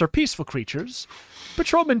 Giraffes are peaceful creatures.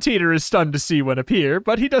 Patrolman Teeter is stunned to see one appear,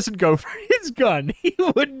 but he doesn't go for his gun. He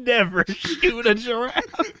would never shoot a giraffe.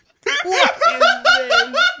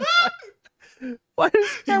 What is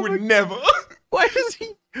this? He would never. Why does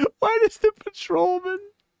the patrolman?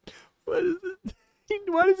 Why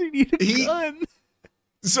does he need a gun?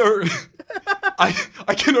 So, I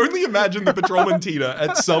can only imagine the Patrolman Teeter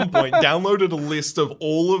at some point downloaded a list of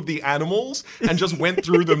all of the animals and just went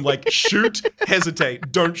through them like, shoot,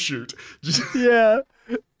 hesitate, don't shoot. Yeah,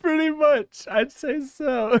 pretty much. I'd say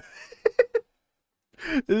so.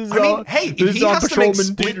 This if he has to make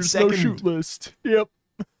split-second... no shoot list. Yep.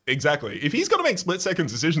 Exactly. If he's got to make split-second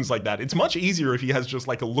decisions like that, it's much easier if he has just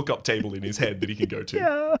like a lookup table in his head that he can go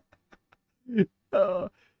to. Yeah.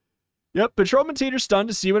 Yep, Patrolman Teeter's stunned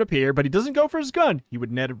to see what appear, but he doesn't go for his gun. He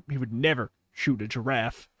would never shoot a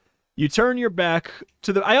giraffe. You turn your back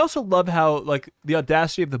to the... I also love how, like, the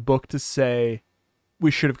audacity of the book to say,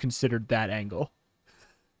 we should have considered that angle.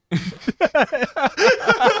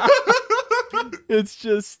 It's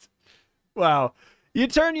just... Wow. You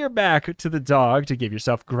turn your back to the dog to give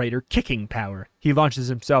yourself greater kicking power. He launches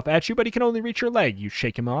himself at you, but he can only reach your leg. You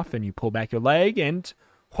shake him off, and you pull back your leg, and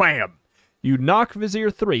wham! You knock Visor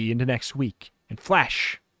 3 into next week, and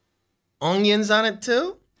flash. Onions on it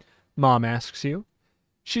too? Mom asks you.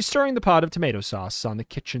 She's stirring the pot of tomato sauce on the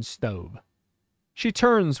kitchen stove. She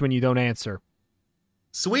turns when you don't answer.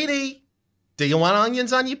 Sweetie, do you want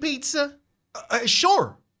onions on your pizza?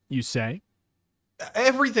 Sure. You say.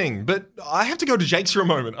 Everything, but I have to go to Jake's for a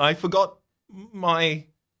moment. I forgot my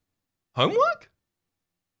homework?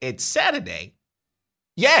 It's Saturday.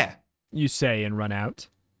 Yeah. You say and run out.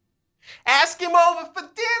 Ask him over for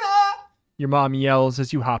dinner! Your mom yells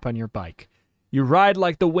as you hop on your bike. You ride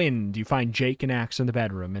like the wind. You find Jake and Axe in the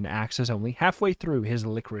bedroom, and Axe is only halfway through his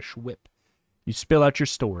licorice whip. You spill out your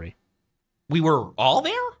story. We were all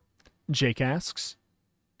there? Jake asks.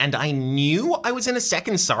 And I knew I was in a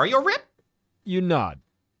second Sario rip? You nod.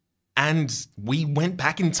 And we went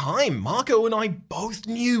back in time. Marco and I both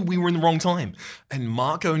knew we were in the wrong time. And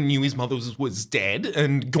Marco knew his mother was dead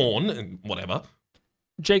and gone and whatever.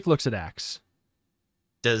 Jake looks at Axe.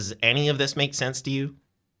 Does any of this make sense to you?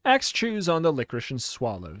 Axe chews on the licorice and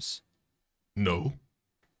swallows. No.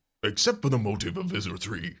 Except for the motive of Visor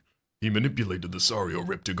 3. He manipulated the Sario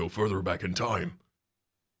Rip to go further back in time.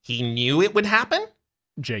 He knew it would happen?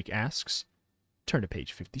 Jake asks. Turn to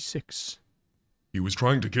page 56. He was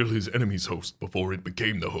trying to kill his enemy's host before it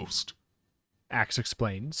became the host. Axe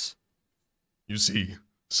explains. You see,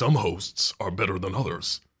 some hosts are better than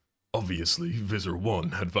others. Obviously, Visor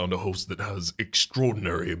 1 had found a host that has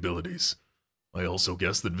extraordinary abilities. I also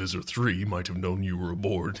guess that Visor 3 might have known you were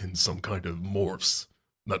aboard in some kind of morphs.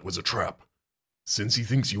 That was a trap. Since he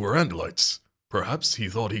thinks you are Andalites, perhaps he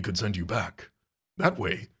thought he could send you back. That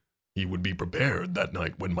way, he would be prepared that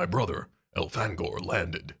night when my brother, Elfangor,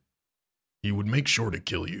 landed. He would make sure to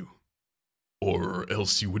kill you. Or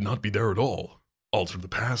else you would not be there at all. Alter the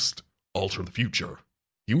past, alter the future.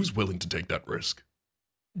 He was willing to take that risk.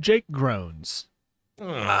 Jake groans.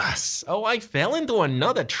 So I fell into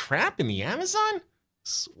another trap in the Amazon?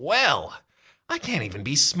 Swell. I can't even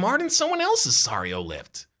be smart in someone else's Sario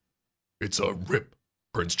lift. It's a rip,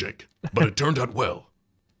 Prince Jake, but it turned out well.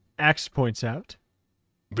 Axe points out.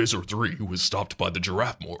 Visor 3 was stopped by the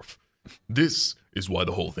giraffe morph. This is why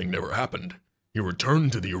the whole thing never happened. He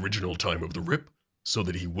returned to the original time of the rip so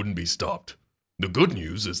that he wouldn't be stopped. The good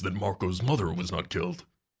news is that Marco's mother was not killed,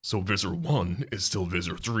 so Visor 1 is still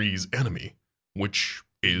Visor 3's enemy, which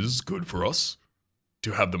is good for us.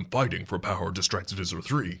 To have them fighting for power distracts Visor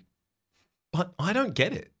 3. But I don't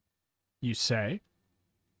get it. You say?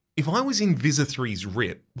 If I was in Visor 3's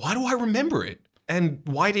rip, why do I remember it? And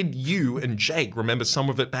why did you and Jake remember some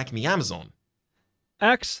of it back in the Amazon?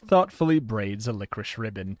 Axe thoughtfully braids a licorice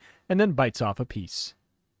ribbon and then bites off a piece.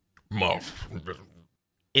 Muff.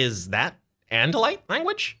 Is that Andalite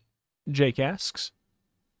language? Jake asks.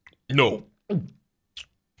 No.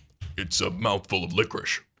 It's a mouthful of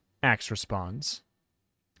licorice. Axe responds.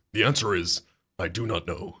 The answer is, I do not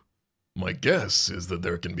know. My guess is that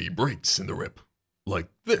there can be breaks in the rip. Like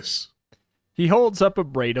this. He holds up a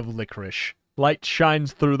braid of licorice. Light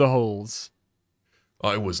shines through the holes.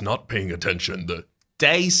 I was not paying attention. The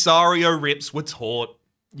day Sario rips were taught.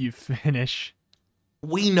 You finish.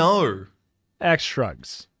 We know. Axe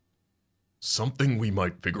shrugs. Something we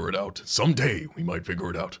might figure it out. Someday we might figure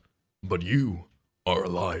it out. But you are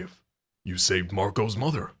alive. You saved Marco's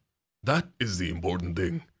mother. That is the important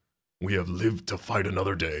thing. We have lived to fight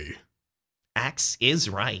another day. Axe is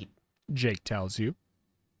right. Jake tells you.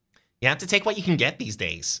 You have to take what you can get these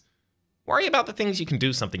days. Worry about the things you can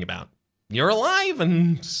do something about. You're alive,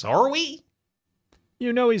 and so are we.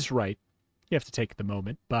 You know he's right. You have to take the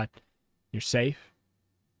moment, but you're safe.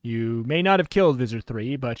 You may not have killed Visor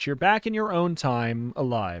 3, but you're back in your own time,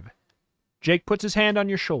 alive. Jake puts his hand on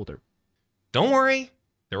your shoulder. Don't worry.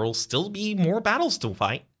 There will still be more battles to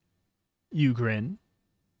fight. You grin.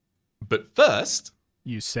 But first,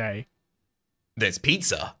 you say, there's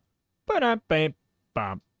pizza.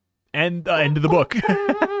 Ba-dum-bam-bam. And the end of the book.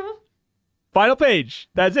 Final page.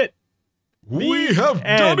 That's it. We have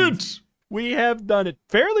done it! We have done it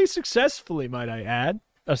fairly successfully, might I add,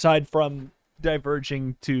 aside from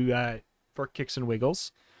diverging to for kicks and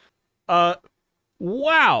wiggles.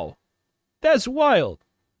 Wow. That's wild.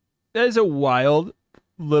 That is a wild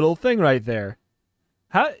little thing right there.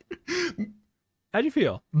 How'd you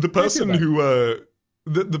feel? The person who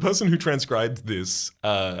the person who transcribed this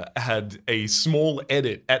had a small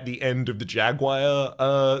edit at the end of the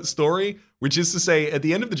Jaguar story, which is to say, at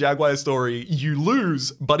the end of the Jaguar story, you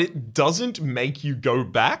lose, but it doesn't make you go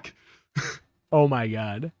back. Oh my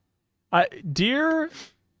god. Dear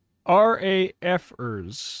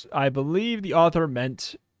RAFers, I believe the author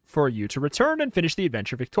meant for you to return and finish the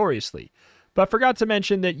adventure victoriously, but forgot to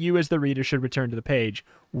mention that you as the reader should return to the page.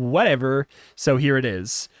 Whatever, so here it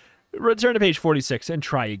is. Return to page 46 and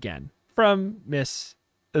try again. From Miss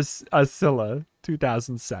Asilla,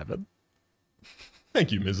 2007.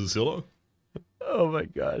 Thank you, Mrs. Silla. Oh my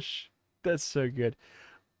gosh. That's so good.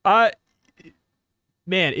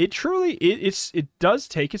 Man, it truly, it does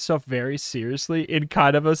take itself very seriously in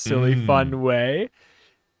kind of a silly, fun way.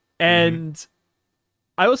 And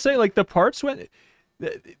I will say, like, the parts when...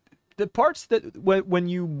 The parts that when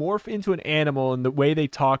you morph into an animal and the way they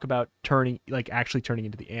talk about turning, like actually turning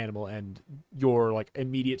into the animal and your like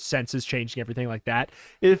immediate senses changing, everything like that,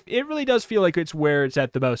 it really does feel like it's where it's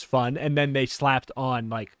at the most fun. And then they slapped on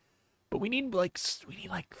like, but we need like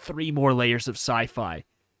 3 more layers of sci-fi.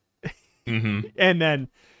 And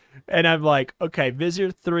I'm like, okay, Visor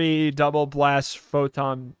 3, double blast,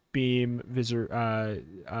 photon Beam, Visor,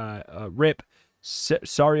 Rip,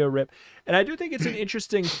 Sario Rip. And I do think it's an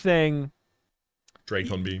interesting thing.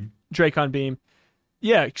 Dracon Beam. Dracon Beam.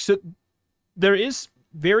 Yeah, so there is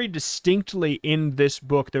very distinctly in this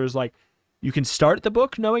book, there's like, you can start the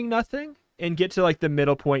book knowing nothing and get to like the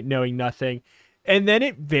middle point knowing nothing. And then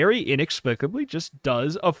it very inexplicably just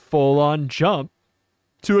does a full-on jump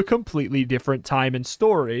to a completely different time and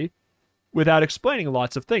story without explaining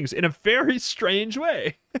lots of things in a very strange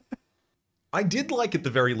way. I did like at the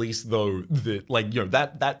very least, though, that, like, you know,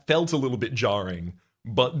 that felt a little bit jarring,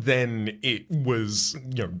 but then it was,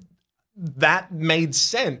 you know, that made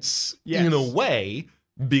sense in a way,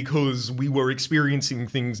 because we were experiencing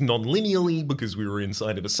things non-linearly because we were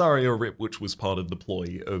inside of a Sario Rip, which was part of the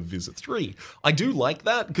ploy of Visit 3. I do like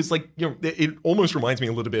that because, like, you know, it almost reminds me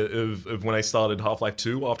a little bit of when I started Half-Life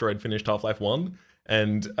 2 after I'd finished Half-Life 1.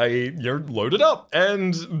 And I, you know, loaded up,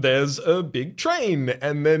 and there's a big train,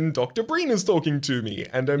 and then Dr. Breen is talking to me,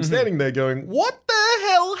 and I'm standing there going, what the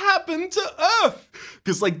hell happened to Earth?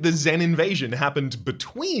 Because, like, the Zen invasion happened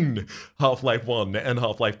between Half-Life 1 and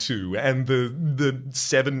Half-Life 2, and the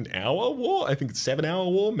 7-hour war? I think it's 7-hour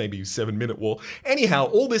war, maybe 7-minute war. Anyhow,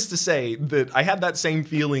 all this to say that I had that same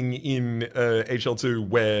feeling in HL2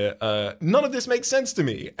 where none of this makes sense to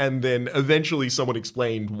me, and then eventually someone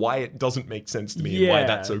explained why it doesn't make sense to me. And why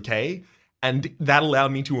that's okay, and that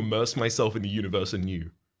allowed me to immerse myself in the universe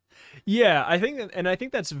anew. Yeah, I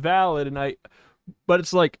think that's valid, but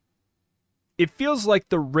it's like, it feels like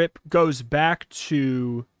the Rip goes back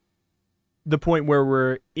to the point where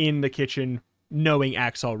we're in the kitchen knowing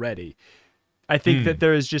Axe already. I think that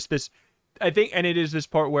there is just this, and it is this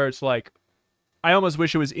part where it's like, I almost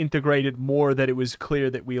wish it was integrated more, that it was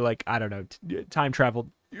clear that we, like, I don't know, time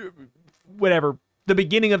traveled, whatever. The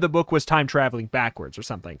beginning of the book was time traveling backwards or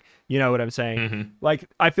something. You know what I'm saying? Like,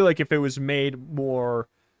 I feel like if it was made more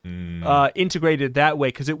integrated that way,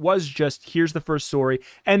 because it was just, here's the first story,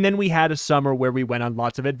 and then we had a summer where we went on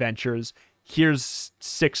lots of adventures. Here's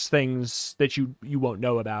 6 things that you won't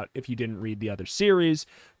know about if you didn't read the other series,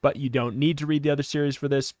 but you don't need to read the other series for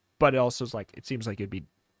this. But it also is like, it seems like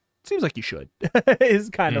you should. It's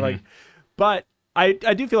kind of like, but I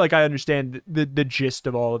do feel like I understand the gist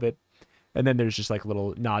of all of it. And then there's just like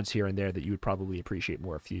little nods here and there that you would probably appreciate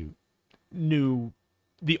more if you knew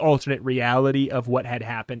the alternate reality of what had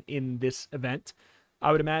happened in this event,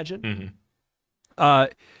 I would imagine.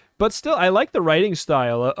 But still, I like the writing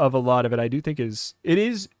style of a lot of it. I do think it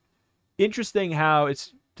is interesting how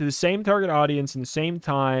it's to the same target audience in the same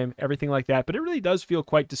time, everything like that. But it really does feel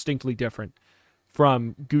quite distinctly different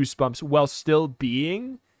from Goosebumps, while still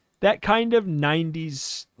being that kind of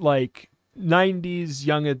 90s, like, 90s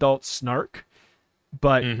young adult snark,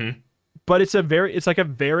 but it's like a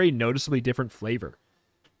very noticeably different flavor,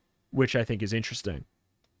 which I think is interesting.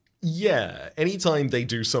 Yeah, anytime they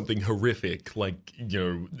do something horrific, like, you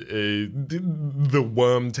know, the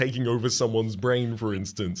worm taking over someone's brain, for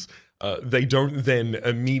instance, they don't then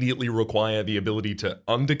immediately require the ability to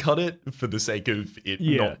undercut it for the sake of it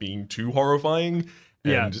not being too horrifying.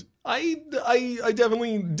 And I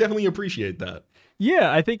definitely appreciate that.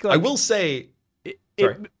 Yeah, I think, like, I will say,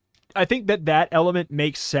 I think that element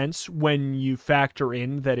makes sense when you factor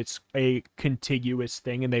in that it's a contiguous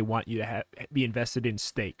thing and they want you to be invested in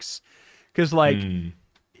stakes. Because, like,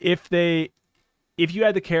 if you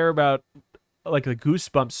had to care about, like, the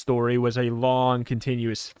Goosebumps story was a long,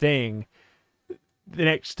 continuous thing, the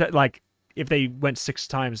next, like, if they went 6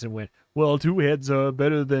 times and went, well, 2 heads are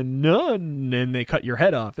better than none, and they cut your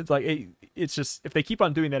head off, it's like, it's just, if they keep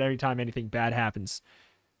on doing that every time anything bad happens,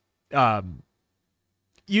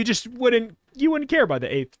 you just wouldn't care by the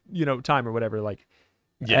 8th, you know, time or whatever. Like,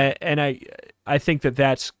 and I think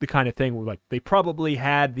that's the kind of thing where, like, they probably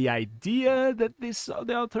had the idea that the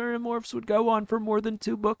Alternamorphs would go on for more than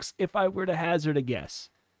 2 books, if I were to hazard a guess.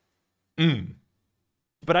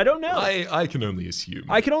 But I don't know. I can only assume.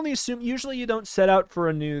 Usually you don't set out for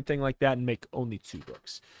a new thing like that and make only 2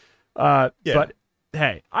 books. But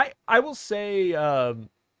hey, I will say,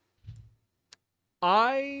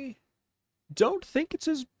 I don't think it's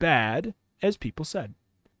as bad as people said.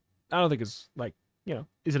 I don't think it's, like, you know,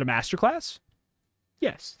 is it a masterclass?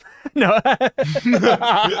 Yes. No.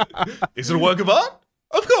 Is it a work of art?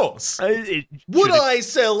 Of course. Would I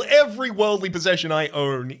sell every worldly possession I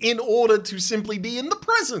own in order to simply be in the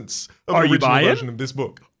presence of the original version of this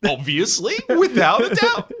book? Obviously, without a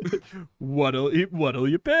doubt. What'll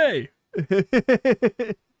you pay?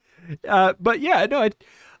 But yeah, no,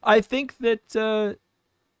 I think that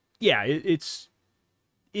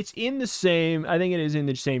it's in the same. I think it is in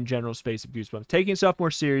the same general space of Goosebumps, taking itself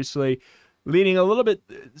more seriously, leaning a little bit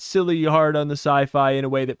silly hard on the sci-fi in a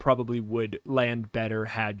way that probably would land better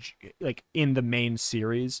had like in the main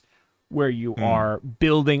series where you are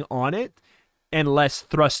building on it and less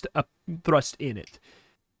thrust in it.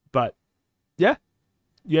 But yeah,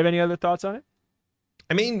 you have any other thoughts on it?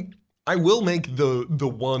 I mean, I will make the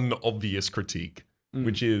one obvious critique,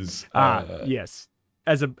 which is yes,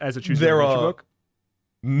 as a choose there your adventure are book.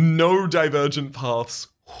 No divergent paths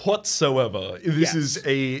whatsoever. This is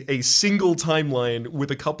a single timeline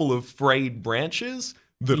with a couple of frayed branches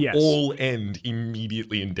that all end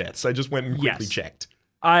immediately in deaths. I just went and quickly checked.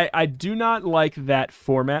 I do not like that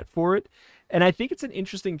format for it. And I think it's an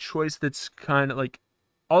interesting choice that's kind of like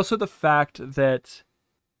also the fact that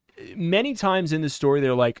many times in the story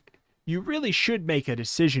they're like, you really should make a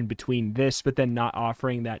decision between this, but then not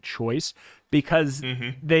offering that choice because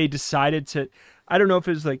they decided to, I don't know if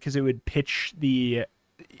it was like, because it would pitch the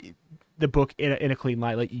book in a clean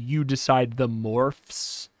light, like you decide the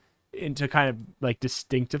morphs into kind of like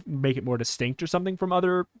distinctive, make it more distinct or something from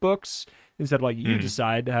other books instead of like you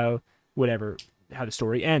decide how the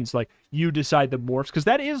story ends, like you decide the morphs, because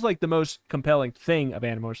that is like the most compelling thing of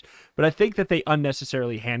Animorphs. But I think that they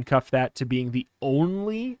unnecessarily handcuff that to being the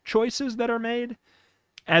only choices that are made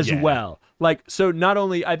as well. Like, so not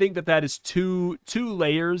only I think that is two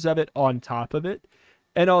layers of it on top of it,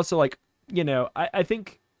 and also like, you know, I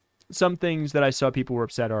think some things that I saw people were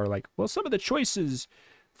upset are like, well, some of the choices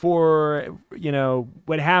for, you know,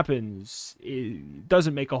 what happens, it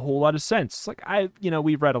doesn't make a whole lot of sense. Like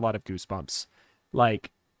we've read a lot of Goosebumps.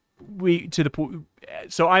 Like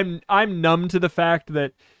so I'm numb to the fact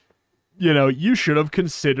that, you know, you should have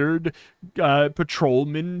considered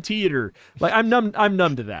Patrolman Teeter. Like I'm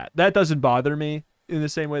numb to that. That doesn't bother me in the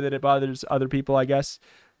same way that it bothers other people, I guess,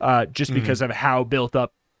 just because of how built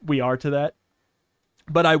up we are to that.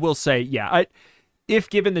 But I will say, if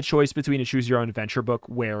given the choice between a choose your own adventure book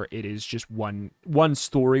where it is just one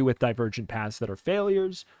story with divergent paths that are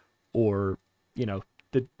failures, or, you know,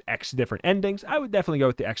 the X different endings, I would definitely go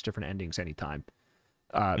with the X different endings anytime,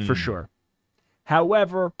 for sure.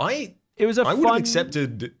 However, I would have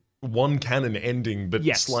accepted one canon ending, but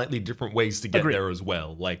slightly different ways to get there as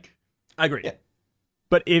well. Like, I agree. Yeah.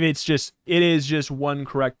 But if it is just one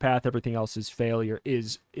correct path, everything else is failure,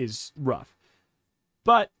 is rough.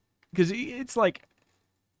 But because it's like,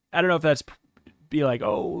 I don't know if that's be like,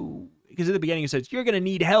 oh, because at the beginning it says you're gonna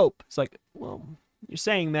need help. It's like, well, you're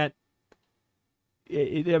saying that.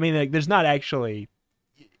 I mean, like, there's not actually,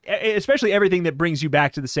 especially everything that brings you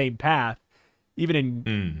back to the same path. Even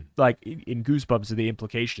in like in Goosebumps, the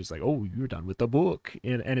implication is like, oh, you're done with the book,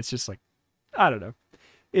 and it's just like, I don't know.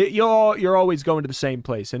 You're always going to the same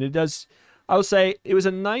place, and it does. I will say it was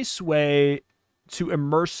a nice way to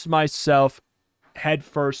immerse myself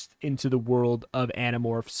headfirst into the world of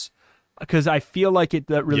Animorphs, because I feel like it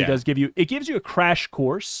really does give you a crash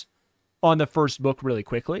course on the first book really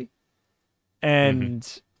quickly,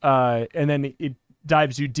 and then it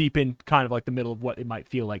dives you deep in kind of like the middle of what it might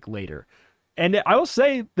feel like later. And I will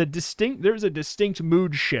say there's a distinct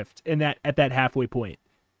mood shift in that at that halfway point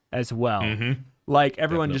as well. Like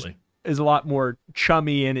everyone just is a lot more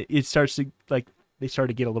chummy, and it starts to like they start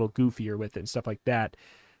to get a little goofier with it and stuff like that.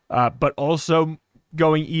 But also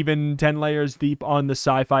going even 10 layers deep on the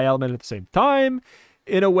sci-fi element at the same time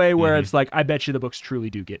in a way where it's like, I bet you the books truly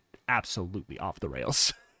do get absolutely off the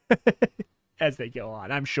rails as they go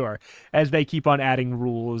on, I'm sure, as they keep on adding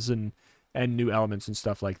rules and new elements and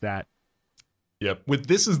stuff like that. Yep. With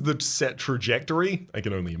this as the set trajectory, I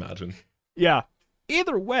can only imagine. Yeah.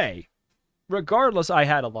 Either way, regardless, I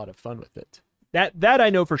had a lot of fun with it. That I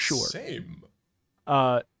know for sure. Same.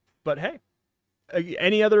 But hey,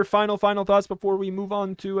 any other final thoughts before we move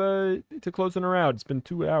on to closing her out? It's been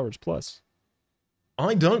 2 hours plus.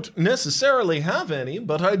 I don't necessarily have any,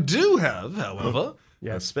 but I do have, however,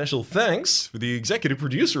 a special thanks for the executive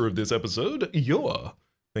producer of this episode, Yoa.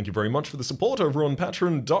 Thank you very much for the support over on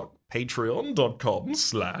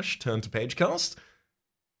patreon.com/turnToPagecast.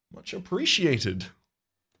 Much appreciated.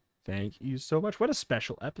 Thank you so much. What a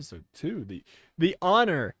special episode too. The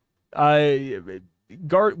honor.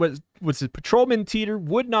 Guard was it Patrolman Teeter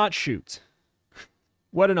would not shoot.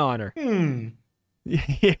 What an honor.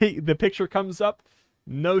 The picture comes up,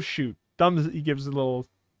 no shoot. Thumbs. He gives a little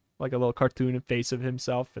cartoon face of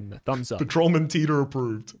himself and the thumbs up. Patrolman Teeter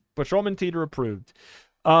approved. Patrolman Teeter approved.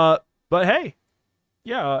 But hey,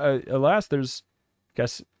 alas, there's, I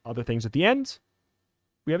guess, other things at the end.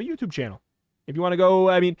 We have a YouTube channel. If you want to go,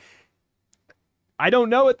 I mean, I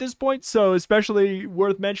don't know at this point, so especially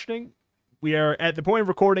worth mentioning. we are at the point of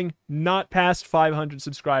recording not past 500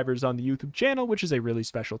 subscribers on the YouTube channel, which is a really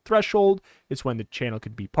special threshold. It's when the channel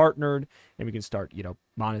can be partnered and we can start,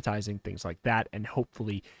 monetizing things like that and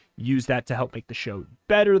hopefully use that to help make the show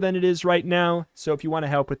better than it is right now. So if you want to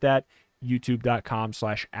help with that,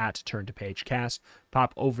 youtube.com/@turntopagecast.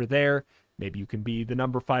 Pop over there. Maybe you can be the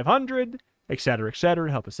number 500, etc.,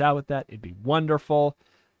 etc. Help us out with that. It'd be wonderful.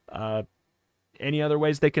 Any other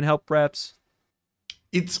ways they can help, Reps?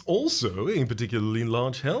 It's also a particularly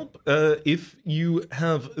large help if you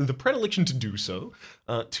have the predilection to do so,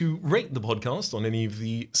 to rate the podcast on any of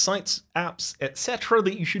the sites, apps, etc.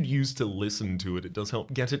 that you should use to listen to it. It does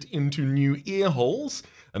help get it into new ear holes.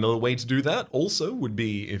 Another way to do that also would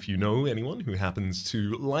be if you know anyone who happens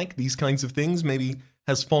to like these kinds of things, maybe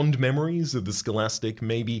has fond memories of the Scholastic,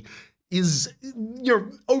 maybe is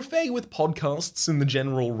au fait with podcasts in the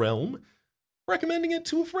general realm, recommending it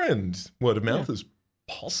to a friend. Word of mouth is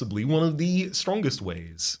possibly one of the strongest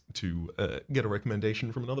ways to get a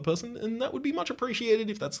recommendation from another person, and that would be much appreciated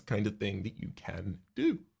if that's the kind of thing that you can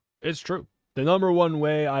do. It's true. The number one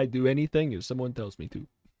way I do anything is someone tells me to.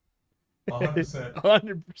 100%.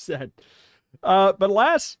 100%. But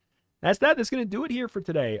alas, that's going to do it here for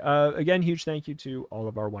today. Again, huge thank you to all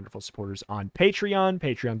of our wonderful supporters on Patreon,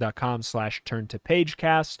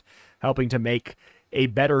 patreon.com/turntopagecast, helping to make a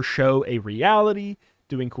better show a reality,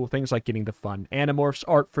 doing cool things like getting the fun Animorphs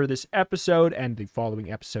art for this episode and the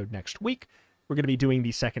following episode next week. We're going to be doing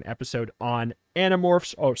the second episode on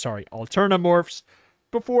Alternamorphs,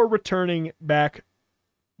 before returning back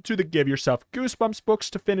to the Give Yourself Goosebumps books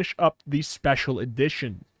to finish up the special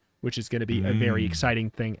edition, which is going to be a very exciting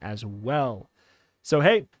thing as well. So,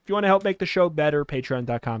 hey, if you want to help make the show better,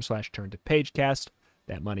 patreon.com/turntopagecast.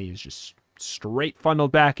 That money is just straight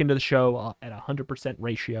funneled back into the show at 100%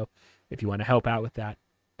 ratio. If you want to help out with that,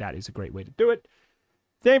 that is a great way to do it.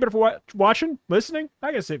 Thank you for watching, listening.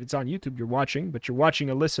 I guess if it's on YouTube, you're watching, but you're watching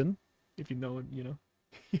a listen. If you know it,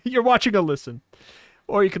 you're watching a listen.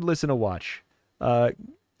 Or you could listen to watch. I'm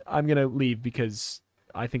going to leave because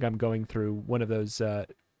I think I'm going through one of those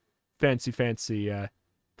fancy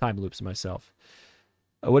time loops myself.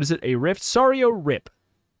 What is it? A rift? Sorry, rip.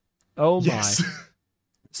 Oh, my. Yes.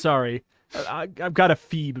 Sorry. I've got a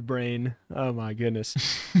Phoebe brain. Oh, my goodness.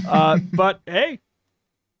 But, hey,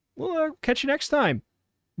 we'll catch you next time.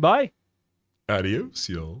 Bye. Adios,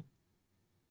 y'all.